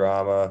have the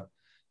drama,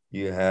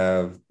 you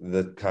have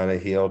the kind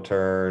of heel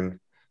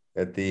turn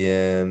at the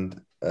end.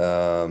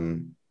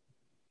 You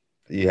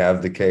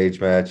have the cage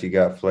match. You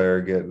got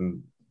Flair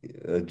getting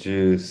a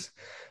juice.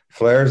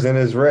 Flair's in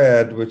his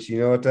red, which you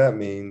know what that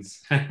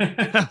means.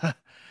 But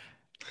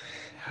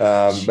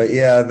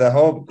yeah, the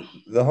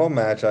whole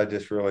match, I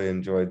just really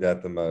enjoyed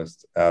that the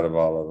most out of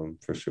all of them,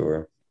 for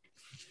sure.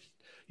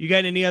 You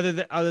got any other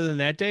than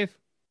that, Dave?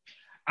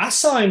 I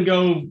saw him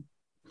go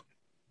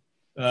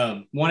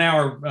 1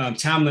 hour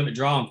time limit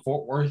draw in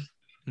Fort Worth.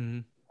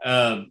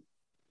 Mm-hmm.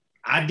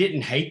 I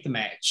didn't hate the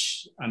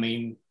match. I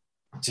mean,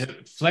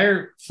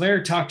 Flair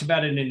talked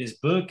about it in his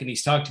book, and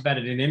he's talked about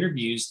it in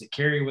interviews that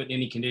Kerry wasn't in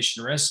any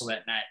condition to wrestle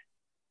that night.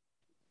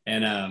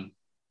 And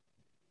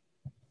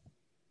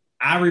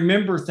I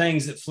remember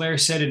things that Flair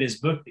said in his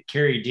book that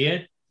Kerry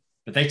did,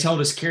 but they told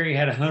us Kerry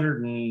had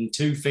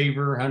 102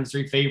 fever,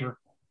 103 fever,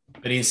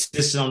 but he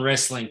insisted on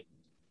wrestling.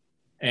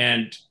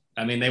 And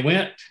I mean, they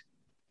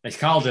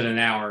called it an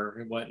hour.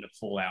 It wasn't a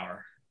full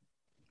hour.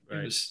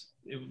 Right.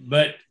 It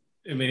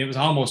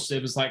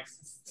was like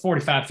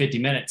 45, 50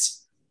 minutes.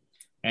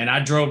 And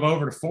I drove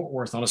over to Fort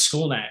Worth on a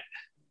school night.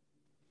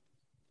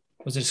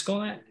 Was it a school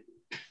night?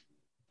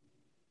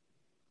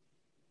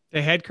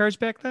 They had cars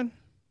back then?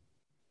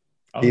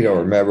 He don't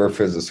remember if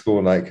it was a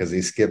school night because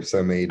he skipped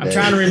so many days. I'm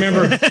trying to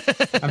remember.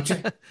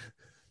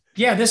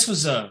 Yeah, this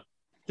wasn't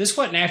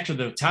after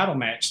the title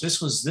match. This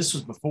was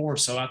before.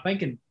 So I'm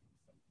thinking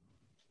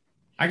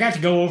I got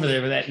to go over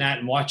there that night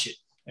and watch it.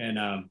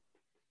 And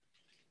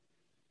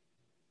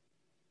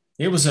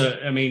it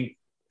wasn't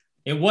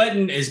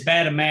as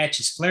bad a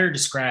match as Flair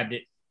described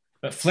it,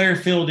 but Flair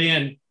filled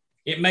in.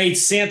 It made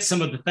sense,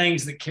 some of the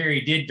things that Kerry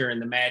did during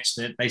the match,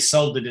 that they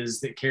sold it as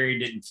that Kerry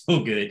didn't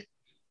feel good.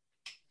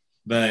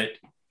 But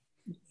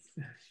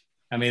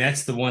I mean,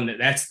 that's the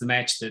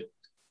match that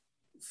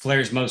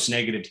Flair's most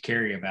negative to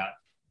Kerry about.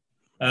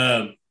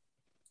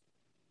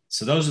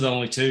 So those are the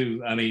only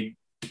two, I mean,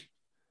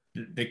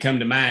 that come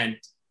to mind.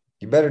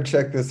 You better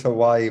check this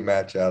Hawaii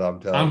match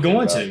out. I'm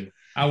going to.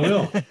 I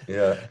will.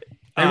 Yeah.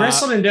 They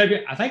wrestled in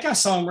I think I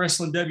saw him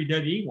wrestle in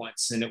WWE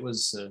once, and it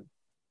was.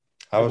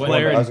 I was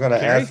going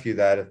to ask you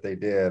that if they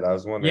did. I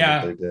was wondering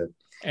if they did.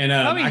 And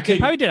they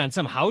probably did on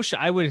some house show.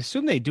 I would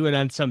assume they do it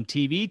on some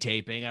TV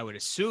taping. I would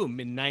assume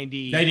in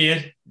 90. They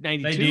did.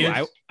 92. They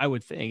did. I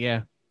would think,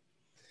 yeah.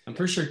 I'm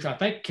pretty sure. I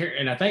think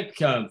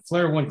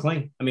Flair won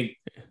clean. I mean,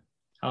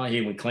 I don't think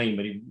he went clean,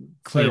 but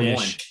Flair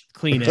won.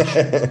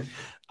 Cleanish.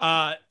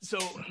 So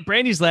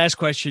Brandy's last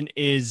question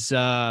is,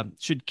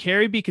 should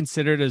Kerry be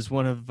considered as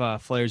one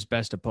of Flair's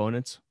best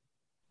opponents?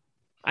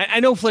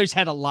 I know Flair's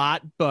had a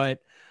lot, but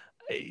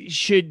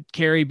should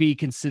Kerry be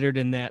considered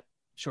in that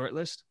short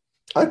list?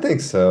 I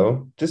think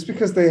so. Just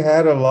because they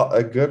had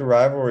a good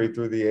rivalry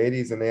through the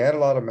 80s and they had a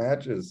lot of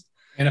matches.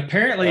 And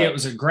apparently it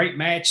was a great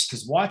match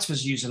because Watts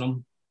was using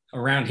them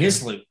around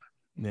his loop.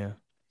 Yeah.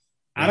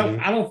 I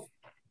don't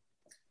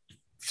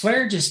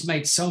Flair just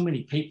made so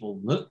many people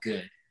look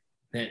good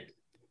that,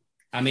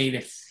 I mean,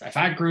 if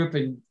I grew up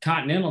in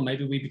Continental,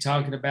 maybe we'd be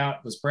talking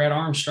about, was Brad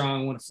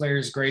Armstrong one of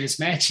Flair's greatest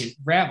matches,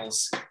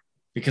 Ravels,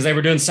 because they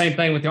were doing the same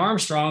thing with the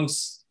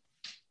Armstrongs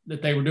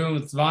that they were doing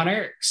with Von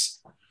Erichs.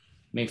 I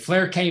mean,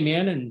 Flair came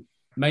in and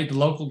made the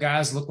local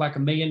guys look like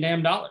 $1 million.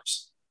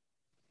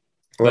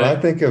 When I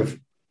think of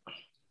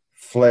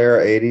Flair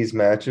 80s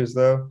matches,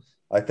 though,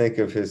 I think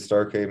of his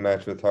Starrcade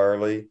match with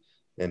Harley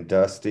and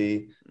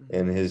Dusty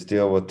and his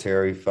deal with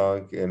Terry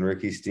Funk and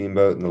Ricky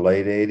Steamboat in the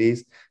late 80s.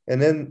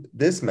 And then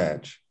this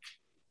match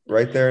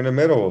right there in the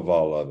middle of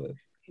all of it.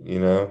 You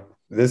know,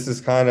 this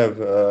is kind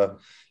of,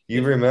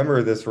 you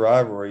remember this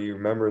rivalry, you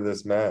remember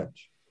this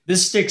match.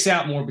 This sticks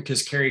out more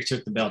because Kerry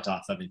took the belt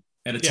off of him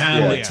at a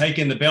time when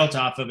taking the belt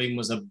off of him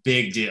was a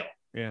big deal.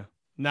 Yeah.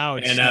 Now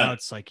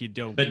it's like you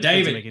don't. But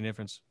David, make a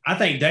difference. I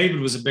think David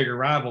was a bigger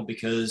rival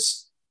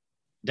because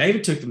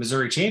David took the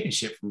Missouri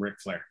Championship from Ric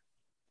Flair.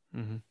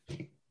 Mm-hmm.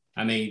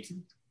 I mean,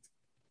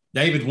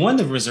 David won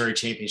the Missouri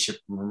Championship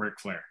from Ric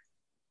Flair.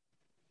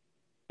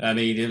 I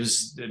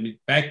mean,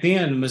 back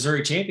then the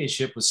Missouri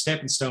Championship was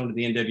stepping stone to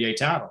the NWA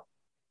title.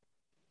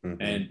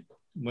 Mm-hmm. And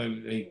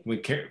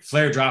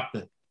Flair dropped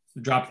the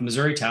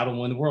Missouri title and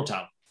won the world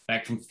title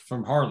back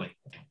from Harley.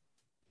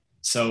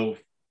 So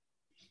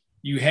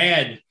you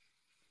had,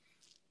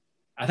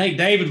 I think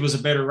David was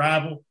a better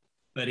rival,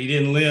 but he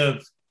didn't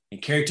live,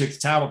 and Kerry took the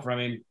title from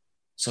him.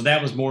 So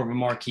that was more of a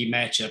marquee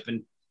matchup.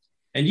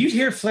 And you'd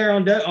hear Flair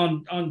on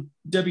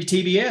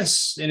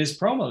WTBS in his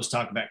promos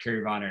talk about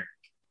Kerry Von Erich.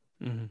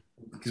 Mm-hmm.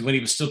 Because when he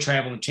was still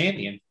traveling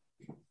champion,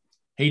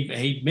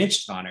 he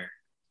mentioned Von Erich.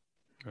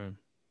 Right.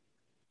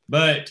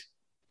 But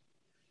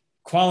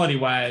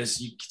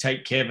quality-wise, you could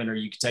take Kevin or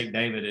you could take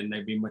David, and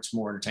they'd be much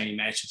more entertaining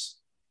matches.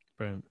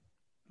 Right.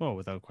 Well,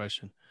 without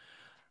question.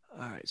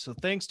 All right. So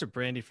thanks to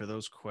Brandy for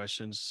those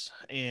questions.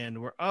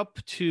 And we're up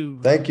to...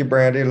 Thank you,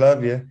 Brandy.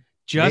 Love you.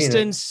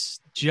 Justin's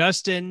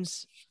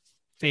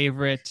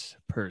favorite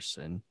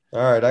person. All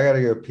right. I got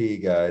to go pee,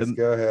 guys.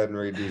 Go ahead and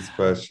read these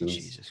questions.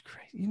 Jesus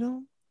Christ.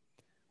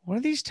 One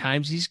of these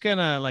times he's going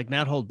to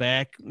not hold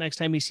back. Next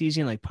time he sees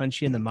you and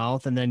punch you in the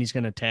mouth, and then he's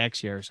going to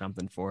tax you or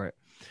something for it.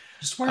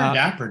 Just wear a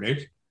diaper,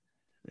 dude.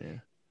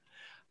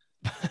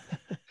 Yeah.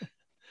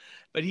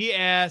 But he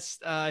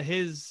asked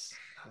his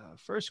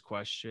first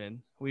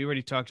question. We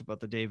already talked about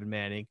the David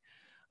Manning.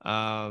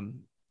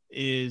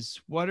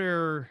 Is what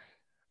are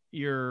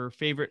your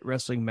favorite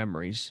wrestling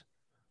memories,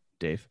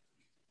 Dave?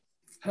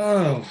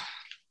 Oh,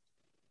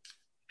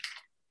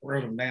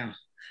 wrote them down.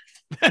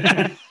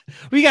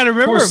 We got to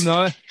remember them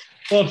though.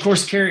 Well, of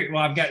course, Kerry.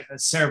 Well, I've got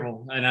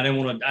several, and I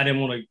didn't want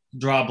to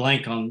draw a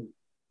blank on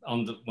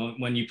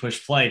when you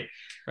push play.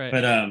 Right.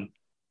 But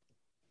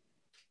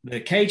the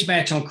cage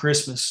match on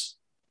Christmas,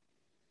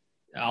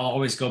 I'll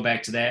always go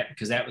back to that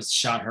because that was the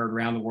shot heard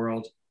around the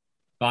world.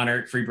 Von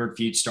Erich Freebird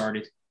feud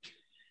started.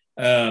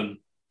 Then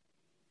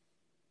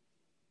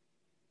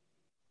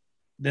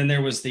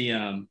there was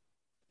the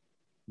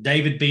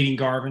David beating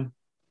Garvin,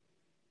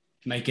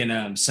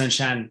 making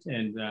Sunshine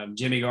and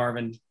Jimmy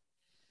Garvin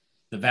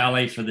the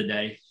valet for the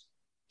day.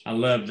 I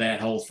loved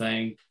that whole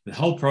thing. The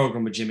whole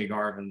program with Jimmy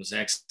Garvin was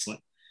excellent.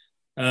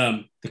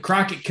 The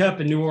Crockett Cup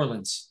in New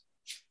Orleans.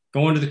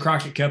 Going to the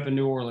Crockett Cup in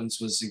New Orleans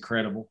was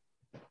incredible.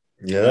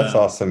 Yeah, that's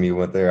awesome you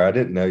went there. I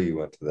didn't know you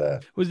went to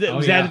that. Was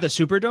that at the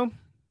Superdome?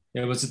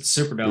 Yeah, it was at the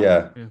Superdome.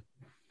 Yeah.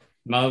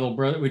 My little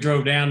brother, we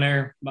drove down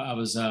there. I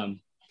was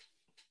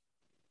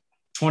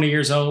 20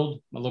 years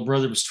old. My little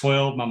brother was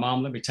 12. My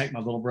mom let me take my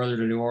little brother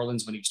to New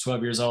Orleans when he was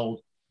 12 years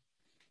old,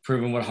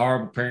 proving what a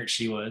horrible parent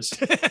she was.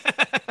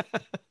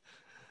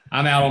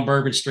 I'm out on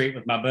Bourbon Street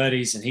with my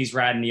buddies, and he's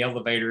riding the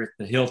elevator at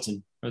the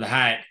Hilton or the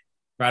Hyatt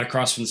right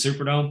across from the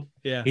Superdome.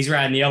 Yeah. He's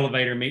riding the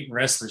elevator meeting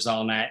wrestlers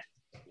all night.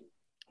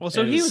 Well,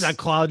 so he was on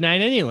cloud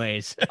nine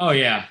anyways. Oh,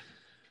 yeah.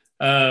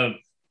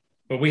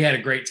 But we had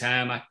a great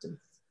time. I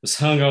was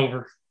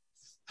hungover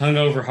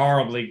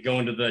horribly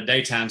going to the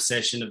daytime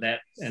session of that,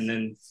 and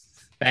then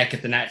back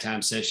at the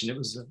nighttime session. It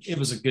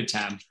was a good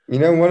time.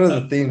 One of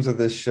the themes of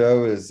this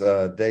show is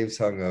Dave's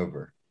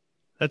hungover.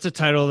 That's the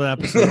title of the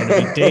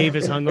episode. Dave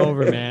is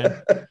hungover,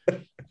 man.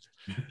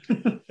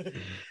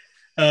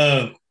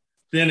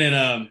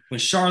 Then when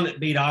Charlotte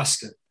beat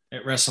Asuka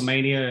at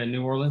WrestleMania in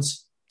New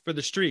Orleans for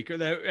the streak, or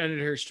that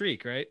ended her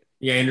streak, right?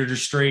 Yeah, ended her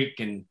streak,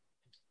 and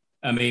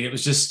I mean, it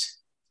was just.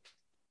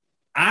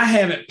 I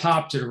haven't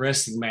popped at a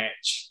wrestling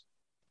match.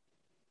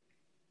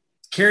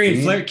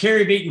 Kerry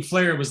beating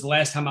Flair was the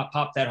last time I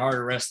popped that hard at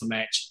a wrestling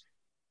match.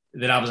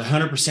 That I was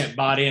 100%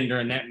 bought in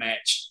during that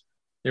match.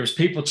 There was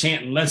people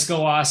chanting, "Let's go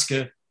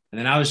Asuka," and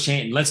then I was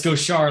chanting, "Let's go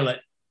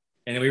Charlotte,"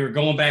 and we were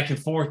going back and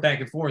forth,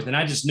 and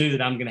I just knew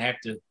that I'm gonna have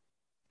to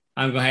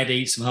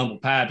eat some humble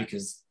pie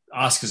because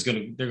Asuka's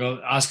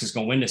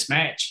gonna win this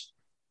match.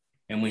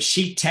 And when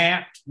she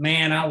tapped,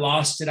 man, I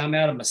lost it. I'm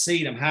out of my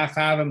seat. I'm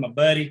high-fiving my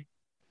buddy.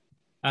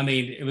 I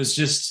mean, it was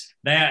just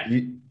that.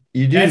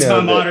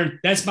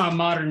 That's my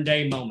modern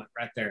day moment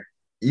right there.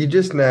 You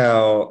just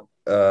now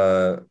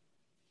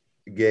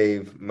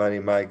gave Money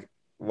Mike.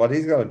 What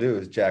he's going to do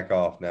is jack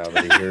off now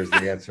that he hears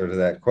the answer to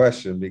that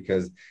question,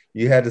 because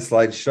you had to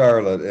slide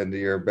Charlotte into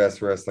your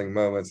best wrestling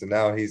moments, and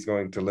now he's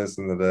going to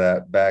listen to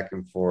that back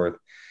and forth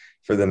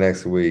for the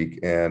next week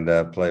and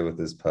play with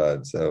his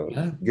pud. So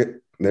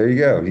there you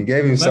go. He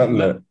gave him something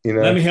that,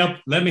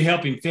 Let me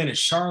help him finish.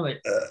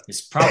 Charlotte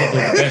is probably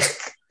the best.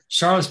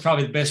 Charlotte's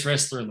probably the best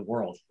wrestler in the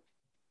world.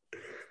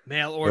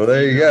 Male or female.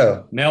 There you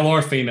go. Male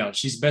or female.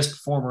 She's the best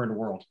performer in the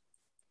world.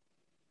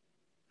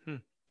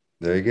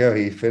 There you go.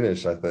 He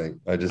finished, I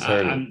think. I just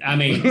heard it. I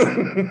mean,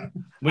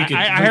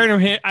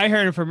 I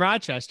heard him from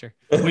Rochester.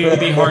 You'd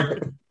be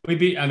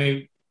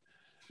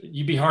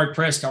hard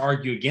pressed to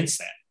argue against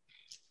that.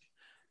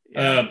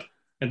 Yeah.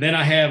 And then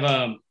I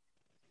have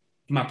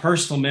my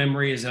personal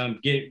memory is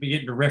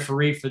getting to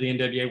referee for the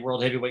NWA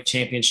World Heavyweight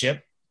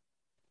Championship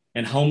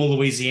in Houma,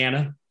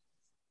 Louisiana.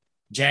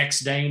 Jax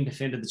Dane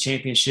defended the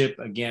championship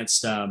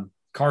against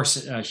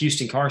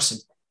Houston Carson,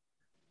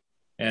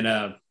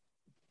 and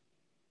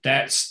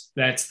that's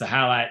the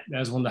highlight. That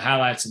was one of the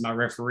highlights of my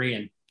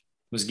refereeing,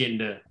 was getting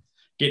to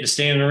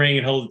stand in the ring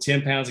and hold the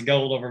 10 pounds of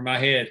gold over my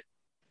head,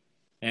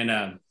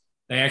 and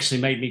they actually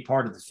made me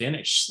part of the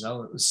finish.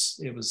 So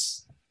it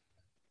was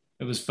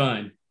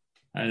fun.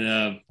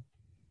 And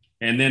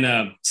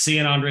then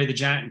seeing Andre the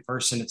Giant in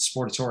person at the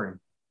Sportatorium.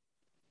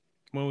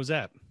 When was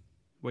that?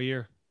 What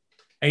year?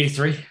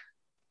 83.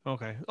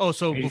 Okay. Oh,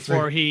 so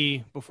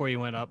 83. before he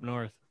went up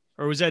north,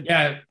 or was that?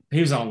 Yeah, he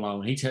was on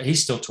loan. He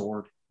still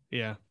toured.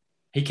 Yeah.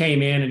 He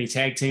came in and he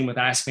tag teamed with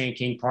Iceman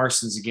King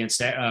Parsons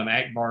against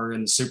Akbar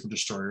and the Super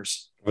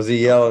Destroyers. Was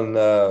he yelling?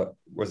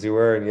 Was he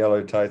wearing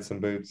yellow tights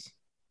and boots?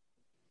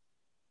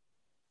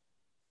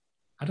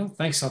 I don't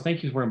think so. I think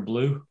he was wearing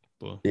blue.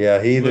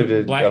 Yeah, he either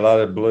did black. a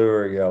lot of blue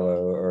or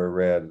yellow or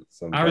red.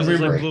 I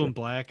remember like blue and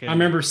black. I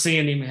remember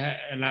seeing him,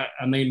 and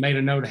I made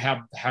a note of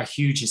how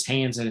huge his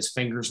hands and his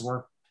fingers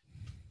were.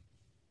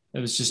 It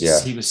was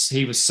just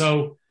he was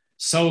so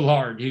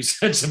large. He was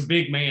such a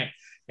big man.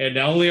 And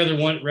the only other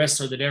one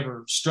wrestler that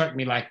ever struck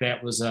me like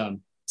that was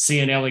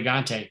seeing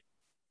Elegante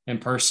in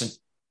person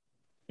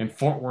in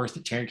Fort Worth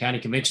at Tarrant County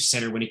Convention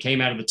Center when he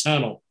came out of the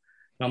tunnel.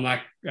 And I'm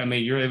like,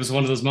 it was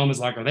one of those moments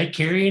like, are they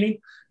carrying him?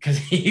 Because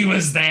he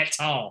was that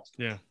tall.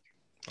 Yeah.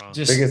 Wow.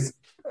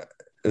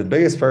 The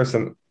biggest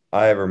person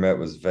I ever met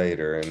was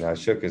Vader, and I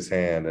shook his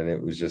hand, and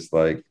it was just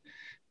like,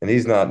 and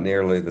he's not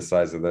nearly the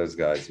size of those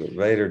guys, but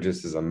Vader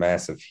just is a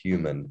massive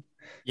human.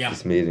 Yeah.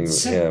 Just meeting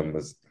with him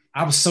was.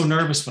 I was so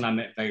nervous when I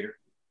met Vader.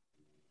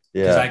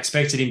 Yeah. Because I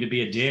expected him to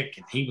be a dick,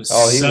 and he was.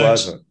 He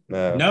wasn't.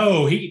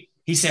 No, he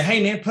said,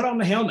 "Hey man, put on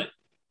the helmet,"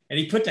 and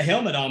he put the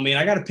helmet on me, and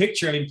I got a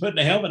picture of him putting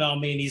the helmet on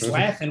me, and he's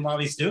laughing while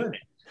he's doing it.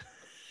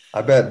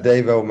 I bet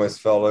Dave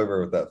almost fell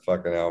over with that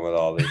fucking helmet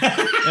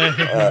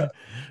on.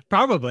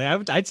 Probably,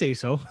 I'd say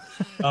so.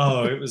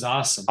 Oh, it was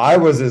awesome. I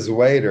was his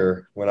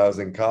waiter when I was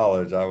in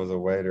college. I was a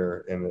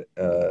waiter in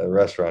a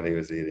restaurant he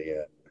was eating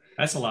at.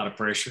 That's a lot of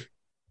pressure.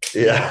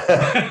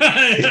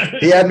 Yeah.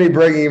 he had me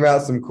bringing him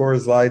out some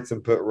Coors Lights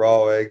and put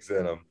raw eggs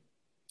in them.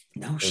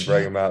 No shit.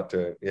 Bring him out to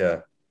it. Yeah.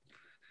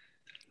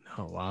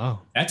 Oh,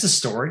 wow. That's a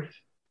story.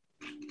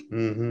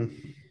 Mm-hmm.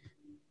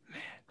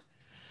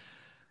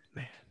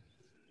 Man.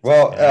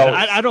 Well,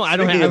 I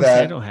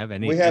don't have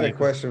any. We had a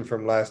question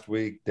from last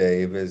week,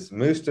 Dave. Is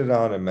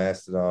Moostodon and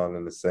Mastodon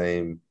in the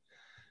same?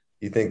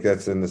 You think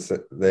that's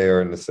they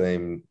are in the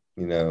same,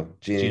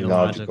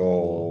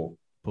 genealogical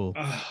pool?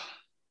 Oh,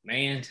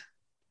 man.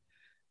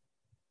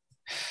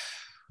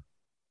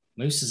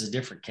 Moose is a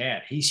different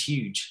cat. He's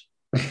huge.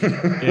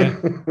 Yeah.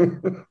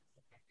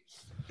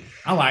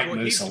 I like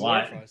Moose a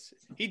lot.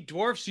 He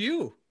dwarfs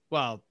you.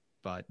 Well,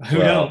 but who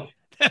don't?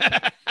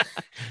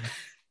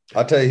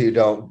 I'll tell you who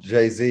don't.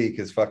 Jay-Z,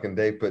 because fucking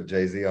Dave put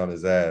Jay-Z on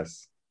his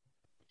ass.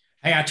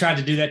 Hey, I tried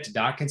to do that to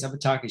Dawkins. I've been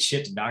talking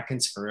shit to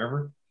Dawkins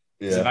forever.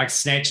 Yeah. If I could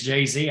snatch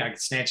Jay-Z, I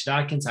could snatch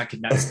Dawkins. I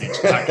could not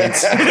snatch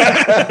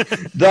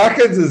Dawkins.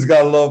 Dawkins has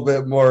got a little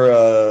bit more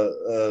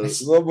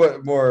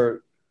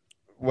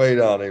weight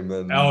on him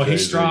than Jay-Z.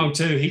 He's strong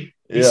too.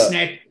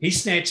 He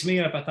snatched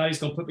me up. I thought he was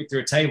going to put me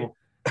through a table.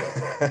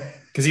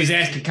 Because he's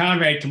asking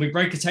Conrad, can we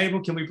break a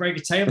table? Can we break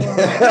a table?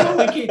 I'm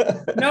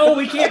like, no,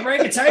 we can't break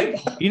a table.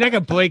 You're not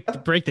going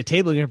to break the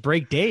table. You're going to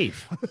break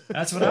Dave.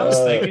 That's what I was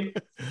thinking.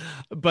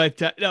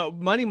 But no,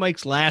 Money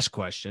Mike's last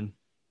question,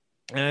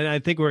 and I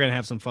think we're going to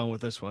have some fun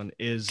with this one,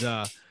 is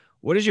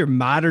what is your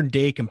modern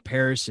day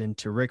comparison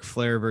to Ric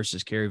Flair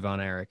versus Kerry Von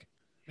Erich?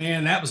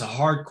 Man, that was a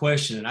hard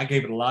question, and I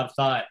gave it a lot of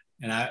thought.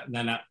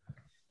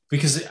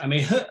 Because how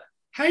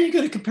are you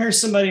going to compare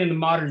somebody in the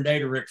modern day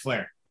to Ric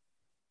Flair?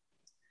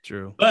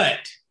 True.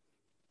 But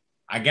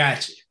I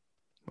got you.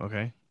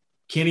 Okay.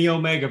 Kenny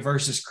Omega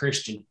versus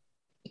Christian.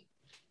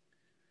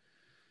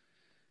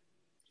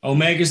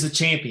 Omega's the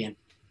champion.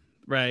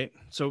 Right.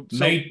 So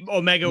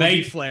Omega would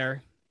be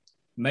Flair.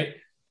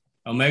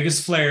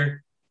 Omega's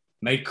Flair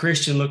made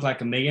Christian look like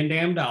 $1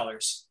 million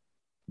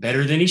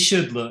better than he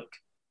should look,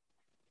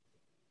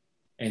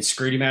 and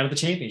screwed him out of the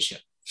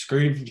championship.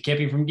 Kept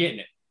him from getting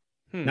it.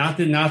 Not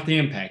the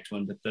Impact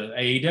one, but the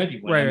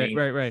AEW one.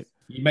 Right.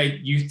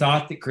 You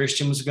thought that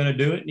Christian was going to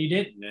do it, and he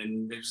didn't.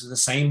 And it was the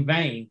same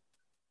vein.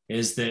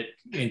 Is that,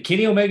 and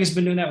Kenny Omega's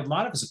been doing that with a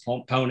lot of his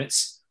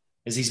opponents,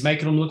 is he's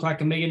making them look like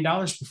 $1 million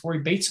before he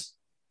beats them.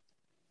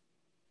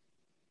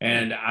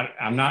 And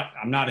I'm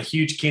not a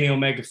huge Kenny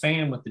Omega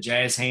fan with the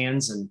jazz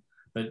hands,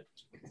 but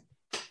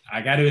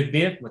I got to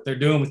admit what they're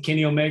doing with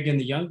Kenny Omega and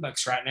the Young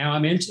Bucks right now,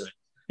 I'm into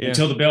it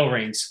until the bell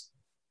rings.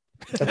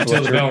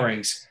 Until the bell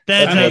rings.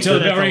 Until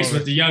the bell rings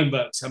with the Young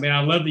Bucks.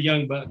 I love the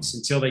Young Bucks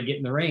until they get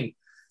in the ring.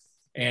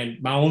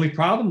 And my only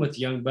problem with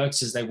the Young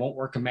Bucks is they won't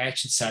work a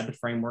match inside the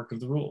framework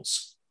of the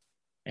rules.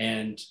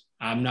 And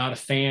I'm not a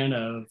fan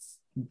of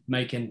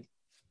making,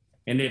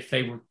 and if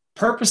they were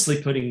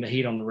purposely putting the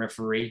heat on the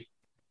referee,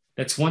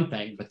 that's one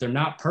thing, but they're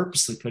not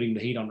purposely putting the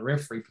heat on the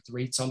referee, but the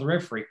heat's on the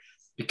referee,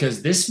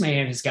 because this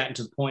man has gotten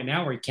to the point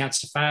now where he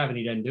counts to 5 and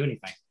he doesn't do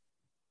anything.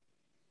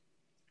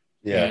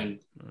 Yeah.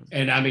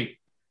 And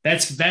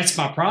that's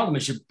my problem,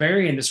 is you're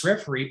burying this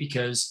referee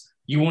because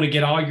you want to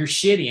get all your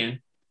shit in,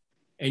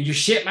 and your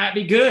shit might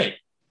be good.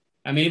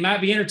 It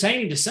might be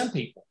entertaining to some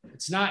people.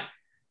 It's not.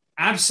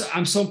 I'm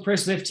so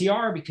impressed with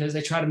FTR because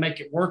they try to make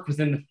it work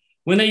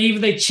when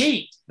they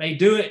cheat, they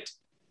do it,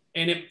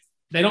 and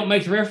they don't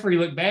make the referee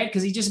look bad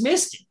because he just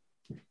missed it.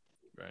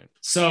 Right.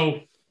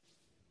 So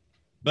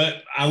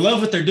But I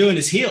love what they're doing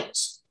as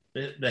heels,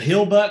 the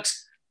heel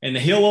Bucks and the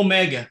heel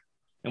Omega.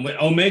 And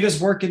what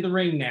Omega's working the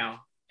ring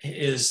now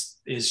is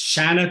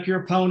shine up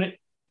your opponent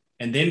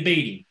and then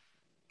beat him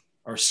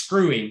or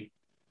screw him.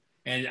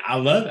 And I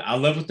love it. I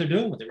love what they're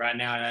doing with it right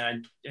now.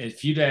 And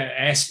if you'd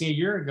asked me a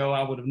year ago,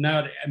 I would have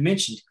not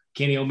mentioned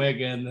Kenny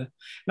Omega. And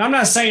I'm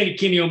not saying that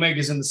Kenny Omega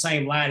is in the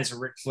same line as a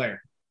Ric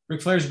Flair.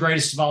 Ric Flair's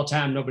greatest of all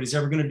time. Nobody's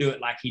ever going to do it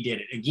like he did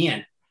it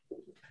again.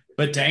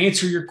 But to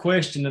answer your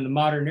question in the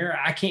modern era,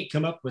 I can't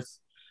come up with,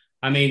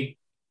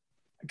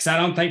 because I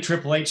don't think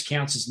Triple H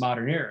counts as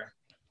modern era.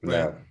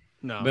 No.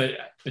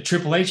 But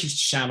Triple H used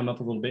to shine them up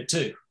a little bit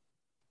too.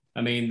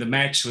 I mean, the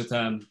match with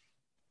in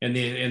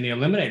the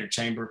Eliminator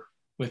Chamber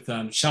with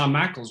Shawn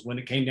Michaels, when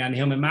it came down to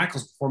him and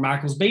Michaels before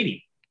Michaels beat him.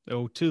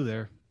 Oh, two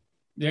there.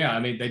 Yeah, I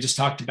mean, they just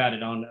talked about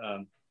it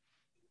on.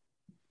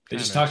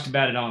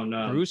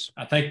 Bruce.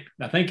 I think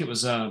it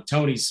was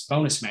Tony's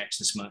bonus match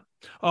this month.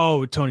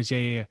 Oh, Tony's,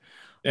 yeah.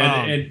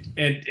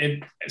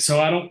 And so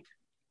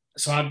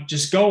I'm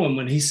just going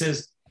when he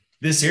says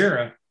this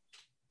era.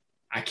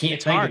 I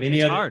can't think of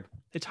any other.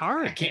 It's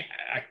hard. I can't.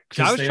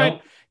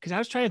 I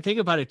was trying to think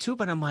about it too,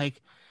 but I'm like,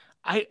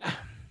 I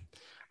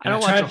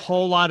don't watch a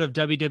whole lot of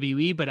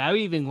WWE, but I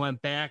even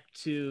went back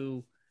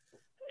to,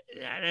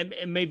 and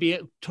maybe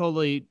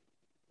totally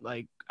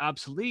like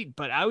obsolete,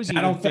 but I was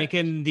even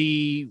thinking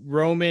the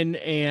Roman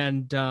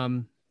and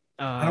Kevin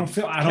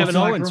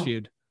Owens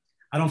feud.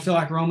 I don't feel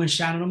like Roman's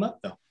shining them up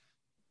though.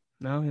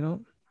 No, you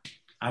don't.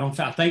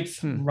 I think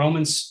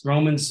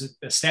Roman's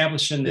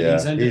establishing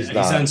that he's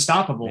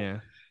unstoppable. Yeah.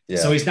 Yeah.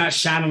 So he's not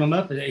shining them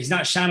up. He's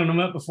not shining them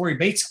up before he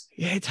beats them.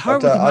 Yeah, it's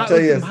hard with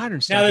the modern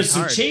stuff. Now there's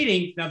some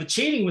cheating. Now the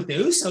cheating with the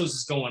Usos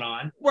is going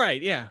on.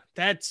 Right. Yeah.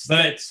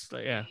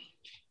 Yeah.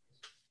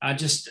 I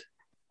just,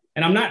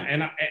 and I'm not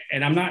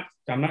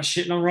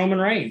shitting on Roman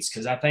Reigns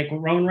because I think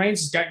what Roman Reigns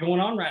has got going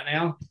on right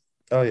now.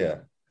 Oh yeah,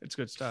 it's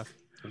good stuff.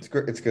 It's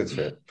good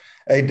shit.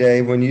 Hey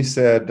Dave, when you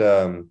said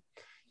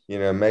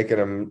making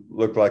them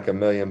look like $1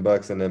 million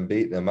and then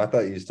beating them, I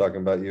thought you was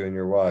talking about you and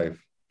your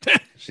wife.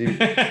 She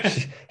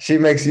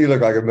makes you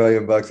look like $1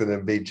 million and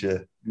then beat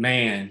you.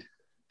 Man,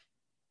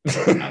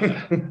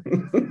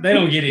 they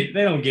don't get it.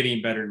 They don't get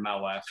any better than my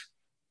wife.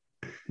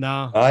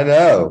 No, I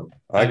know.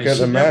 I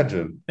couldn't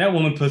imagine. That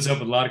woman puts up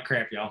with a lot of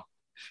crap, y'all.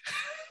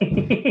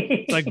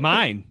 Like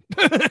mine.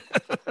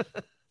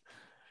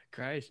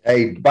 Christ.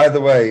 Hey, by the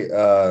way,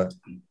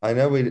 I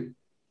know we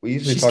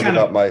usually talk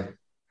about my.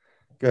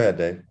 Go ahead,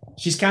 Dave.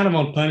 She's kind of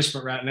on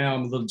punishment right now.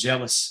 I'm a little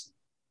jealous.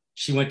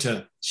 She went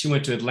to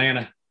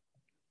Atlanta.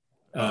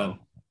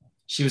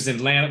 She was in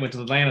Atlanta. Went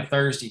to Atlanta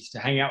Thursday to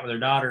hang out with her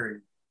daughter.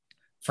 And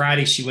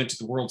Friday she went to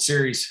the World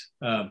Series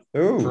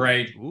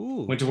parade.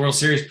 Ooh. Went to World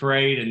Series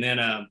parade,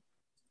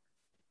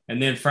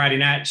 and then Friday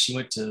night she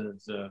went to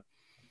the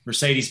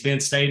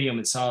Mercedes-Benz Stadium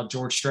and saw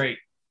George Strait.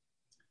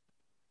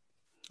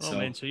 Oh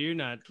man, so you're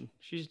not?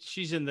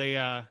 She's in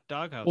the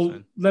doghouse. Well,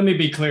 then. Let me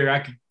be clear. I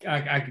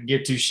could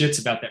give two shits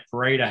about that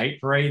parade. I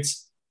hate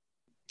parades.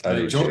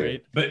 But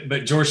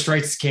George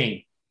Strait's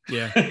king.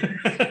 Yeah.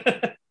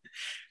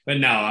 But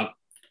no,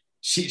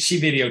 she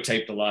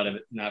videotaped a lot of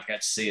it, and I've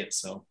got to see it.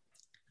 So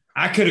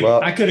I could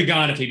have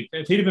gone if he'd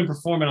have been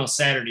performing on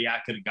Saturday. I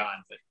could have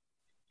gone, but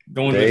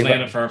going to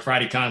Atlanta for a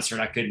Friday concert,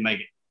 I couldn't make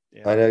it.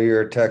 Yeah. I know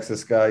you're a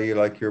Texas guy. You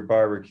like your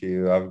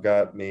barbecue. I've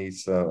got me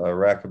a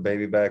rack of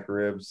baby back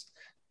ribs,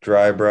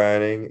 dry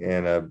brining,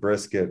 and a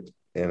brisket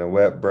in a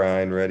wet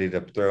brine ready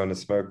to throw in the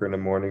smoker in the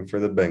morning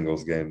for the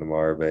Bengals game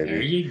tomorrow, baby.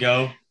 There you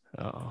go.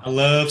 Oh. I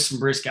love some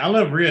brisket. I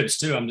love ribs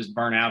too. I'm just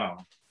burnt out on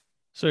them.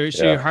 So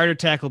your heart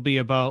attack will be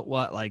about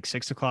what, like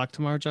 6 o'clock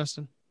tomorrow,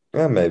 Justin?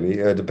 Yeah, maybe.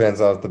 It depends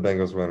on if the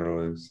Bengals win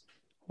or lose.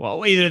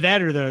 Well, either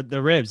that or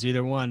the ribs.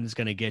 Either one is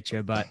going to get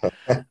you. But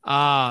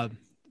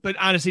but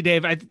honestly,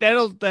 Dave,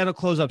 that'll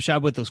close up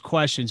shop with those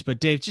questions. But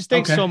Dave, just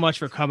thanks so much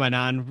for coming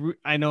on.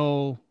 I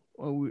know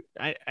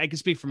I can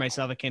speak for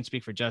myself. I can't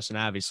speak for Justin,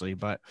 obviously,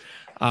 but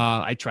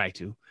I try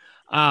to.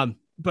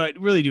 But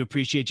really do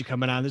appreciate you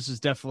coming on. This is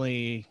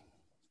definitely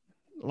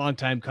a long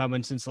time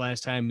coming since the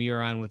last time you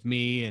were on with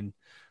me, and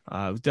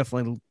it was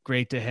definitely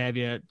great to have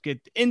you get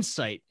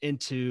insight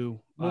into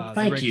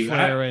the Ric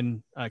Flair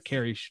and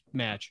Kerry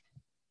match.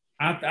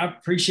 I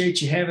appreciate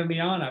you having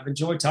me on. I've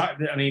enjoyed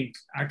talking. I mean,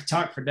 I could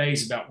talk for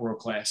days about World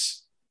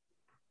Class.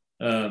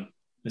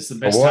 It's the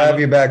best. We'll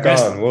have you back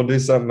on. We'll do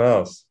something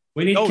else.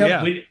 We need to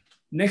come.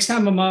 Next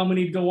time I'm on, we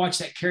need to go watch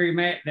that Kerry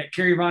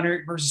Von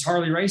Erich versus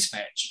Harley Race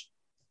match.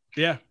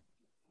 Yeah,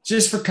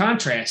 just for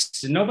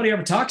contrast, and nobody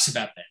ever talks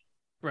about that.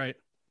 Right.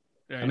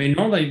 I mean,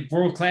 normally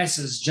World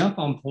Class's jump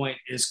on point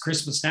is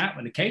Christmas night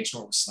when the cage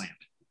door was slammed.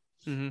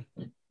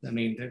 Mm-hmm. I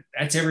mean,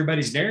 that's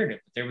everybody's narrative.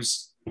 But there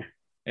was,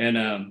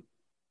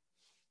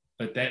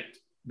 but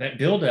that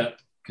build up,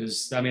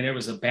 because I mean, there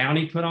was a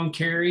bounty put on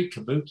Kerry.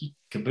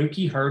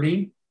 Kabuki hurt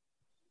him.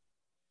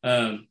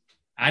 I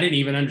didn't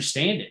even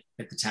understand it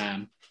at the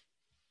time.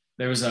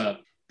 There was the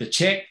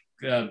check.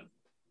 There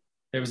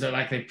was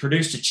they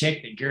produced a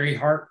check that Gary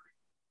Hart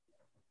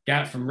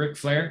got from Ric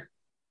Flair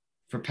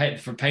for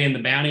paying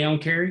the bounty on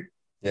Kerry.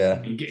 Yeah.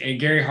 And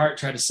Gary Hart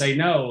tried to say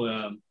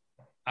no.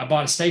 I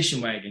bought a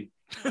station wagon.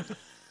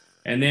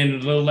 And then a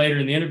little later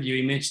in the interview,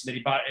 he mentioned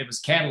that it was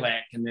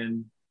Cadillac. And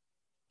then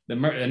the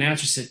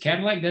announcer said,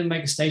 Cadillac doesn't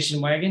make a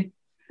station wagon.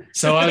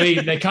 So, I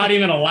mean, they caught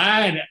him in a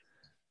lie. And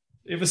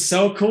it was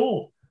so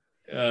cool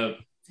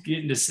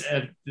getting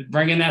to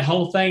bringing that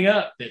whole thing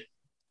up.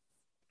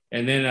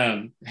 And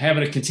then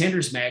having a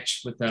contenders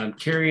match with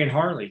Kerry and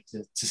Harley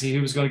to see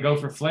who was going to go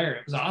for Flair.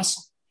 It was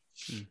awesome.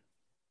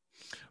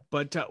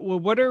 But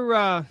what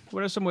are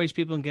some ways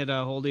people can get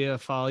a hold of you,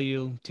 follow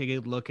you, take a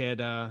look at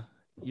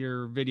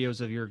your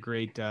videos of your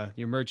great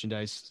your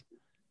merchandise?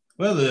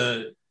 Well,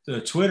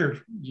 the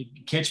Twitter, you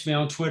can catch me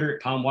on Twitter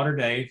at Palmwater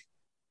Dave.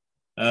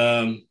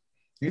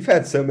 You've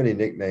had so many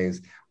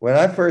nicknames. When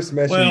I first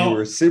met you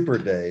were Super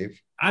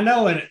Dave. I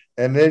know,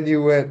 and then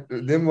you went.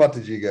 Then what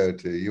did you go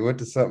to? You went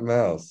to something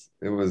else.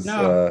 It was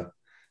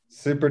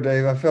Super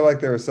Dave. I feel like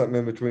there was something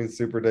in between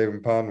Super Dave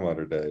and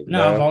Pondwater Dave.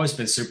 No, I've always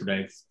been Super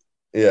Dave.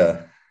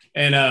 Yeah.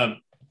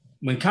 And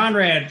when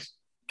Conrad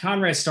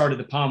started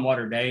the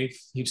Pondwater Dave,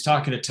 he was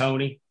talking to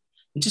Tony,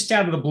 and just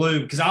out of the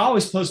blue, because I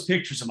always post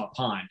pictures of my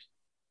pond.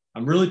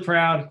 I'm really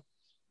proud.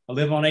 I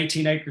live on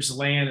 18 acres of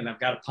land, and I've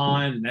got a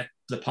pond, and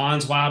the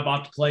pond's why I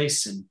bought the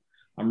place, and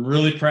I'm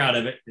really proud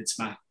of it. It's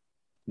my.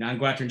 I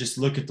go out there and just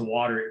look at the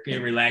water.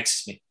 It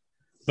relaxes me.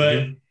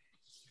 But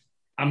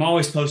I'm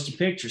always posting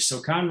pictures. So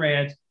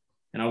Conrad,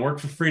 and I work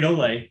for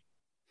Frito-Lay.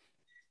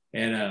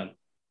 And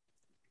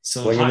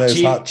so hot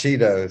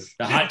Cheetos.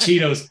 The hot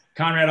Cheetos.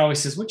 Conrad always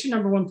says, what's your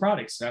number one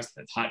product? So that's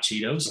hot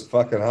Cheetos. The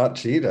fucking hot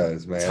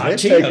Cheetos, man. They've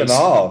taken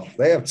off.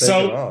 They have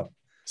taken off.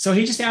 So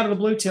he just out of the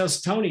blue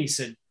tells Tony, he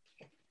said,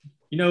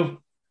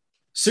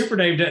 Super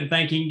Dave doesn't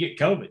think he can get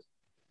COVID.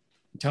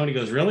 And Tony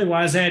goes, really?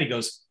 Why is that? He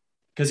goes,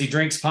 because he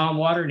drinks palm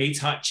water and eats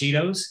hot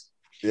Cheetos.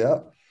 Yeah.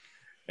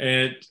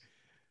 And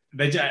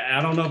I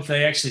don't know if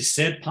they actually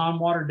said palm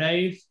water,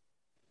 Dave.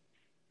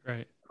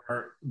 Right.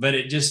 But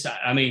it just,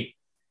 I mean,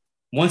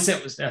 once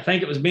I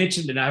think it was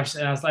mentioned, and I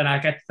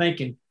got to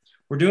thinking,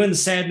 we're doing the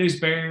Sad News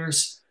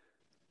Bears.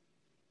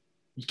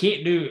 You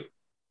can't do,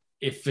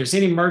 if there's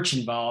any merch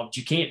involved,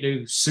 you can't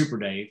do Super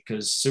Dave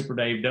because Super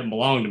Dave doesn't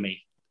belong to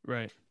me.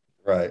 Right.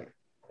 Right.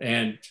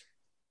 And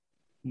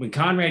when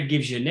Conrad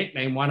gives you a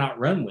nickname, why not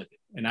run with it?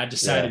 And I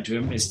decided to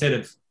him, instead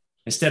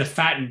of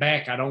fighting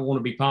back, I don't want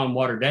to be Palm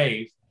Water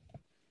Dave.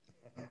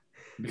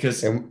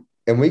 Because and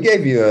we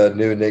gave you a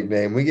new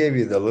nickname. We gave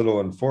you the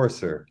Little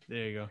Enforcer.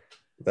 There you go.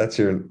 That's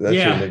your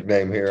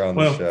nickname here on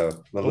the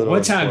show. The Little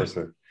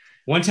Enforcer.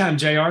 One time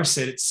JR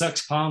said it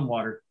sucks palm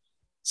water.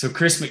 So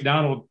Chris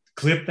McDonald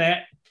clipped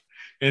that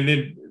and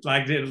then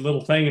like did a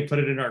little thing and put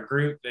it in our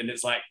group. And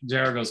it's like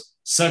JR goes,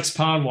 sucks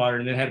palm water,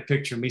 and then had a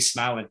picture of me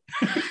smiling.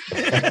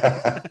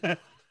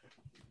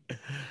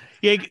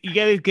 Yeah, you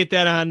got to get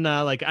that on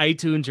like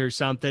iTunes or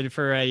something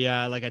for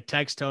a like a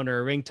text tone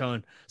or a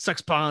ringtone.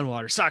 Sucks pond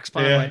water, sucks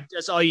pond water.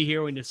 That's all you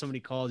hear when somebody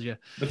calls you.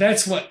 But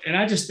that's what, and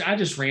I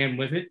just ran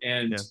with it,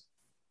 and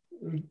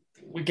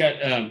we got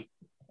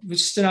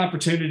just an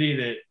opportunity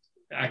that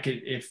I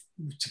could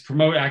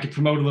promote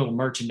a little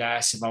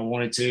merchandise if I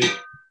wanted to,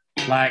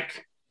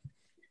 like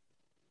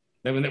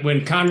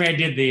when Conrad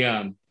did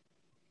the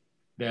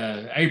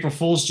April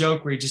Fool's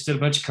joke where he just did a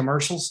bunch of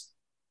commercials.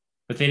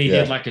 But then he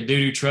did like a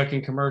doo-doo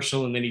trucking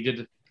commercial, and then he did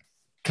the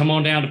come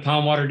on down to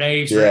Palmwater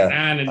Dave's. Yeah,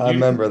 I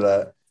remember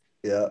that.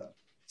 Yeah.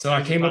 So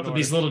I came up with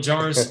these little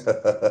jars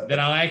that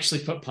I'll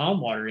actually put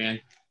palm water in,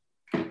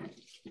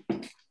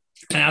 and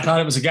I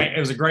thought it was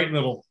a great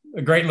little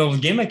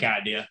gimmick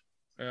idea.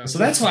 Yeah. So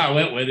that's why I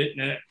went with it.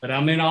 But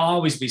I mean, I'll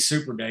always be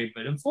Super Dave.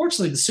 But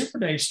unfortunately, the Super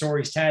Dave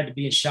story is tied to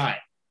being shot.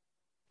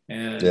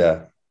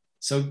 And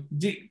so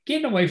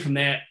getting away from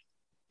that,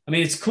 I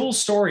mean, it's a cool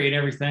story and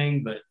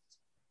everything, but.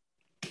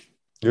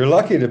 You're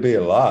lucky to be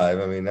alive.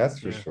 I mean, that's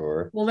for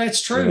sure. Well,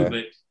 that's true,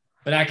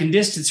 but I can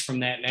distance from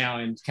that now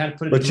and kind of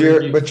put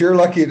it. But you're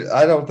lucky.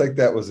 I don't think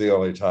that was the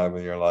only time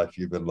in your life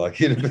you've been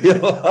lucky to be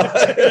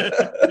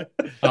alive.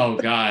 Oh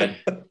God,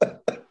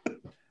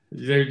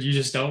 you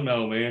just don't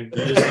know, man.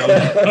 You just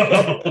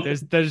don't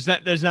know.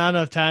 There's not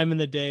enough time in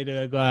the day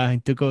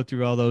to go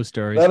through all those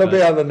stories. That'll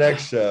be on the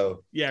next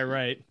show. Yeah,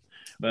 right.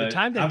 But the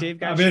time that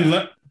Dave got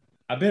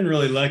I've been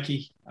really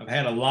lucky. I've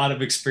had a lot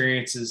of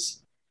experiences.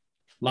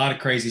 A lot of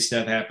crazy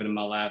stuff happened in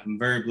my life. I'm a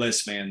very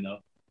blessed man, though.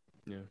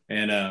 Yeah.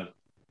 And,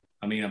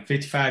 I mean, I'm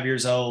 55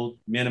 years old.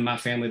 Men in my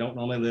family don't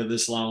normally live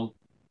this long.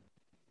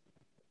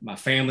 My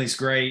family's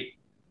great.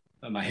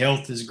 My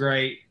health is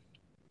great.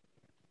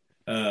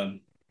 I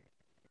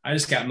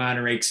just got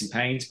minor aches and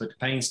pains, but the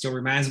pain still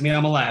reminds me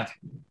I'm alive.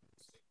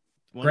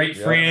 Great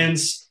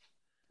friends.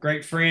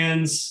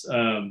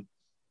 I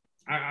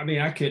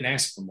mean, I couldn't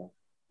ask for more.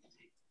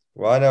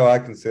 Well, I know I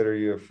consider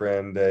you a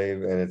friend,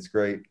 Dave, and it's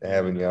great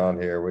having you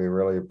on here. We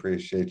really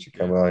appreciate you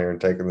coming on here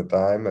and taking the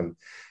time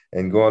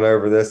and going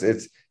over this.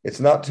 It's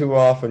not too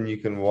often you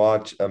can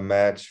watch a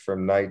match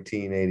from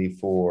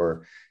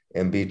 1984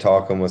 and be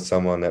talking with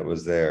someone that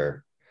was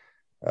there.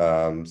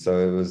 So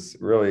it was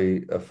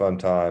really a fun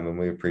time, and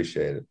we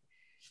appreciate it.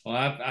 Well,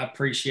 I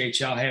appreciate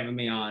y'all having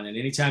me on. And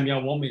anytime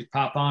y'all want me to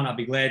pop on, I'll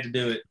be glad to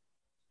do it.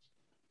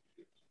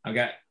 I've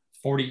got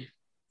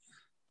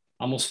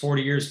almost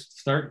 40 years,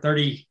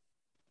 30.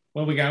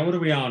 What we got? What are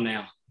we on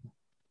now?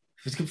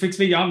 Fix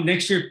me on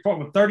next year.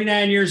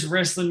 39 years of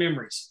wrestling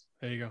memories.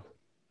 There you go.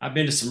 I've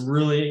been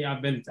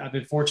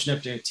fortunate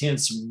enough to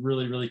attend some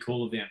really, really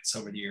cool events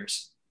over the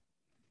years.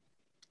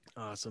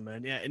 Awesome,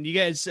 man. Yeah. And you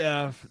guys,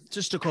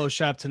 just to close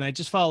shop tonight,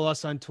 just follow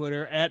us on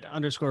Twitter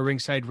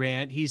 @_ringside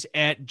rant. He's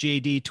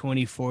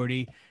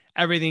 @JD2040.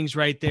 Everything's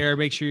right there.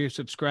 Make sure you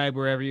subscribe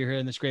wherever you're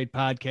hearing this great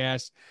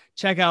podcast.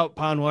 Check out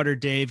Pondwater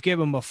Dave. Give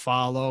him a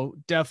follow.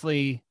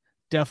 Definitely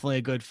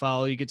a good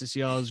follow. You get to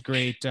see all his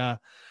great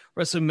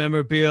wrestling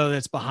memorabilia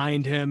that's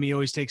behind him. He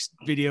always takes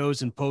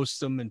videos and posts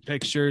them and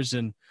pictures.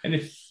 And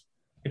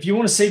if you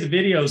want to see the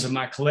videos of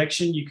my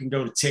collection, you can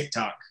go to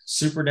TikTok,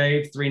 Super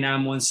Dave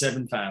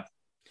 39175.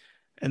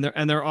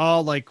 And they're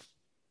all like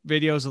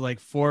videos of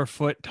like 4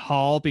 foot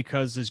tall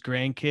because his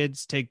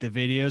grandkids take the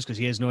videos because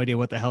he has no idea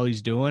what the hell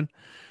he's doing.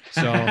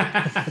 So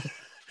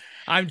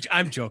I'm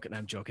joking,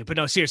 but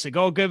no, seriously,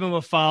 go give him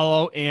a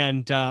follow.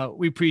 And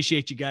we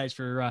appreciate you guys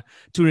for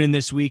tuning in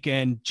this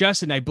weekend.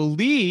 Justin, I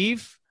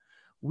believe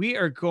we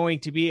are going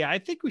to be, I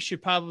think we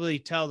should probably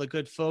tell the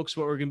good folks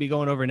what we're going to be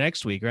going over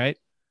next week, right?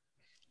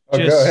 Oh,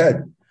 go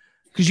ahead.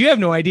 Because you have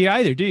no idea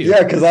either, do you?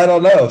 Yeah, because I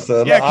don't know.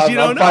 So yeah,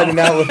 I'm finding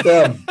out with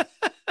them.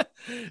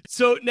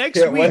 So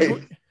next week,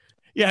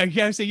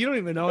 I say you don't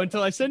even know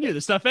until I send you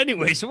the stuff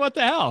anyway. So what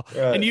the hell?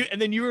 Right.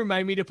 And then you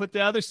remind me to put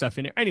the other stuff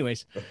in there.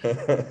 Anyways,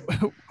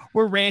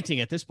 we're ranting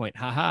at this point.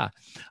 Haha.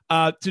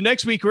 So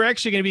next week we're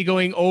actually going to be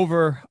going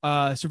over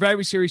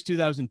Survivor Series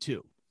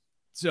 2002.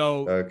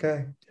 So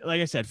okay,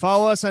 like I said,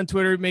 follow us on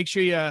Twitter. Make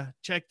sure you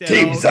check that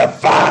Teams out. of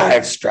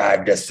 5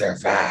 strive to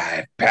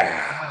survive,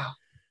 pal.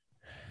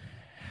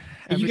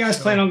 You guys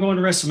plan on going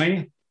to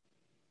WrestleMania?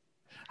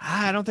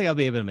 I don't think I'll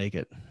be able to make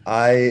it.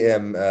 I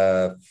am.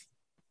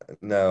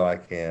 No, I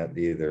can't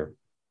either.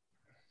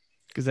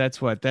 Because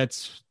that's where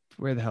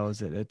the hell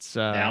is it? It's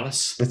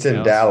Dallas. It's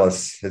in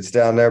Dallas. It's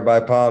down there by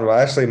Pond. Well,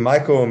 actually,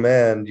 Michael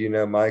Amend,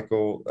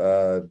 Michael,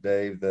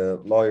 Dave,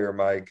 the lawyer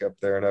Mike up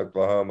there in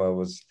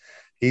Oklahoma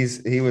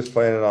he was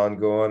planning on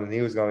going, and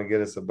he was going to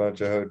get us a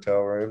bunch of hotel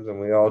rooms, and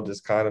we all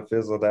just kind of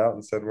fizzled out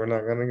and said we're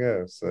not going to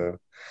go. So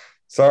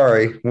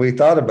sorry, we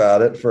thought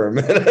about it for a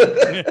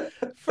minute.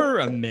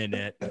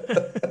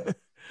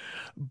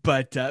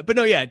 But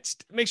no, yeah.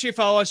 Make sure you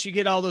follow us. You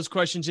get all those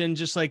questions in,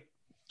 just like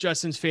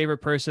Justin's favorite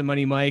person,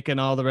 Money Mike, and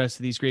all the rest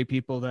of these great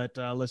people that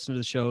listen to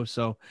the show.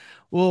 So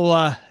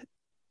we'll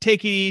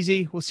take it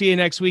easy. We'll see you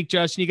next week,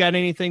 Justin. You got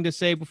anything to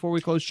say before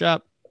we close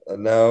shop?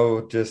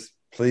 No, just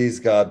please,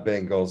 God,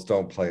 Bengals,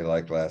 don't play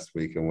like last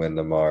week and win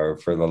tomorrow,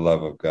 for the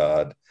love of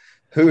God.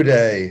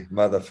 Hoo-day,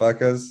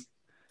 motherfuckers.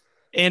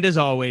 And as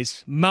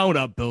always, mount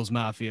up, Bills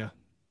Mafia.